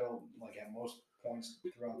suicidal, like at most points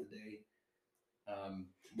throughout the day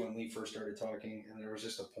when we first started talking, and there was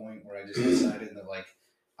just a point where I just decided that, like,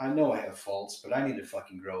 I know I have faults, but I need to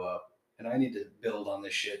fucking grow up, and I need to build on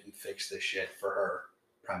this shit and fix this shit for her,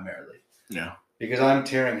 primarily. Yeah. Because I'm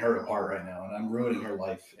tearing her apart right now, and I'm ruining her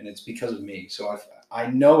life, and it's because of me. So I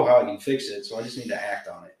know how I can fix it, so I just need to act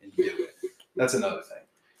on it and do it. That's another thing.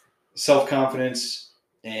 Self-confidence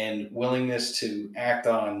and willingness to act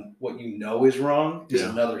on what you know is wrong is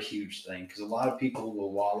another huge thing. Because a lot of people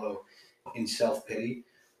will wallow in self-pity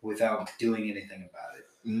without doing anything about it.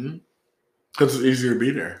 Mm-hmm. Because it's easier to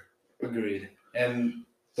be there. Agreed. And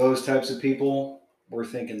those types of people, we're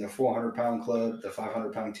thinking the 400-pound club, the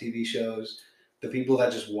 500-pound TV shows, the people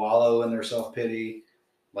that just wallow in their self-pity,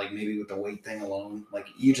 like maybe with the weight thing alone, like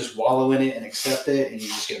you just wallow in it and accept it and you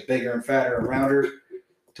just get bigger and fatter and rounder.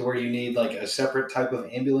 to where you need like a separate type of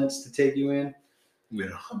ambulance to take you in.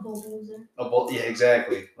 Yeah. A bulldozer. Yeah,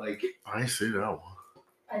 exactly. Like I ain't see that one.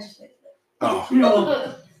 I just made it. Oh.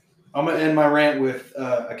 I'm gonna end my rant with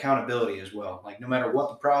accountability as well. Like no matter what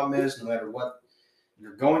the problem is, no matter what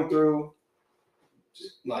you're going through,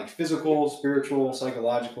 like physical, spiritual,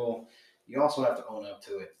 psychological, you also have to own up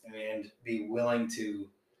to it and be willing to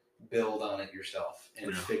build on it yourself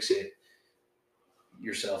and fix it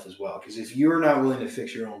yourself as well. Because if you're not willing to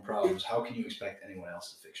fix your own problems, how can you expect anyone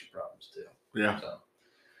else to fix your problems too? Yeah. So,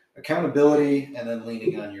 accountability and then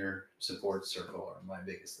leaning on your support circle are my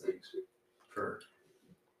biggest things for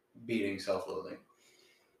beating self-loathing.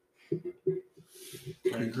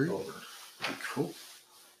 I agree. Over. Cool.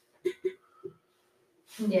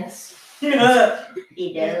 Yes. He does.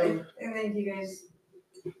 I think you guys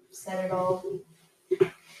said it all.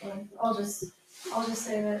 I'll just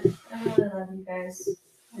say that I really love you guys,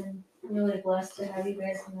 and I'm really blessed to have you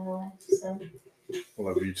guys in my life. So, I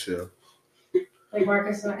love you too. like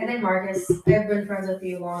Marcus, I think Marcus, I've been friends with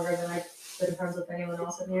you longer than I've been friends with anyone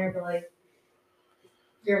else in here, but like,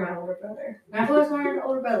 you're my older brother. And I've always wanted an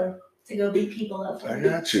older brother to go beat people up. I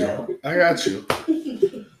got you. So. I got you.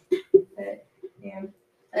 But yeah,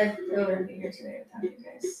 I wouldn't be here today without you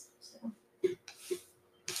guys. So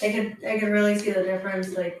I could really see the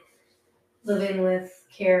difference, like living with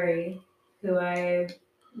Carrie, who I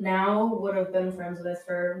now would have been friends with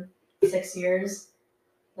for 6 years.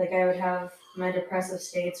 Like I would have my depressive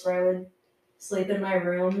states where I would sleep in my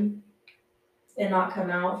room and not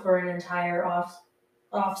come out for an entire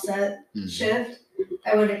offset shift.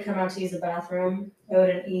 I wouldn't come out to use the bathroom. I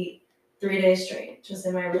wouldn't eat 3 days straight, just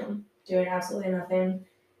in my room, doing absolutely nothing.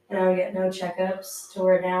 And I would get no checkups to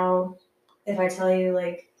where now, if I tell you,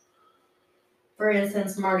 like, for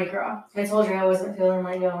instance, Mardi Gras, I told you I wasn't feeling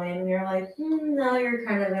like going, and you're like, no, you're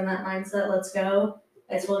kind of in that mindset, let's go.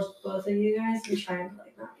 I told both of you guys, I'm trying to,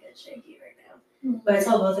 like, not get shaky right now. But I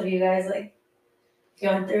told both of you guys, like,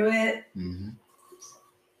 going through it.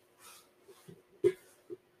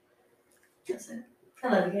 That's it. I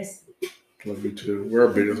love you guys. Love you too. We're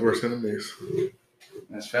our biggest worst enemies.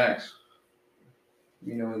 That's facts.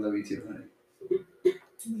 You know I love you too, honey.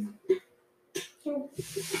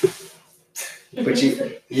 But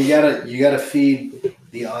you gotta feed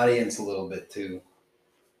the audience a little bit too.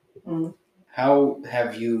 How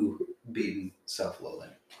have you beaten self-loathing?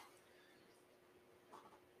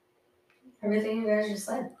 Everything you guys just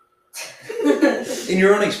said. In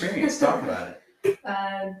your own experience, talk about it.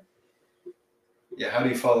 Yeah, how do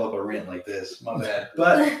you follow up a rant like this? My bad.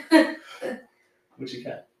 But what you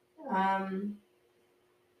got?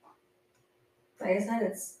 Like I said,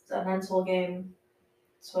 it's a mental game.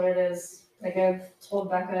 It's what it is. Like I've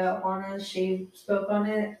told Becca on it, she spoke on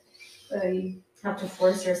it. You have to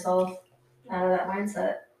force yourself out of that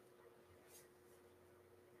mindset.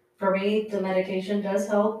 For me, the medication does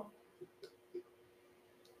help.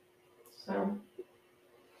 So,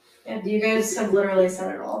 yeah, you guys have literally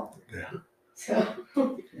said it all. Yeah. So.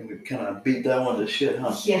 And we kind of beat that one to shit,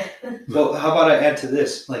 huh? Yeah. So how about I add to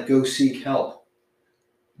this? Like, go seek help.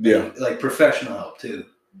 Yeah. Like professional help too,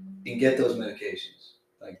 and get those medications.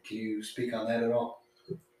 Like, can you speak on that at all?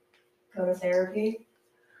 Go to therapy,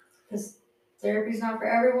 because therapy's not for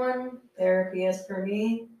everyone. Therapy is for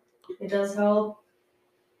me. It does help.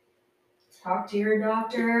 Talk to your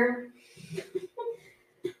doctor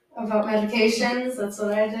about medications. That's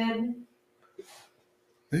what I did.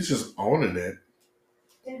 He's just owning it.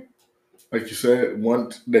 Yeah. Like you said,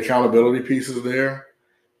 the accountability piece is there.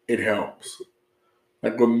 It helps.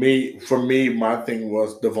 Like for me, my thing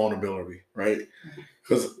was the vulnerability, right?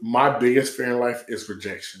 Because my biggest fear in life is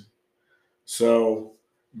rejection. So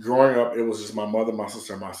growing up, it was just my mother, my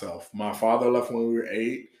sister, and myself. My father left when we were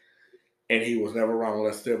 8, and he was never around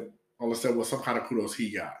unless there was some kind of kudos he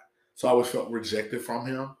got. So I always felt rejected from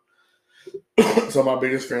him. So my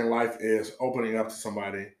biggest fear in life is opening up to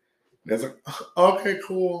somebody that's like, okay,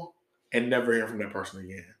 cool, and never hear from that person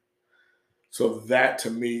again. So that to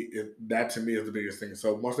me is the biggest thing.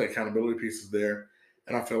 So once the accountability piece is there,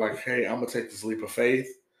 and I feel like, hey, I'm gonna take this leap of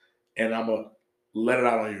faith, and I'm gonna let it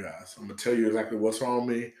out on you guys. I'm gonna tell you exactly what's wrong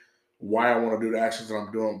with me, why I want to do the actions that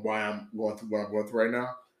I'm doing, why I'm going through what I'm going through right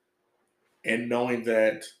now, and knowing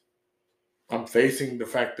that I'm facing the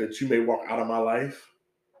fact that you may walk out of my life,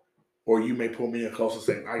 or you may pull me in close and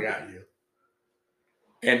say, I got you.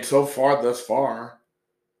 And thus far,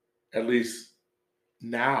 at least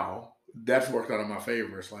now, that's worked out in my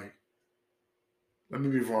favor. It's like, let me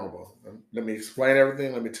be vulnerable. Let me explain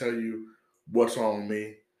everything. Let me tell you what's wrong with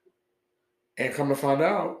me. And come to find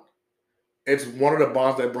out, it's one of the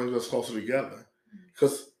bonds that brings us closer together.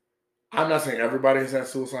 Because I'm not saying everybody has had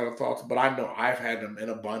suicidal thoughts, but I know I've had them in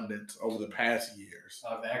abundance over the past years.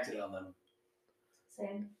 I've acted on them.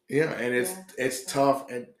 Same. Yeah, and it's Yeah. tough,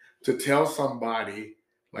 and to tell somebody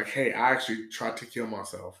like, "Hey, I actually tried to kill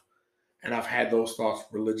myself," and I've had those thoughts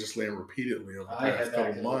religiously and repeatedly over the I past have couple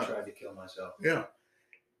actively months. tried to kill myself. Yeah,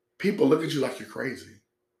 people look at you like you're crazy.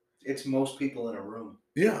 It's most people in a room.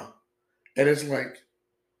 Yeah, and it's like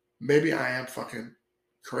maybe I am fucking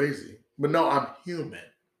crazy, but no, I'm human.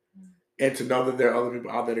 And to know that there are other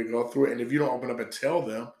people out there that go through it, and if you don't open up and tell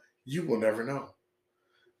them, you will never know.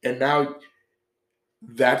 And now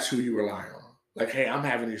that's who you rely on. Like, hey, I'm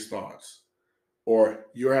having these thoughts, or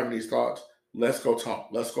you're having these thoughts. Let's go talk.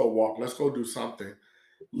 Let's go walk. Let's go do something.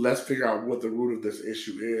 Let's figure out what the root of this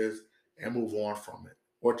issue is and move on from it,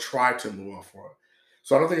 or try to move on from it.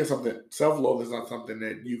 So I don't think it's something. Self-loathing is not something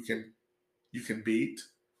that you can beat,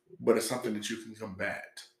 but it's something that you can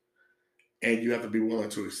combat, and you have to be willing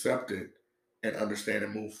to accept it and understand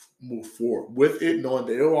and move forward with it, knowing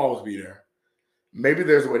that it'll always be there. Maybe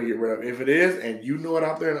there's a way to get rid of it. If it is, and you know it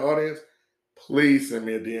out there in the audience, please send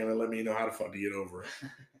me a DM and let me know how the fuck to get over it.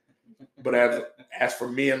 But as for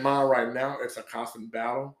me and mine right now, it's a constant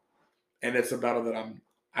battle, and it's a battle that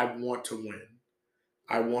I want to win.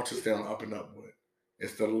 I want to stay on up and up with,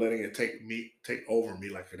 instead of letting it take over me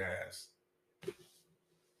like it has.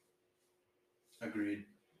 Agreed.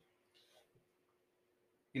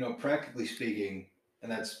 You know, practically speaking,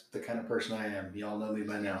 and that's the kind of person I am. Y'all know me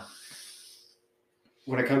by now.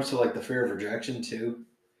 When it comes to like the fear of rejection too,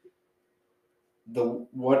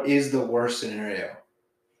 what is the worst scenario?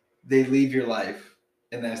 They leave your life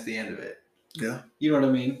and that's the end of it. Yeah. You know what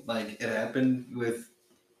I mean? Like it happened with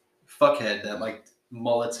fuckhead that liked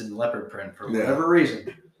mullets and leopard print for whatever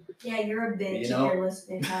reason. Yeah, you're a bitch You know? if you're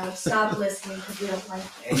listening now. Stop listening because we don't like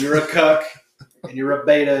it. And you're a cuck and you're a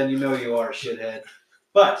beta and you know you are a shithead.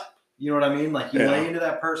 But you know what I mean? Like you lay into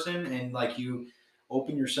that person and like you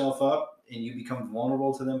open yourself up and you become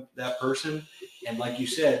vulnerable to that person. And like you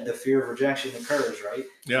said, the fear of rejection occurs, right?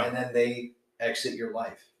 Yeah. And then they exit your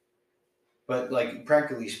life. But like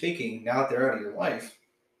practically speaking, now that they're out of your life,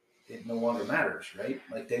 it no longer matters, right?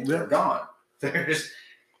 Like they're gone. I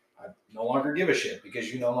no longer give a shit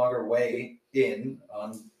because you no longer weigh in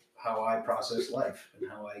on how I process life and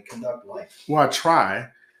how I conduct life. Well, I try.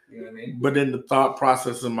 You know what I mean? But then the thought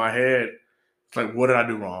process in my head, it's like, what did I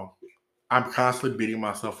do wrong? I'm constantly beating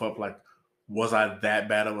myself up. Like, was I that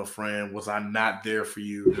bad of a friend? Was I not there for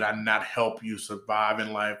you? Did I not help you survive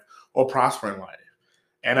in life or prosper in life?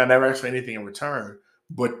 And I never asked for anything in return.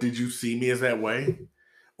 But did you see me as that way?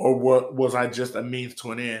 Or what was I just a means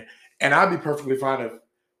to an end? And I'd be perfectly fine if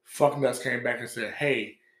fuck nuts came back and said,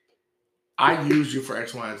 hey, I used you for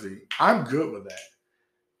X, Y, and Z. I'm good with that.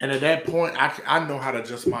 And at that point, I know how to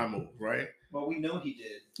adjust my move, right? Well, we know he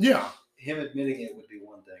did. Yeah. Him admitting it would be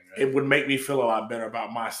one thing, right? It would make me feel a lot better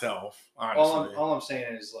about myself, honestly. All I'm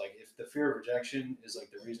saying is, like, if the fear of rejection is,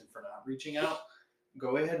 like, the reason for not reaching out,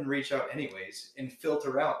 go ahead and reach out anyways and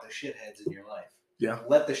filter out the shitheads in your life. Yeah.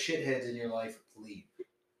 Let the shitheads in your life leave.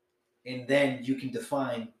 And then you can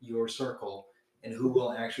define your circle and who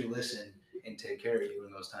will actually listen and take care of you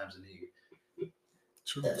in those times of need.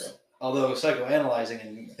 True. Although psychoanalyzing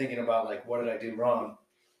and thinking about, like, what did I do wrong,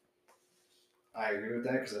 I agree with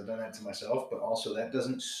that because I've done that to myself, but also that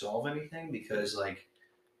doesn't solve anything because, like,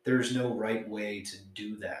 there's no right way to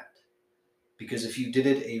do that. Because if you did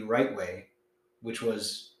it a right way, which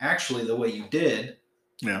was actually the way you did,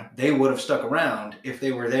 yeah, they would have stuck around if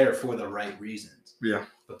they were there for the right reasons. Yeah.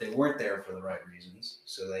 But they weren't there for the right reasons,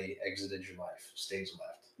 so they exited your life, stage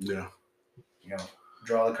left. Yeah. You know,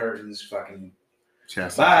 draw the curtains, fucking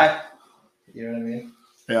Chastity. bye. You know what I mean?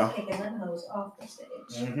 Yeah. Taking that hose off the stage.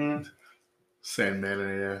 Mm-hmm. Sandman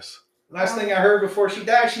in the ass. Last thing I heard before she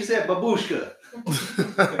died, she said, babushka.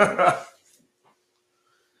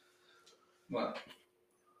 What?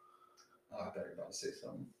 Oh, I thought you were about to say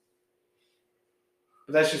something.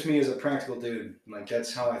 But that's just me as a practical dude. Like,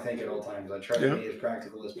 that's how I think at all times. I try to be as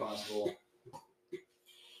practical as possible.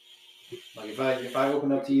 Like, if I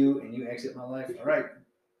open up to you and you exit my life, all right,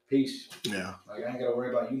 peace. Yeah. Like, I ain't got to worry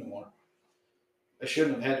about you no more. I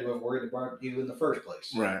shouldn't have had to have worried about you in the first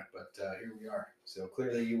place. Right. But here we are. So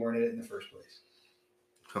clearly you weren't in it in the first place.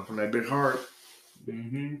 Come from that big heart.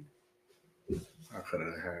 Mm-hmm. I cut it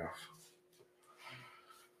in half.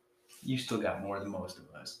 You still got more than most of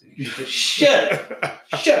us, dude. Shut up!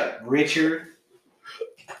 Shut up, Richard.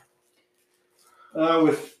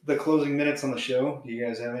 With the closing minutes on the show, do you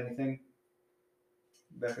guys have anything,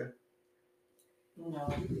 Becca? No,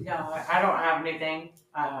 I don't have anything.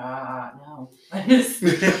 No. I just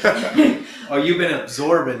Oh, you've been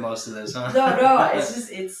absorbing most of this, huh? no. It's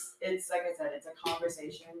just it's like I said, it's a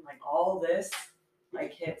conversation. Like all this,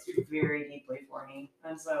 like hits very deeply for me,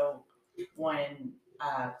 and so when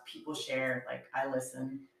people share, like I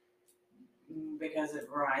listen because it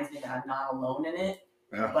reminds me that I'm not alone in it.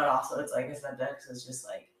 Yeah. But also, it's like I said, Dex is just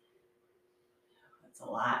like it's a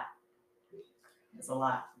lot. It's a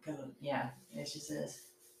lot because it just is.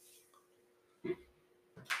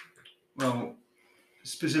 Well,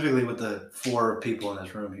 specifically with the 4 people in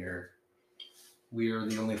this room here, we are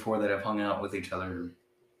the only 4 that have hung out with each other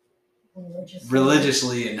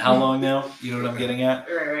religiously. And how long now? You know what I'm getting at?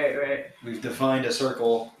 Right. We've defined a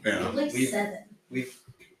circle. Yeah. At least 7. We've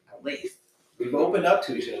at least we've opened up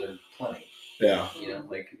to each other plenty. Yeah. You know,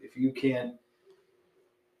 like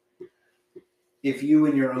if you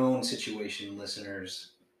in your own situation,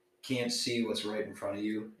 listeners, can't see what's right in front of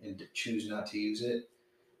you and choose not to use it,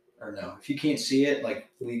 or no, if you can't see it, like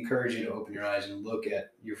we encourage you to open your eyes and look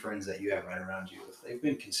at your friends that you have right around you. If they've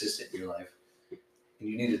been consistent in your life and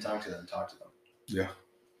you need to talk to them, talk to them. Yeah.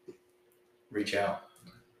 Reach out.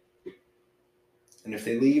 And if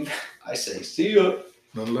they leave, I say, see ya.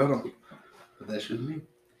 Don't let them. But that's just me.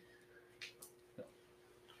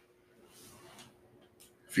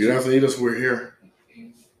 If you guys need us, we're here.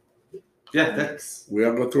 Yeah, that's We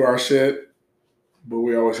all go through our shit, but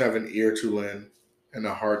we always have an ear to lend and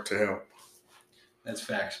a heart to help. That's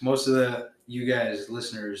facts. Most of you guys,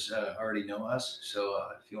 listeners, already know us. So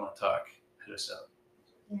if you want to talk, hit us up.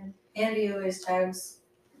 Yeah. Andy always tags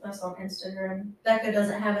us on Instagram. Becca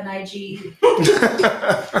doesn't have an IG. Right,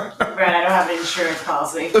 I don't have an insurance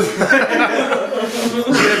policy.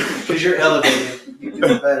 Because you're elevated. You're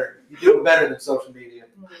doing better. You're doing better than social media.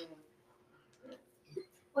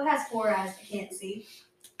 What has 4 eyes I can't see?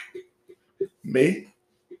 Me?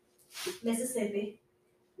 Mississippi.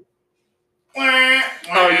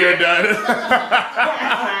 Oh, you're done.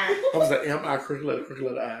 I was like, M-I, crooked eye,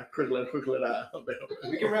 crooked eye.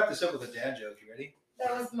 We can wrap this up with a dad joke. You ready?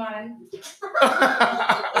 That was mine.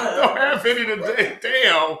 I don't have any today.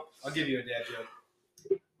 Damn. I'll give you a dad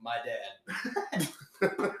joke. My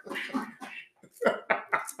dad.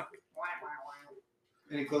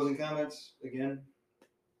 Any closing comments? Again,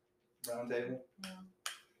 round table.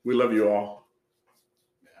 We love you all.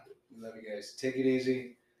 Yeah, we love you guys. Take it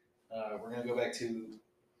easy. We're gonna go back to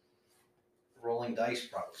rolling dice,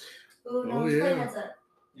 probably. Ooh, no, Oh, let's play yeah. heads up.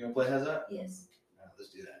 You wanna play heads up? Yes. All right,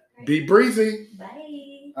 let's do that. Be breezy.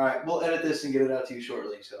 Bye. All right, we'll edit this and get it out to you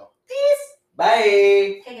shortly. So, Peace.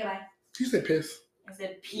 bye. Okay, goodbye. You said piss. I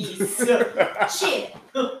said peace. Shit.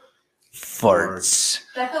 Farts.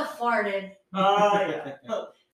 Becca farted. Oh yeah.